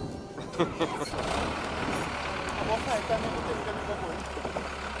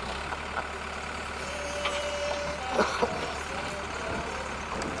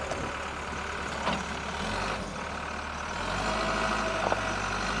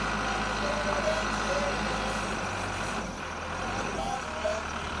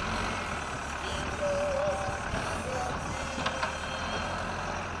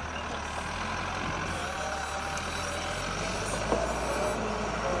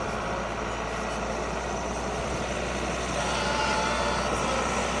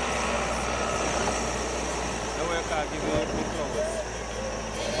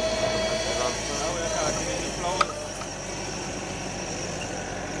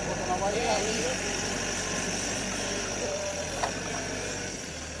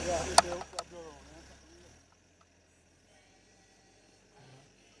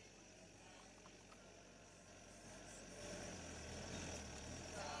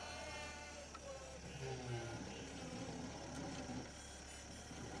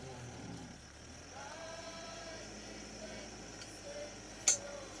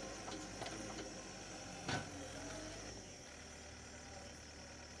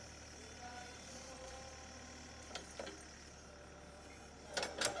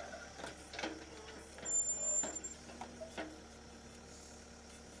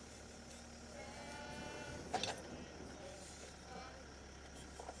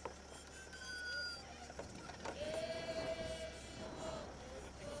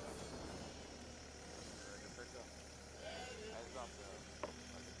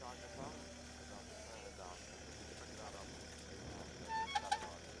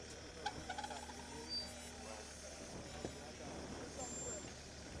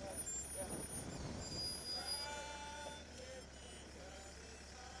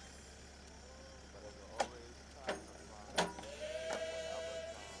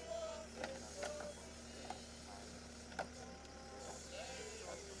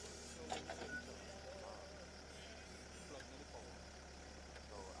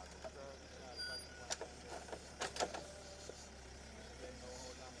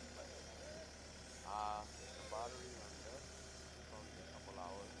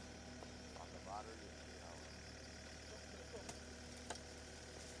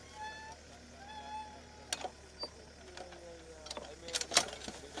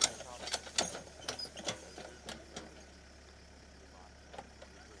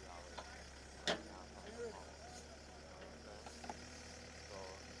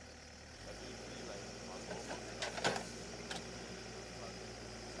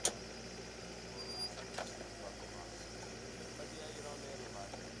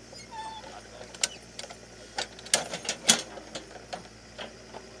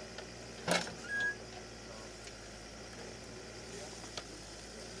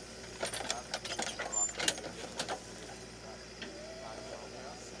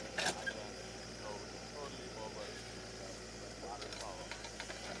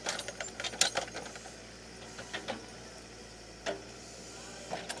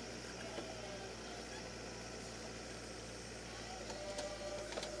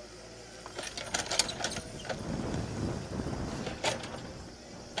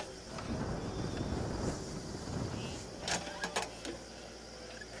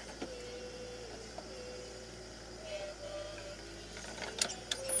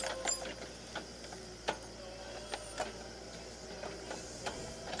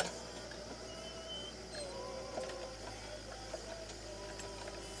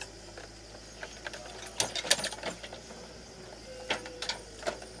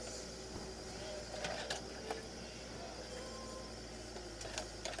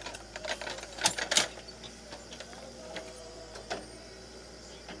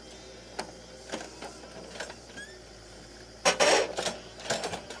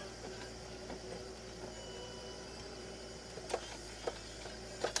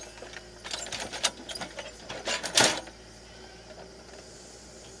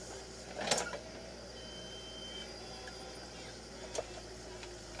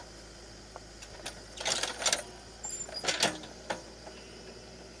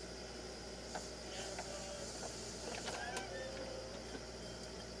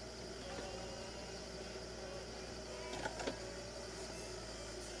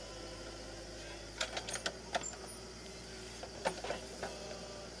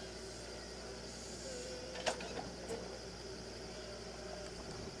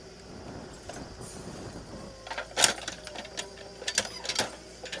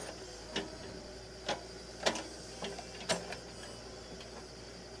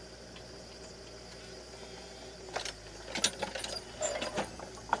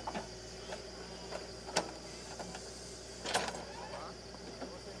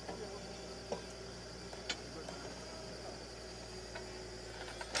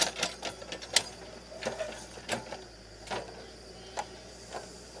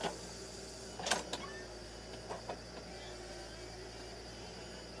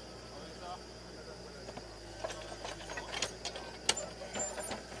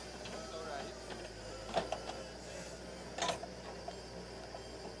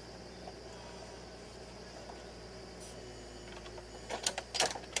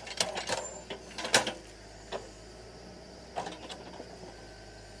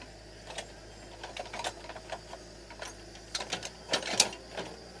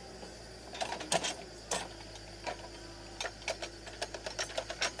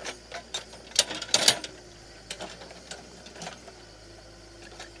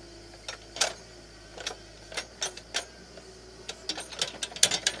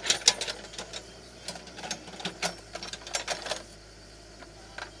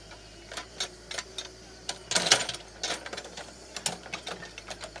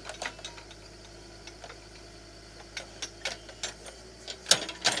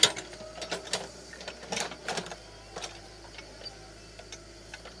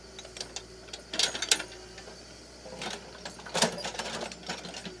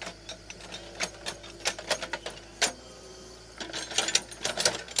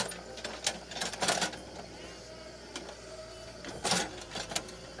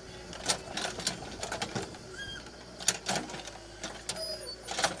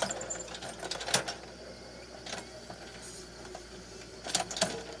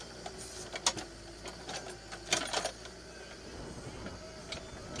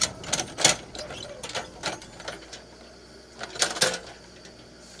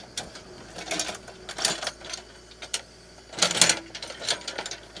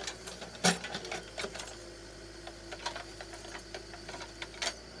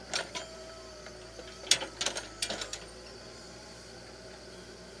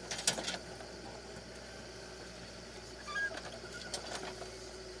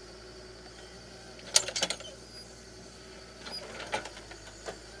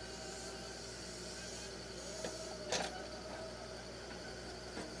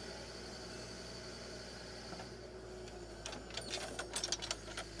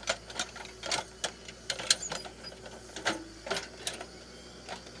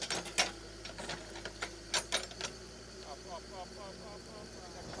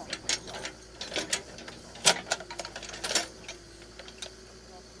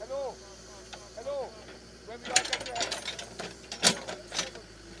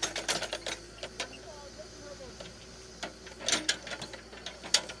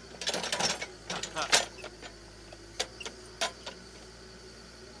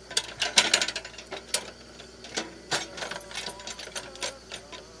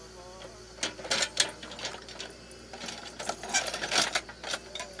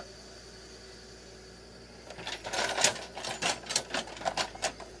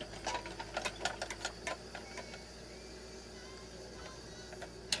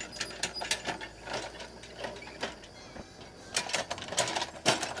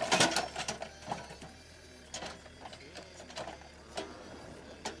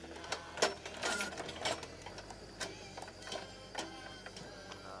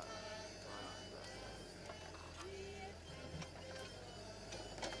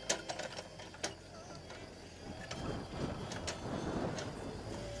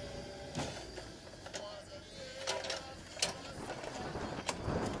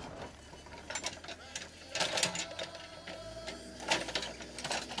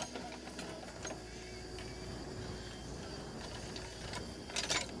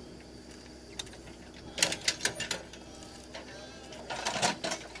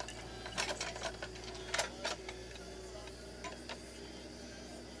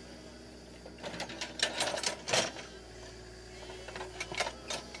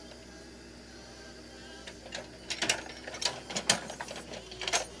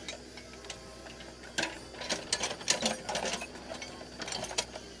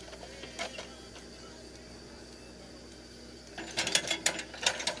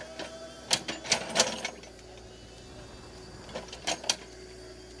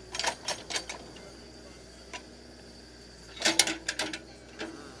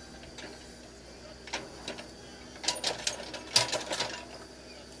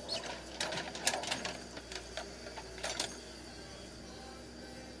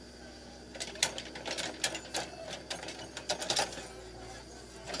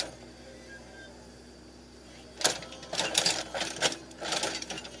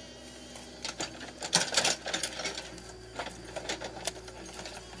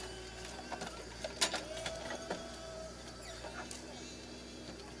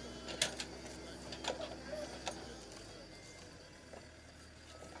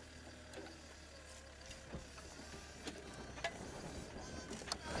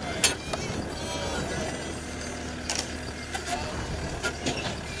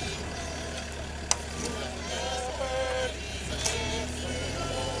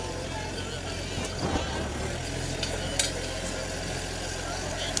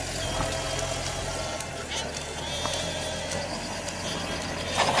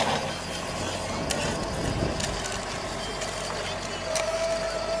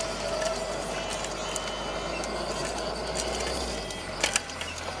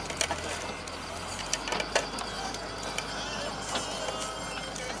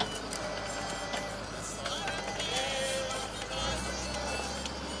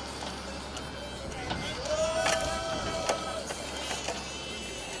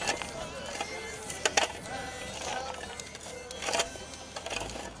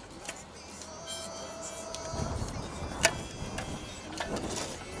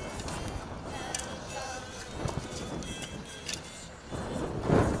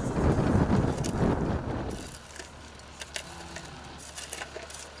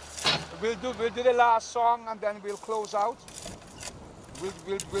we'll do the last song and then we'll close out.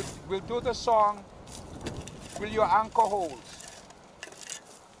 We'll do the song, Will Your Anchor Hold?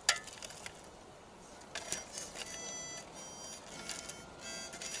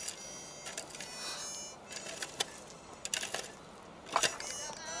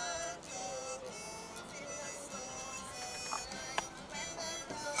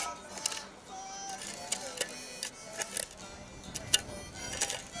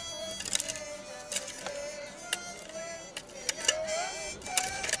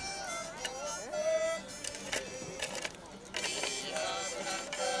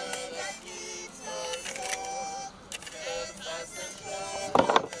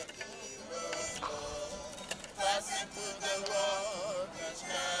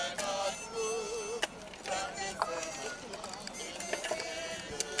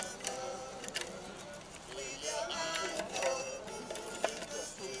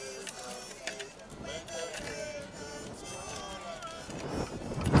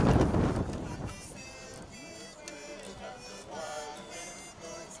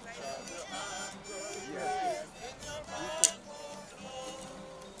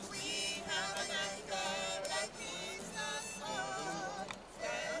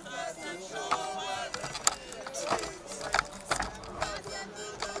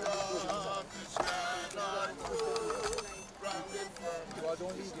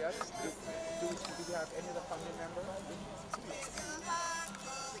 Don't leave yet. Do we have any other family member?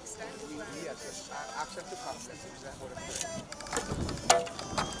 Yes, ask them to come. Let's extend for the prayer.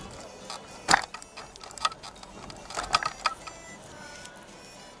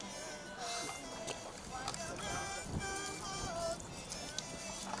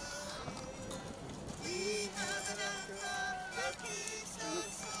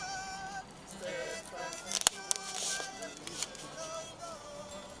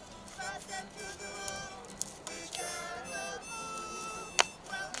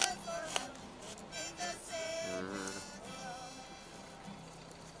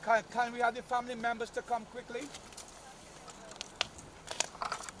 Can we have the family members to come quickly?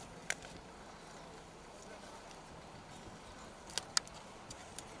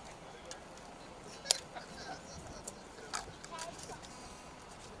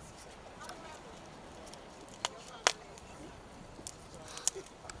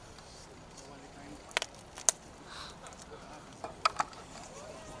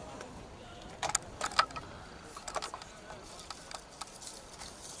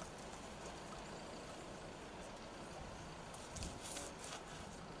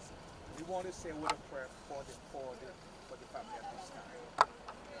 We want to say a word of prayer for the family at this time.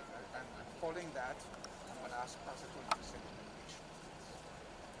 And following that, I'm going to ask Pastor Tony to say the benediction.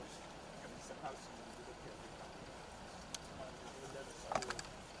 And Mr. Halson will do the prayer.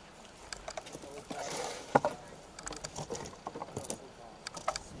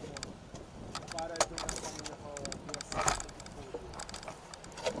 Father, I bring us family of our blessings before you.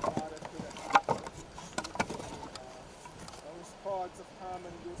 Father, I pray that those cords of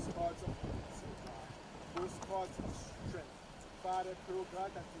harmony, those cords of peace, those cords of strength. Father, I pray, oh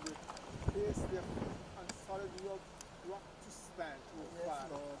God, that you will place their feet on solid rock to stand, oh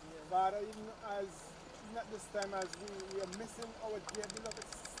Father. Yes. Father, even at this time as we are missing our dear beloved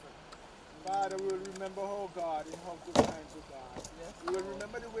sister, Father, we will remember, oh God, in her good times, oh God. Yes. We will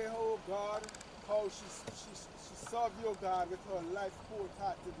remember the way, oh God, how she served you, oh God, with her life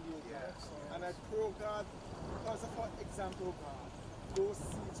wholeheartedly, oh God. Yes. And I pray, oh God, because of her example, oh God, those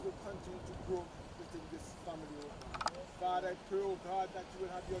seeds will continue to grow within this family, oh God. Yes. Father, I pray, oh God, that you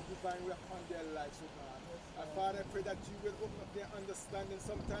will have your divine way upon their lives, oh God. Yes. And Father, I pray that you will open up their understanding.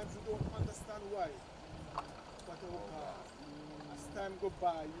 Sometimes we don't understand why. But, oh God, as time go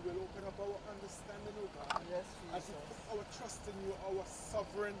by, you will open up our understanding, oh God. Yes, as we put our trust in you, our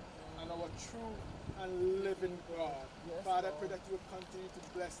sovereign and our true and living God. Yes, Father, I pray that you will continue to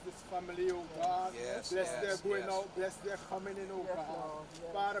bless this family, oh God. Yes, bless their going out, bless their coming in, oh God.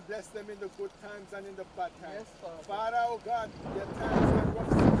 Yes. Father, bless them in the good times and in the bad times. Yes, Father, oh God, there are times when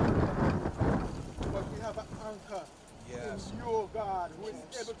rough seas, but we have an anchor in you, oh God, who is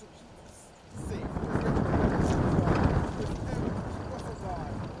able to keep us safe. Who is able to keep us, oh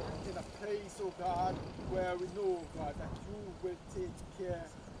God, in a place, oh God, where we know, God, that you will take care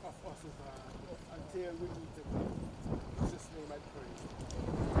of us, oh God, until we meet again. In Jesus' name I pray.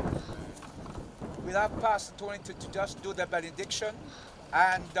 Amen. We'll have Pastor Tony to just do the benediction.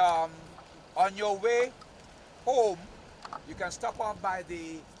 And on your way home, you can stop on by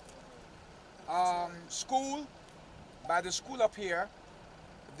the school up here,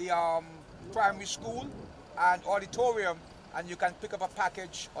 the primary school and auditorium And you can pick up a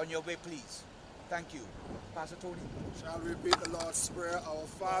package on your way, please. Thank you. Pastor Tony. Shall we repeat the Lord's Prayer? Our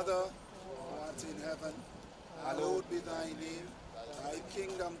Father, who art in heaven, hallowed be thy name. Thy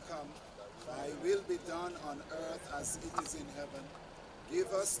kingdom come. Thy will be done on earth as it is in heaven. Give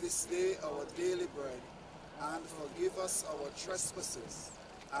us this day our daily bread, and forgive us our trespasses,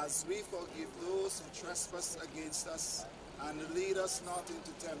 as we forgive those who trespass against us. And lead us not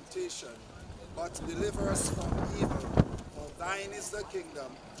into temptation, but deliver us from evil. For thine is the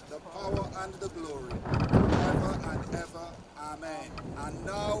kingdom, the power, and the glory, forever and ever. Amen. And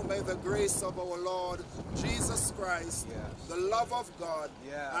now may the grace of our Lord Jesus Christ, the love of God,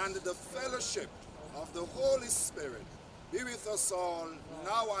 and the fellowship of the Holy Spirit be with us all,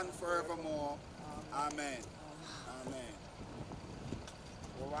 now and forevermore. Amen. Amen.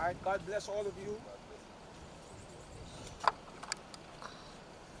 All right. God bless all of you.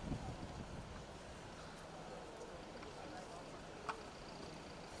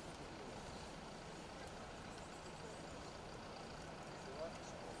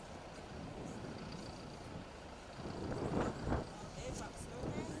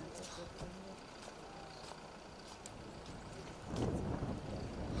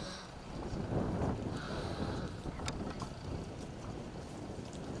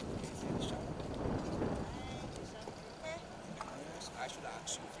 I should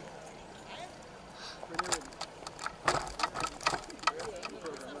ask you if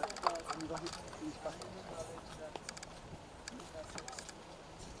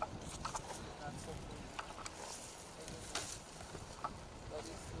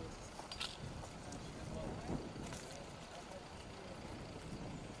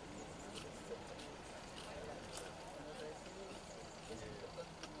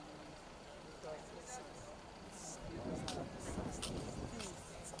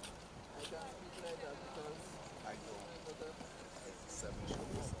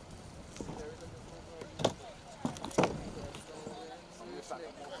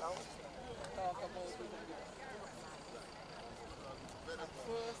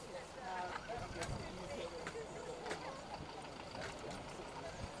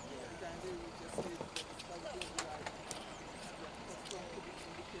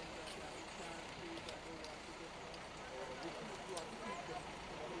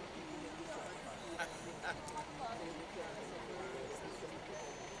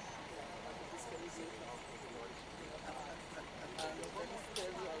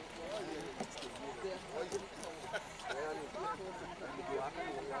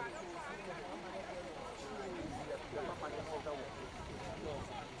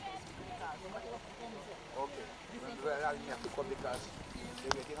because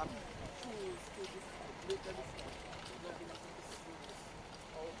they're waking up.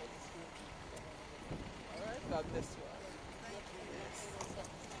 Alright, God bless you.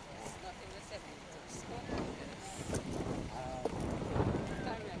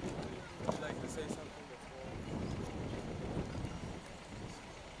 Would you like to say something before?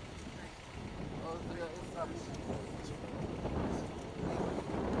 Oh, yeah,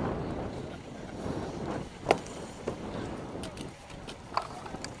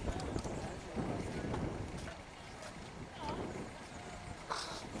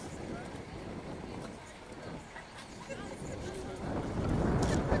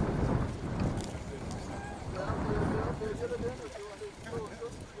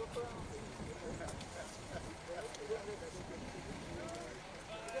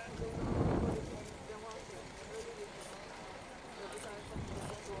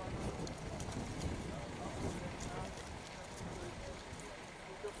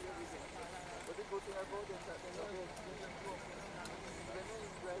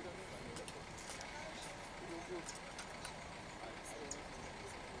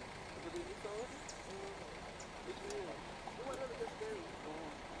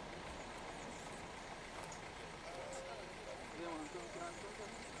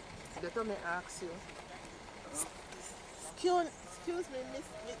 Let me ask you. Excuse me,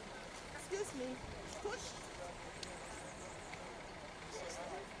 excuse me. Push.